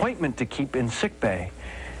have an appointment to keep in sickbay,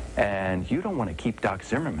 and you don't want to keep Doc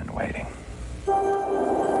Zimmerman waiting.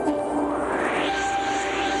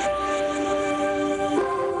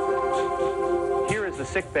 Here is the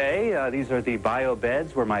sick bay. These are the bio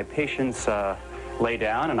beds where my patients lay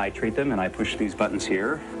down and I treat them, and I push these buttons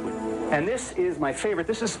here. And this is my favorite.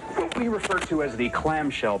 This is what we refer to as the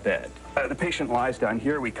clamshell bed. The patient lies down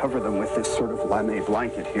here. We cover them with this sort of lame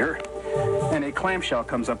blanket here. And a clamshell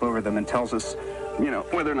comes up over them and tells us, you know,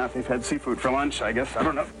 whether or not they've had seafood for lunch, I guess. I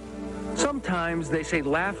don't know. Sometimes they say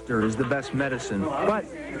laughter is the best medicine, but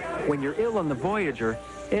when you're ill on the Voyager,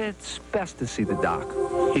 it's best to see the doc.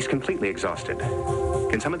 He's completely exhausted.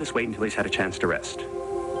 Can some of this wait until he's had a chance to rest?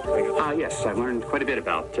 Yes, I've learned quite a bit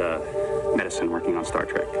about medicine working on Star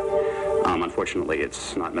Trek. Unfortunately,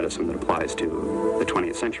 it's not medicine that applies to the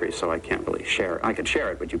 20th century, so I can't really share. I could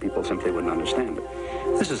share it, but you people simply wouldn't understand it.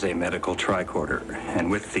 This is a medical tricorder,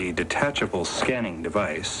 and with the detachable scanning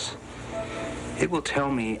device, it will tell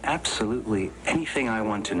me absolutely anything I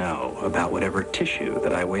want to know about whatever tissue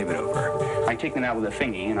that I wave it over. I take them out with a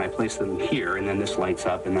thingy, and I place them here, and then this lights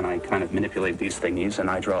up, and then I kind of manipulate these thingies, and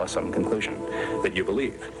I draw some conclusion that you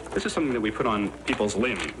believe. This is something that we put on people's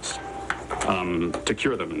limbs to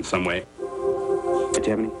cure them in some way. Did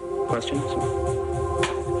you have any questions?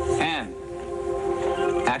 And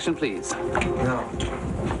action, please. No,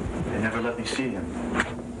 they never let me see him.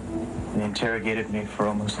 They interrogated me for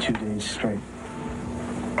almost 2 days straight.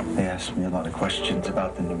 They asked me a lot of questions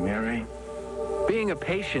about the Numeri. Being a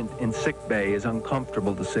patient in sickbay is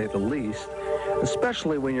uncomfortable, to say the least,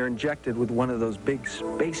 especially when you're injected with one of those big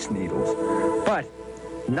space needles. But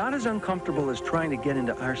not as uncomfortable as trying to get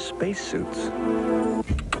into our spacesuits.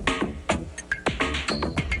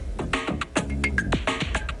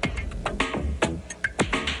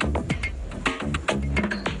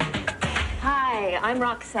 I'm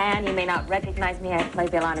Roxanne. You may not recognize me. I play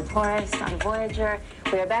B'Elanna Torres on Voyager.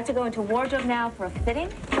 We are about to go into wardrobe now for a fitting.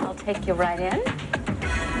 I'll take you right in.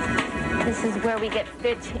 This is where we get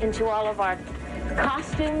fit into all of our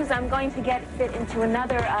costumes. I'm going to get fit into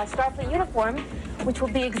another Starfleet uniform, which will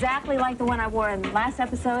be exactly like the one I wore in the last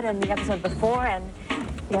episode and the episode before and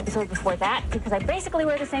the episode before that, because I basically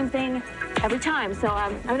wear the same thing every time. So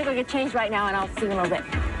I'm going to go get changed right now, and I'll see you in a little bit.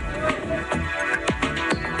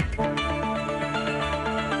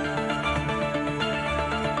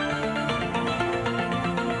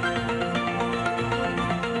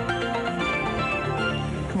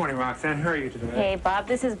 Roxanne, how are you today? Hey, Bob.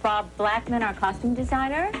 This is Bob Blackman, our costume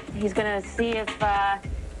designer. He's going to see if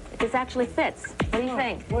this actually fits. What do you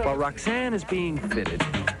think? While Roxanne is being fitted,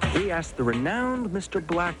 we asked the renowned Mr.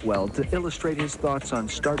 Blackwell to illustrate his thoughts on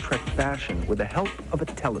Star Trek fashion with the help of a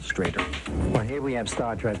telestrator. Well, here we have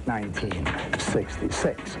Star Trek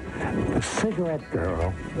 1966. The cigarette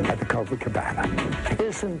girl at the Copacabana.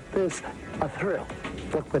 Isn't this a thrill?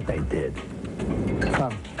 Look what they did.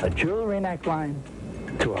 From a jewelry neckline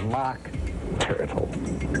to a mock turtle.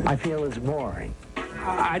 I feel it's boring.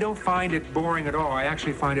 I don't find it boring at all. I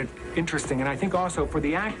actually find it interesting. And I think also for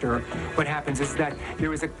the actor, what happens is that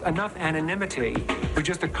there is enough anonymity with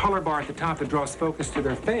just a color bar at the top that draws focus to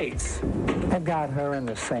their face. They've got her in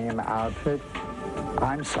the same outfit.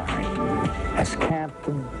 I'm sorry. As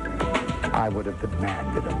captain, I would have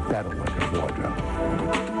demanded a better looking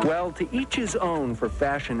wardrobe. Well, to each his own for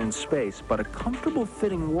fashion in space, but a comfortable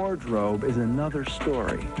fitting wardrobe is another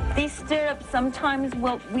story. These stirrups, sometimes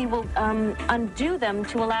we will undo them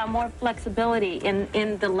to allow more flexibility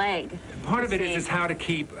in the leg. Part of it is how to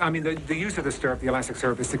keep, I mean, the use of the stirrup, the elastic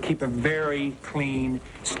stirrup, is to keep a very clean,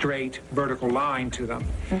 straight, vertical line to them.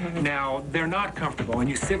 Mm-hmm. Now, they're not comfortable, and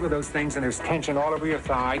you sit with those things and there's tension all over your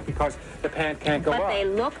thigh because the pant can't go up. But they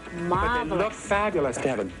look marvelous. But they look fabulous. To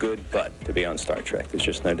have a good butt to be on Star Trek, there's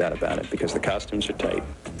just no doubt about it, because the costumes are tight.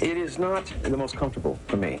 It is not the most comfortable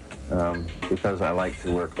for me, because I like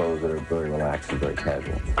to wear clothes that are very relaxed and very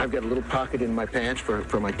casual. I've got a little pocket in my pants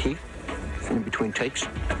for my teeth, in between takes.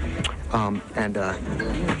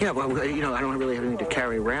 Yeah, well, you know, I don't really have anything to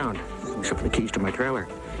carry around except for the keys to my trailer.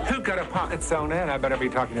 Who got a pocket sewn in? I better be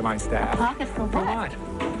talking to my staff. Pocket for what?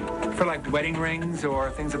 For like wedding rings or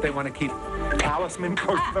things that they want to keep talisman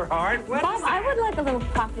close to their heart? Bob, I would like a little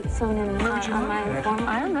pocket sewn in on my uniform.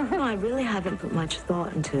 I don't know. I really haven't put much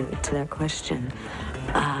thought into that question.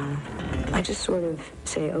 I just sort of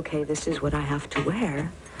say, okay, this is what I have to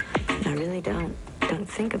wear. I really don't don't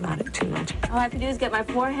think about it too much. All I have to do is get my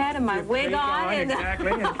forehead and my wig on. And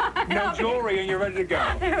exactly. And no jewelry, and you're ready to go.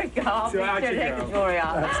 There we go. I'll be sure to take the jewelry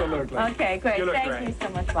off. Absolutely. Okay, great. Thank you so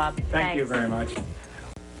much, Bob. Thank you very much.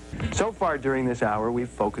 So far during this hour, we've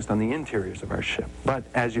focused on the interiors of our ship. But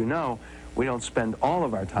as you know, we don't spend all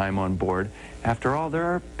of our time on board. After all, there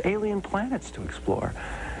are alien planets to explore.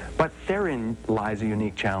 But therein lies a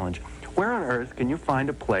unique challenge. Where on Earth can you find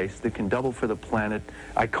a place that can double for the planet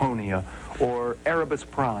Iconia or Erebus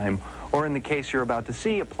Prime, or in the case you're about to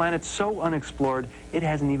see, a planet so unexplored it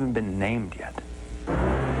hasn't even been named yet?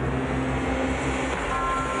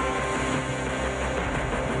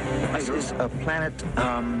 This is a planet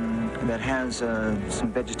that has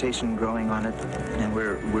some vegetation growing on it, and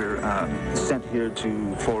we're sent here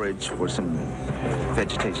to forage for some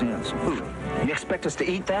vegetation, some food. You expect us to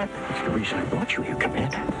eat that? That's the reason I brought you here,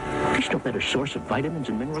 Commander. There's no better source of vitamins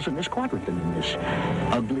and minerals in this quadrant than in this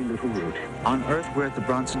ugly little root. On Earth, we're at the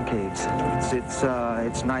Bronson Caves.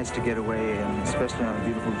 It's nice to get away, and especially on a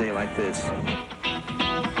beautiful day like this.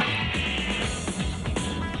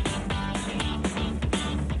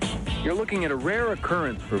 You're looking at a rare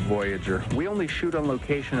occurrence for Voyager. We only shoot on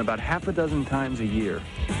location about half a dozen times a year.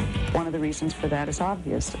 One of the reasons for that is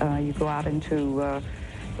obvious. You go out into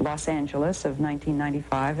Los Angeles of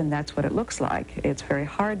 1995, and that's what it looks like. It's very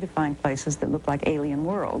hard to find places that look like alien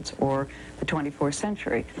worlds or the 24th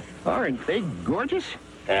century. Aren't they gorgeous?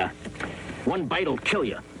 Yeah. One bite will kill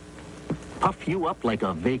you. Puff you up like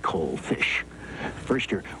a vacole fish. First,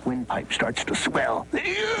 your windpipe starts to swell.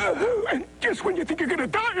 And just when you think you're going to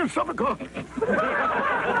die of something.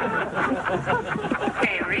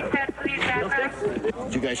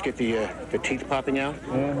 Did you guys get the teeth popping out?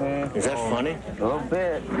 Mm-hmm. Is that funny? A little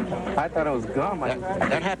bit. I thought it was gum.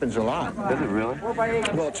 That happens a lot. Does it really?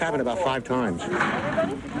 Well, it's happened about 5 times.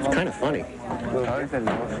 It's kind of funny.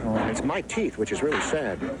 It's my teeth, which is really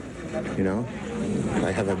sad. You know, I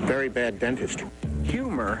have a very bad dentist.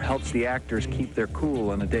 Humor helps the actors keep their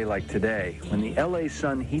cool on a day like today, when the LA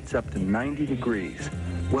sun heats up to 90 degrees.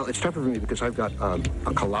 Well, it's tougher for me because I've got a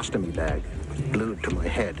colostomy bag glued to my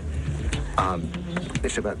head.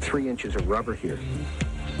 There's about 3 inches of rubber here.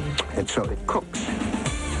 And so it cooks.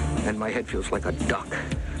 And my head feels like a duck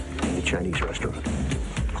in a Chinese restaurant,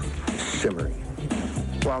 simmering.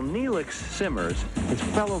 While Neelix simmers, his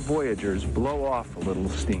fellow Voyagers blow off a little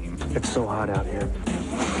steam. It's so hot out here.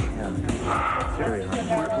 Yeah. Very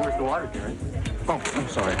hot. Where's the water, Garrett? Oh, I'm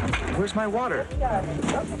sorry. Where's my water?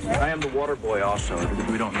 I am the water boy also.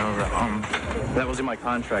 We don't know that. That was in my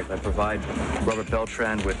contract. I provide Robert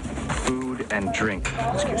Beltran with food and drink.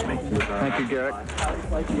 Excuse me. Thank you, Garrett.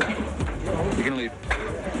 You can leave.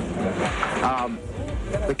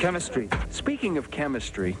 The chemistry. Speaking of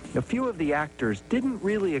chemistry, a few of the actors didn't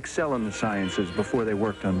really excel in the sciences before they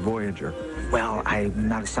worked on Voyager. Well, I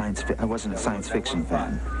wasn't a science fiction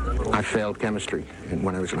fan. I failed chemistry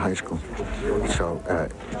when I was in high school, so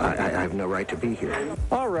I have no right to be here.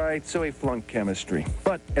 All right, so he flunked chemistry.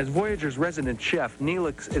 But as Voyager's resident chef,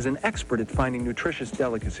 Neelix is an expert at finding nutritious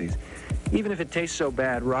delicacies. Even if it tastes so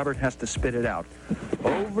bad, Robert has to spit it out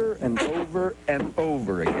over and over and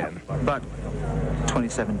over again. But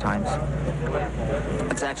 27 times.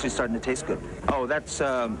 It's actually starting to taste good. Oh, that's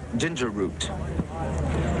ginger root.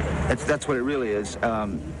 That's what it really is.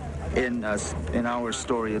 In our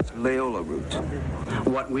story, it's Leola root.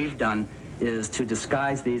 What we've done is to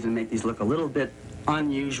disguise these and make these look a little bit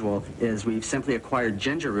unusual is we've simply acquired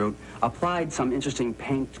ginger root, applied some interesting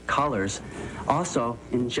paint colors, also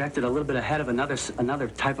injected a little bit ahead of another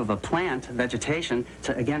type of a plant, vegetation,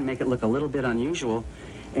 to again make it look a little bit unusual,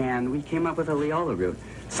 and we came up with a Leola root,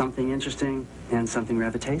 something interesting and something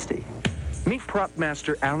rather tasty. Meet prop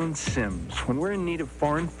master Alan Sims. When we're in need of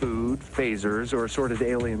foreign food, phasers, or assorted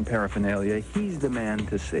alien paraphernalia, he's the man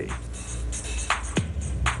to see.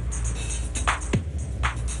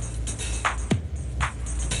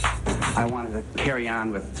 I wanted to carry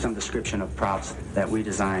on with some description of props that we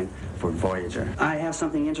designed for Voyager. I have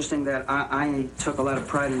something interesting that I took a lot of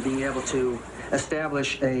pride in being able to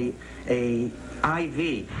establish a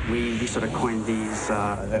IV. We sort of coined these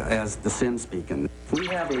as the Sims beacon. We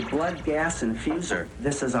have a blood gas infuser.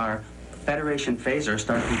 This is our Federation phaser,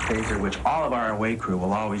 Starfleet phaser, which all of our away crew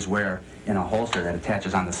will always wear in a holster that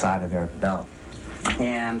attaches on the side of their belt.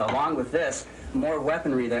 And along with this, more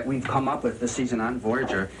weaponry that we've come up with this season on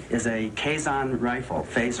Voyager is a Kazon rifle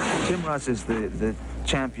phaser. Tim Russ is the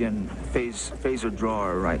champion phaser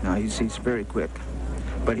drawer right now. He's very quick,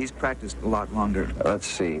 but he's practiced a lot longer. Let's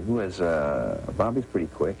see, who is, Bobby's pretty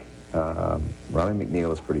quick. Riley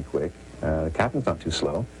McNeil is pretty quick. The captain's not too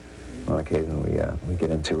slow. on occasion we get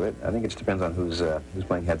into it. I think it just depends on who's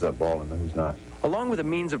playing heads-up ball and who's not. Along with a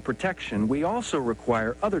means of protection, we also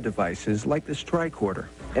require other devices like this tricorder.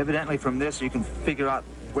 Evidently from this you can figure out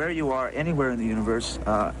where you are anywhere in the universe,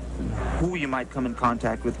 who you might come in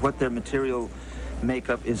contact with, what their material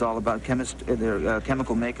makeup is all about, their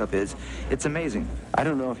chemical makeup is. It's amazing. I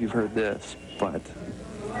don't know if you've heard this, but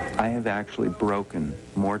I have actually broken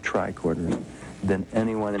more tricorders than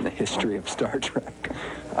anyone in the history of Star Trek.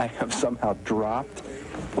 I have somehow dropped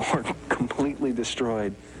or completely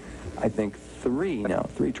destroyed, I think, three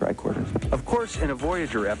tricorders. Of course, in a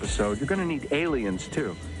Voyager episode, you're going to need aliens,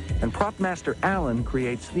 too. And Prop Master Alan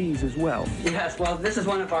creates these as well. Yes, well, this is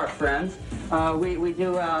one of our friends. We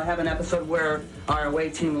do have an episode where our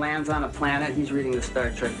away team lands on a planet. He's reading the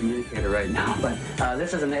Star Trek communicator right now. But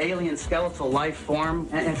this is an alien skeletal life form,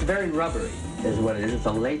 and it's very rubbery, is what it is. It's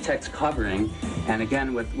a latex covering, and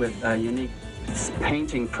again, with a unique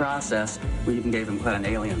painting process, we even gave him quite an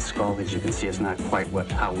alien skull. As you can see, it's not quite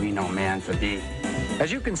how we know man to be.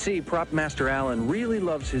 As you can see, Prop Master Alan really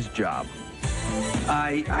loves his job.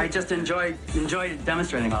 I just enjoy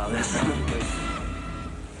demonstrating all of this.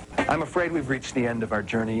 I'm afraid we've reached the end of our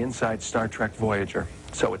journey inside Star Trek Voyager,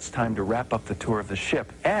 so it's time to wrap up the tour of the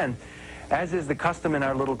ship. And, as is the custom in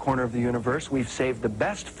our little corner of the universe, we've saved the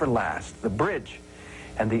best for last, the bridge,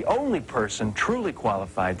 and the only person truly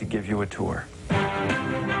qualified to give you a tour.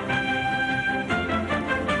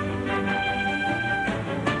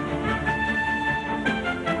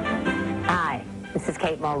 Hi, this is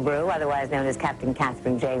Kate Mulgrew, otherwise known as Captain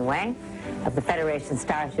Catherine Janeway, of the Federation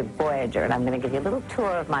starship Voyager, and I'm going to give you a little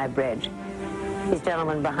tour of my bridge. These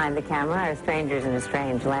gentlemen behind the camera are strangers in a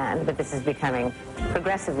strange land, but this is becoming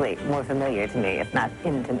progressively more familiar to me, if not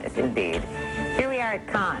intimate indeed. Here we are at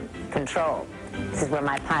Con, Control. This is where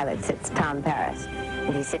my pilot sits, Tom Paris.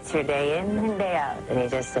 And he sits here day in and day out, and he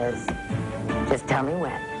just says, just tell me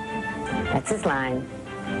when. That's his line,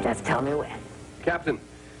 just tell me when. Captain,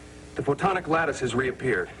 the photonic lattice has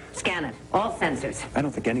reappeared. Scan it, all sensors. I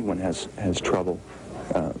don't think anyone has trouble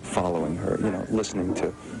following her, listening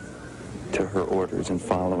to her orders and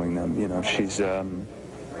following them. She's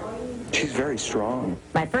very strong.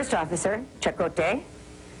 My first officer, Chakotay,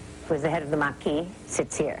 who is the head of the Maquis,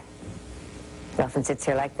 sits here. He often sits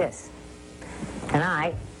here like this. And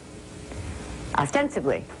I,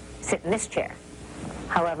 ostensibly, sit in this chair.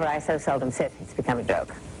 However, I so seldom sit, it's become a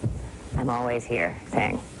joke. I'm always here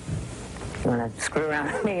saying, if you want to screw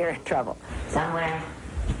around with me, you're in trouble. Somewhere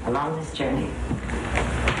along this journey,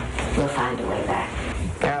 we'll find a way back.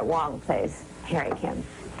 Garrett Wong plays Harry Kim.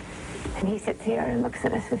 And he sits here and looks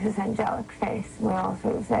at us with his angelic face. And we all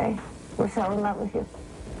sort of say, we're so in love with you.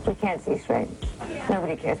 We can't see straight.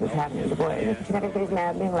 Nobody cares what's happening to the boy. Everybody's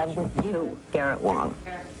madly in love with you, Garrett Wong.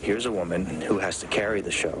 Here's a woman who has to carry the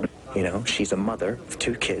show. She's a mother of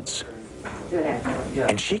 2 kids.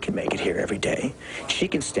 And she can make it here every day. She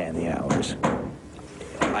can stand the hours.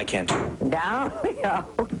 I can't. Down we go.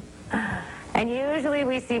 And usually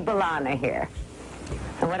we see B'Elanna here.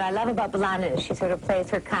 And what I love about B'Elanna is she sort of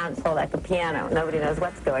plays her console like a piano. Nobody knows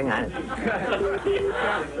what's going on.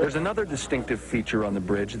 There's another distinctive feature on the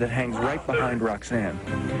bridge that hangs right behind Roxanne.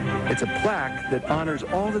 It's a plaque that honors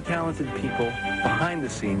all the talented people behind the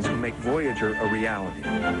scenes who make Voyager a reality.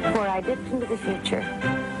 For I dipped into the future,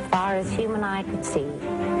 far as human eye could see,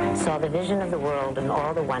 saw the vision of the world and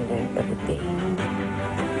all the wonder that would be.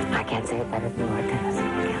 I can't say it better than Lord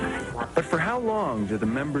Tennyson. But for how long do the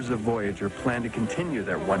members of Voyager plan to continue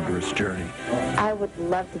their wondrous journey? I would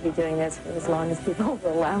love to be doing this for as long as people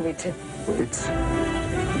will allow me to. It's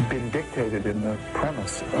been dictated in the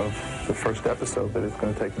premise of the first episode that it's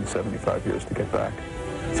going to take them 75 years to get back.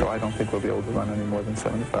 So I don't think we'll be able to run any more than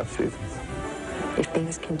 75 seasons. If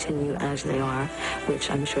things continue as they are, which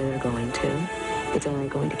I'm sure they're going to, it's only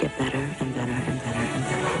going to get better and better and better and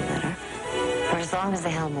better and better. For as long as the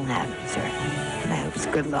helm will have me, sir. And I hope it's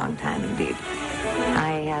a good long time indeed.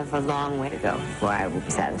 I have a long way to go before I will be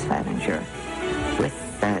satisfied, I'm sure, with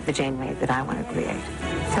the Janeway that I want to create.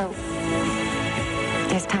 So,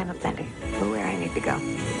 there's time aplenty for where I need to go.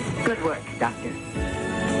 Good work, Doctor.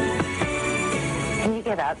 And you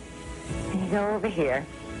get up, and you go over here.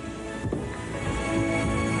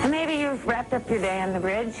 And maybe you've wrapped up your day on the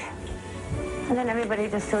bridge, and then everybody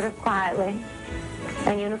just sort of quietly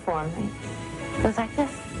and uniformly goes like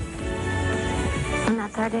this. And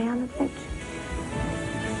that's our day on the bridge.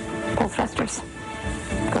 Full thrusters.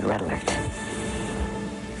 Good red alert.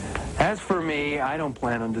 As for me, I don't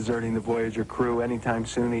plan on deserting the Voyager crew anytime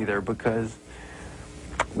soon either because,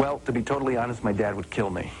 well, to be totally honest, my dad would kill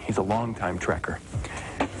me. He's a longtime Trekker.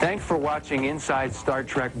 Thanks for watching Inside Star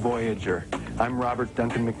Trek Voyager. I'm Robert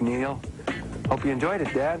Duncan McNeil. Hope you enjoyed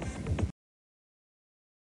it, Dad.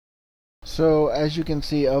 So, as you can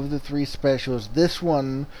see, of the 3 specials, this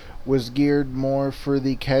one was geared more for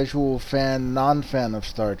the casual fan, non-fan of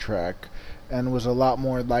Star Trek, and was a lot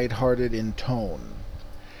more lighthearted in tone.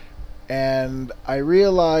 And I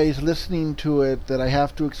realized, listening to it, that I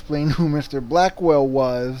have to explain who Mr. Blackwell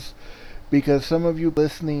was, because some of you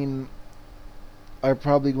listening are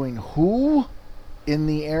probably going, who? In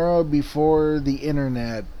the era before the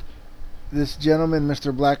internet, this gentleman,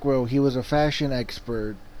 Mr. Blackwell, he was a fashion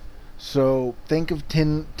expert. So think of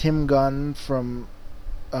Tim Gunn from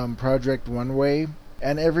Project Runway,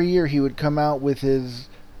 and every year he would come out with his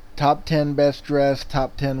top 10 best dressed,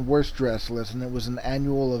 top 10 worst dressed list, and it was an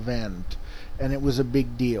annual event, and it was a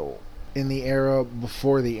big deal in the era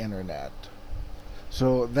before the internet.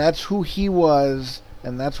 So that's who he was,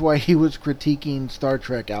 and that's why he was critiquing Star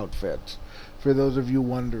Trek outfits, for those of you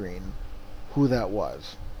wondering who that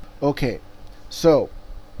was. Okay, so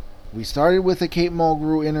we started with a Kate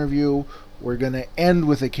Mulgrew interview. We're going to end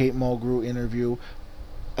with a Kate Mulgrew interview.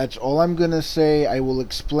 That's all I'm going to say. I will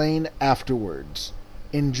explain afterwards.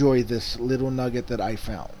 Enjoy this little nugget that I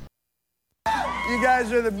found. You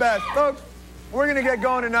guys are the best. Folks, we're going to get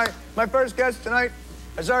going tonight. My first guest tonight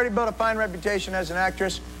has already built a fine reputation as an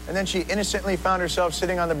actress, and then she innocently found herself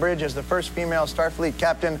sitting on the bridge as the first female Starfleet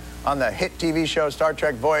captain on the hit TV show Star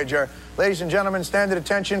Trek Voyager. Ladies and gentlemen, stand at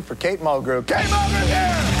attention for Kate Mulgrew. Kate Mulgrew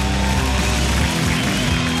here!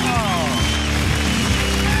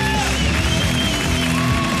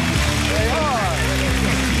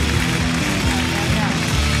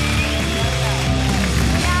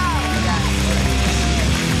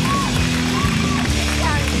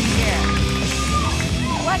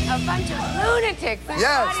 A bunch of lunatics.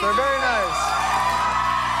 Yes, they're very nice.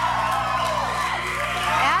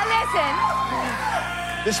 Now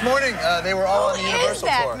listen. This morning, they were all on the Universal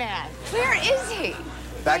tour. tour. Who is that man? Where is he?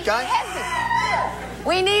 That guy?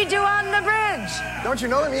 We need you on the bridge. Don't you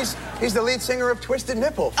know him? He's the lead singer of Twisted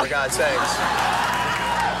Nipple, for God's sakes.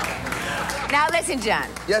 Now listen, John.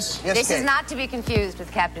 Yes, This Kate. is not to be confused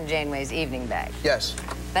with Captain Janeway's evening bag. Yes.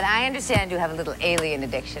 But I understand you have a little alien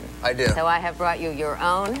addiction. I do. So I have brought you your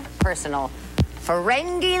own personal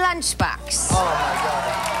Ferengi lunchbox. Oh, my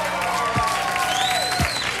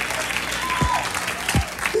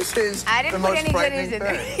God. This is I didn't the put most any frightening goodies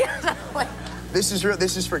in thing. This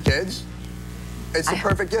is for kids? It's the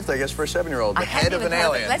perfect gift, I guess, for a 7-year-old. The head of an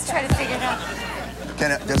alien. Let's try to figure it out.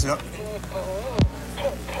 Does it?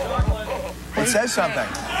 It says something.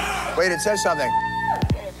 Wait, it says something.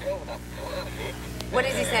 What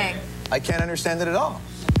is he saying? I can't understand it at all.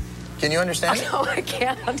 Can you understand it? No, I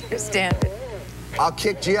can't understand it. I'll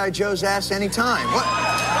kick G.I. Joe's ass anytime.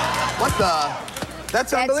 What the?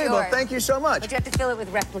 That's unbelievable. Yours. Thank you so much. But you have to fill it with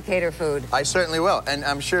replicator food. I certainly will. And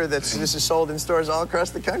I'm sure that this is sold in stores all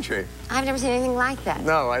across the country. I've never seen anything like that.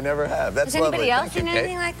 No, I never have. That's Has anybody lovely. else Thank you, seen Kate.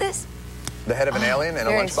 anything like this? The head of an alien in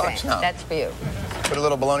a Very lunchbox? strange. No. That's for you. Put a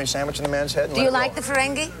little bologna sandwich in the man's head and Do let you it like roll. the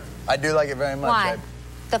Ferengi? I do like it very much. Why?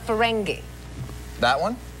 The Ferengi. That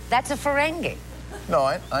one? That's a Ferengi. No,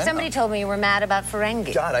 I Somebody told me you were mad about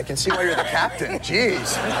Ferengi. God, I can see why you're the captain.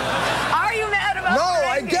 Jeez. Are you mad about No, Ferengi?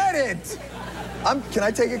 I get it. Can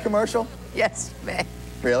I take a commercial? Yes, may.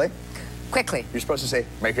 Really? Quickly. You're supposed to say,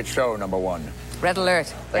 make it show, number 1. Red alert.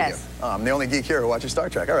 Thank Yes. you. I'm the only geek here who watches Star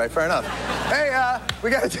Trek. All right, fair enough. Hey, we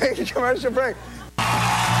got to take a commercial break. Oh,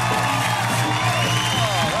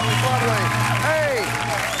 that was lovely. Hey!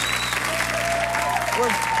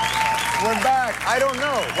 We're back. I don't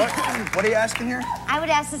know. What are you asking here? I would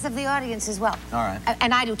ask this of the audience as well. All right.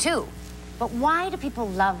 And I do too. But why do people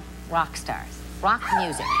love rock stars, rock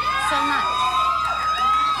music, so much?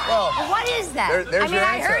 Well, what is that? there's I mean, your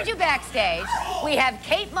I answer. heard you backstage. We have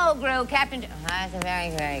Kate Mulgrew, Captain... that's very,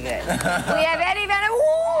 very good. We have Eddie Van...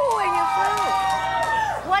 Ooh, and you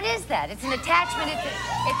flew. What is that? It's an attachment.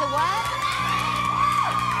 It's a what?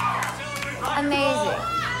 Amazing.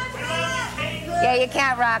 Yeah, you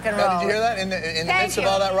can't rock and roll. Now, did you hear that? In the Thank midst you. of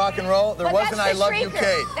all that rock and roll, there But wasn't that's I the Love You, Shrieker.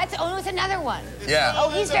 Kate. That's it's another one. Yeah. Oh,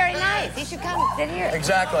 he's very nice. He should come sit here.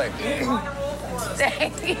 Exactly.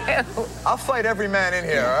 Thank you. I'll fight every man in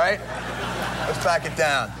here, all right? Let's back it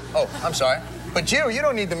down. Oh, I'm sorry. But you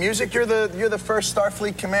don't need the music. You're the first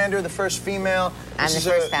Starfleet commander, the first female. I'm This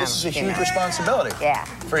the is first This is a female. huge responsibility. Yeah.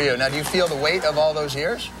 For you. Now, do you feel the weight of all those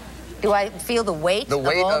years? Do I feel the weight, of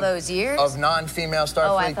all those years? Of non-female Starfleet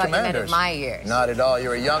Oh, I thought you meant commanders. of my years. Not at all.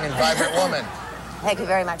 You're a young and vibrant woman. Thank you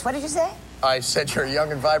very much. What did you say? I said you're a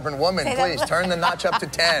young and vibrant woman. Say that Please, turn the notch up to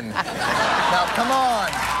 10. Now, come on.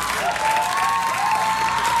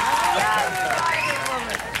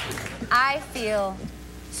 I feel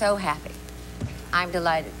so happy I'm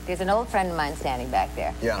delighted. There's an old friend of mine standing back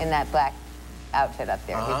there in that black outfit up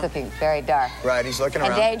there. He's looking very dark. Right, he's looking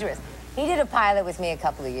around. And dangerous. He did a pilot with me a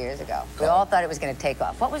couple of years ago. We all thought it was going to take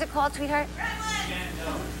off. What was it called, sweetheart?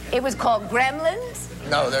 It was called Gremlins?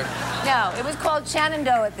 No, No, it was called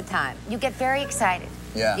Shenandoah at the time. You get very excited.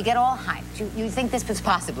 Yeah. You get all hyped. You think this was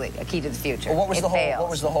possibly a key to the future. Well, what was the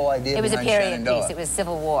whole idea? It was a behind period Shenandoah? piece. It was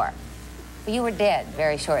Civil War. But you were dead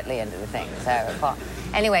very shortly into the thing, as I recall.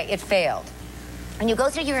 Anyway, it failed. And you go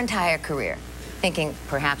through your entire career thinking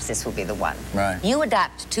perhaps this will be the one. Right. You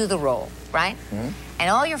adapt to the role, right? Mm-hmm. And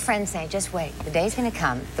all your friends say, just wait, the day's going to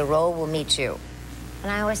come, the role will meet you.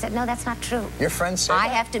 And I always said, no, that's not true. Your friends say I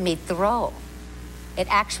that? have to meet the role. It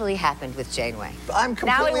actually happened with Janeway. I'm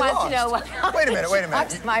completely Now he wants lost. to know what Wait a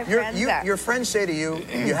minute. my friends are. Your friends say to you,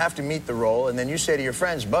 you have to meet the role, and then you say to your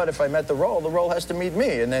friends, but if I met the role has to meet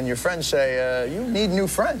me. And then your friends say, you need new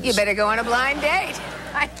friends. You better go on a blind date.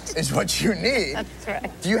 Is what you need. That's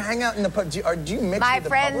right. Do you hang out in the pub? Do you mix My with the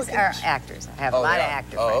friends are publicans? actors. I have a lot of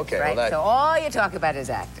actor friends, okay. right? Well, So all you talk about is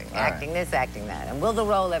acting. All Acting this, acting that. And will the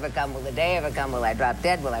role ever come? Will the day ever come? Will I drop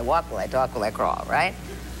dead? Will I walk? Will I talk? Will I crawl, right?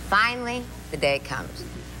 Finally, the day comes.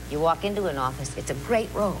 You walk into an office. It's a great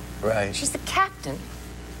role. Right. She's the captain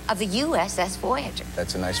of the USS Voyager.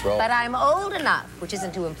 That's a nice role. But I'm old enough, which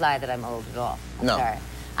isn't to imply that I'm old at all. I'm No. sorry.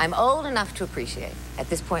 I'm old enough to appreciate, at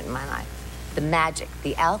this point in my life, the magic,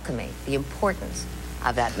 the alchemy, the importance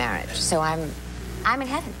of that marriage. So I'm in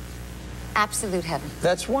heaven. Absolute heaven.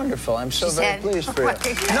 That's wonderful. I'm so She very said, pleased for you.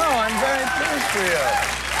 No, I'm very pleased for you.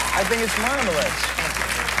 I think it's marvelous.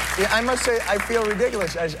 Yeah, I must say, I feel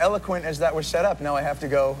ridiculous. As eloquent as that was set up, now I have to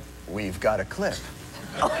go, we've got a clip.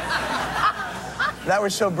 That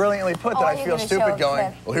was so brilliantly put that I feel stupid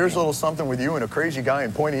going, well, here's a little something with you and a crazy guy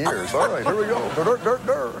in pointy ears. All right, here we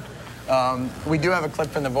go. We do have a clip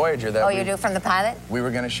from the Voyager that you do from the pilot? we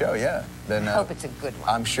were going to show, yeah. Then, I hope it's a good one.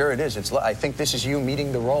 I'm sure it is. I think this is you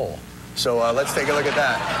meeting the role. So let's take a look at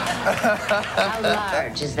that. How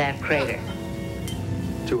large is that crater?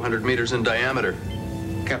 200 meters in diameter.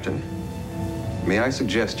 Captain, may I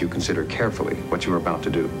suggest you consider carefully what you are about to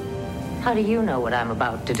do? How do you know what I'm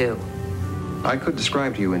about to do? I could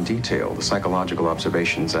describe to you in detail the psychological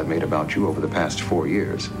observations I've made about you over the past 4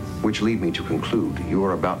 years, which lead me to conclude you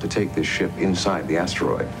are about to take this ship inside the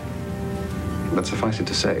asteroid. But suffice it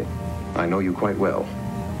to say, I know you quite well.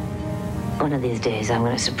 One of these days, I'm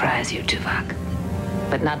going to surprise you, Tuvok.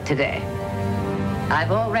 But not today.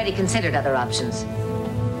 I've already considered other options.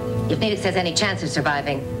 If Nidix has any chance of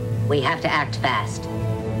surviving, we have to act fast.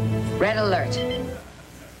 Red alert.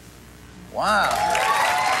 Wow.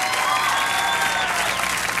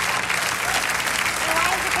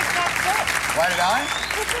 Why did I?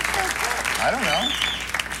 I don't know.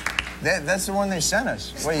 That's the one they sent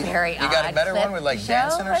us. What, you got a better one with like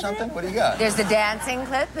dancing or something? What do you got? There's the dancing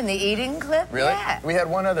clip and the eating clip. Really? Yeah. We had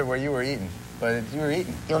one other where you were eating, but you were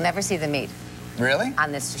eating. You'll never see the meat. Really?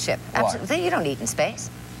 On this ship. Why? Absolutely. You don't eat in space.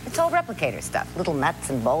 It's all replicator stuff. Little nuts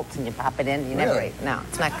and bolts, and you pop it in. You never Really? eat. No,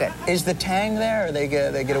 it's not good. Is the tang there, or they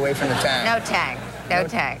get away from the tang? No tang. No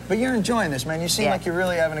tang. But you're enjoying this, man. You seem like you're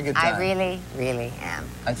really having a good time. I really, really am.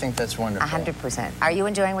 I think that's wonderful. 100%. Are you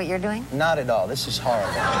enjoying what you're doing? Not at all. This is horrible.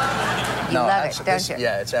 You love it, don't you?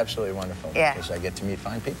 Yeah, it's absolutely wonderful. Yeah. Because I get to meet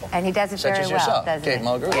fine people. And he does it Such very as well, yourself. doesn't Kate he?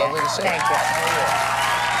 Mulgrew, Yeah. lovely to see Thank you. you.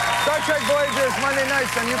 Star Trek Voyager is Monday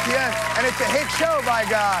nights on UPN, and it's a hit show, by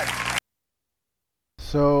God.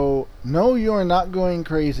 So, no, you're not going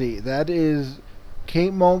crazy. That is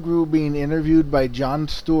Kate Mulgrew being interviewed by Jon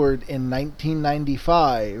Stewart in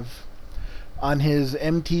 1995 on his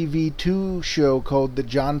MTV2 show called The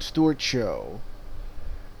Jon Stewart Show.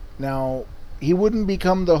 Now, he wouldn't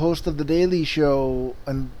become the host of The Daily Show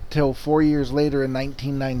until 4 years later in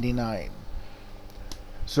 1999.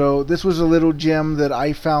 So, this was a little gem that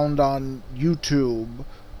I found on YouTube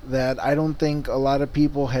that I don't think a lot of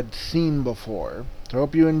people had seen before. So I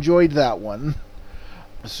hope you enjoyed that one.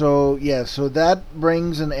 So, yeah, so that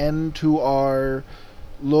brings an end to our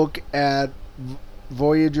look at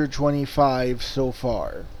Voyager 25 so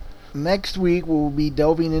far. Next week, we'll be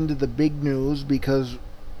delving into the big news because,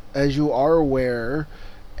 as you are aware,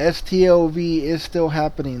 STLV is still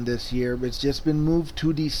happening this year. It's just been moved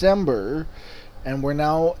to December, and we're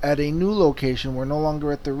now at a new location. We're no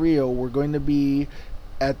longer at the Rio. We're going to be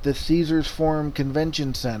at the Caesars Forum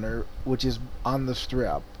Convention Center, which is on the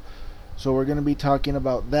Strip. So we're going to be talking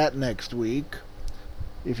about that next week.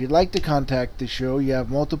 If you'd like to contact the show, you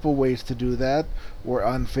have multiple ways to do that. We're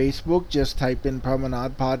on Facebook, just type in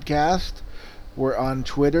Promenade Podcast. We're on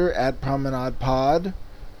Twitter at Promenade Pod.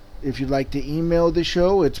 If you'd like to email the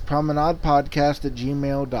show, it's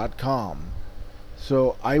promenadepodcast@gmail.com.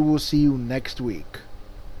 So I will see you next week.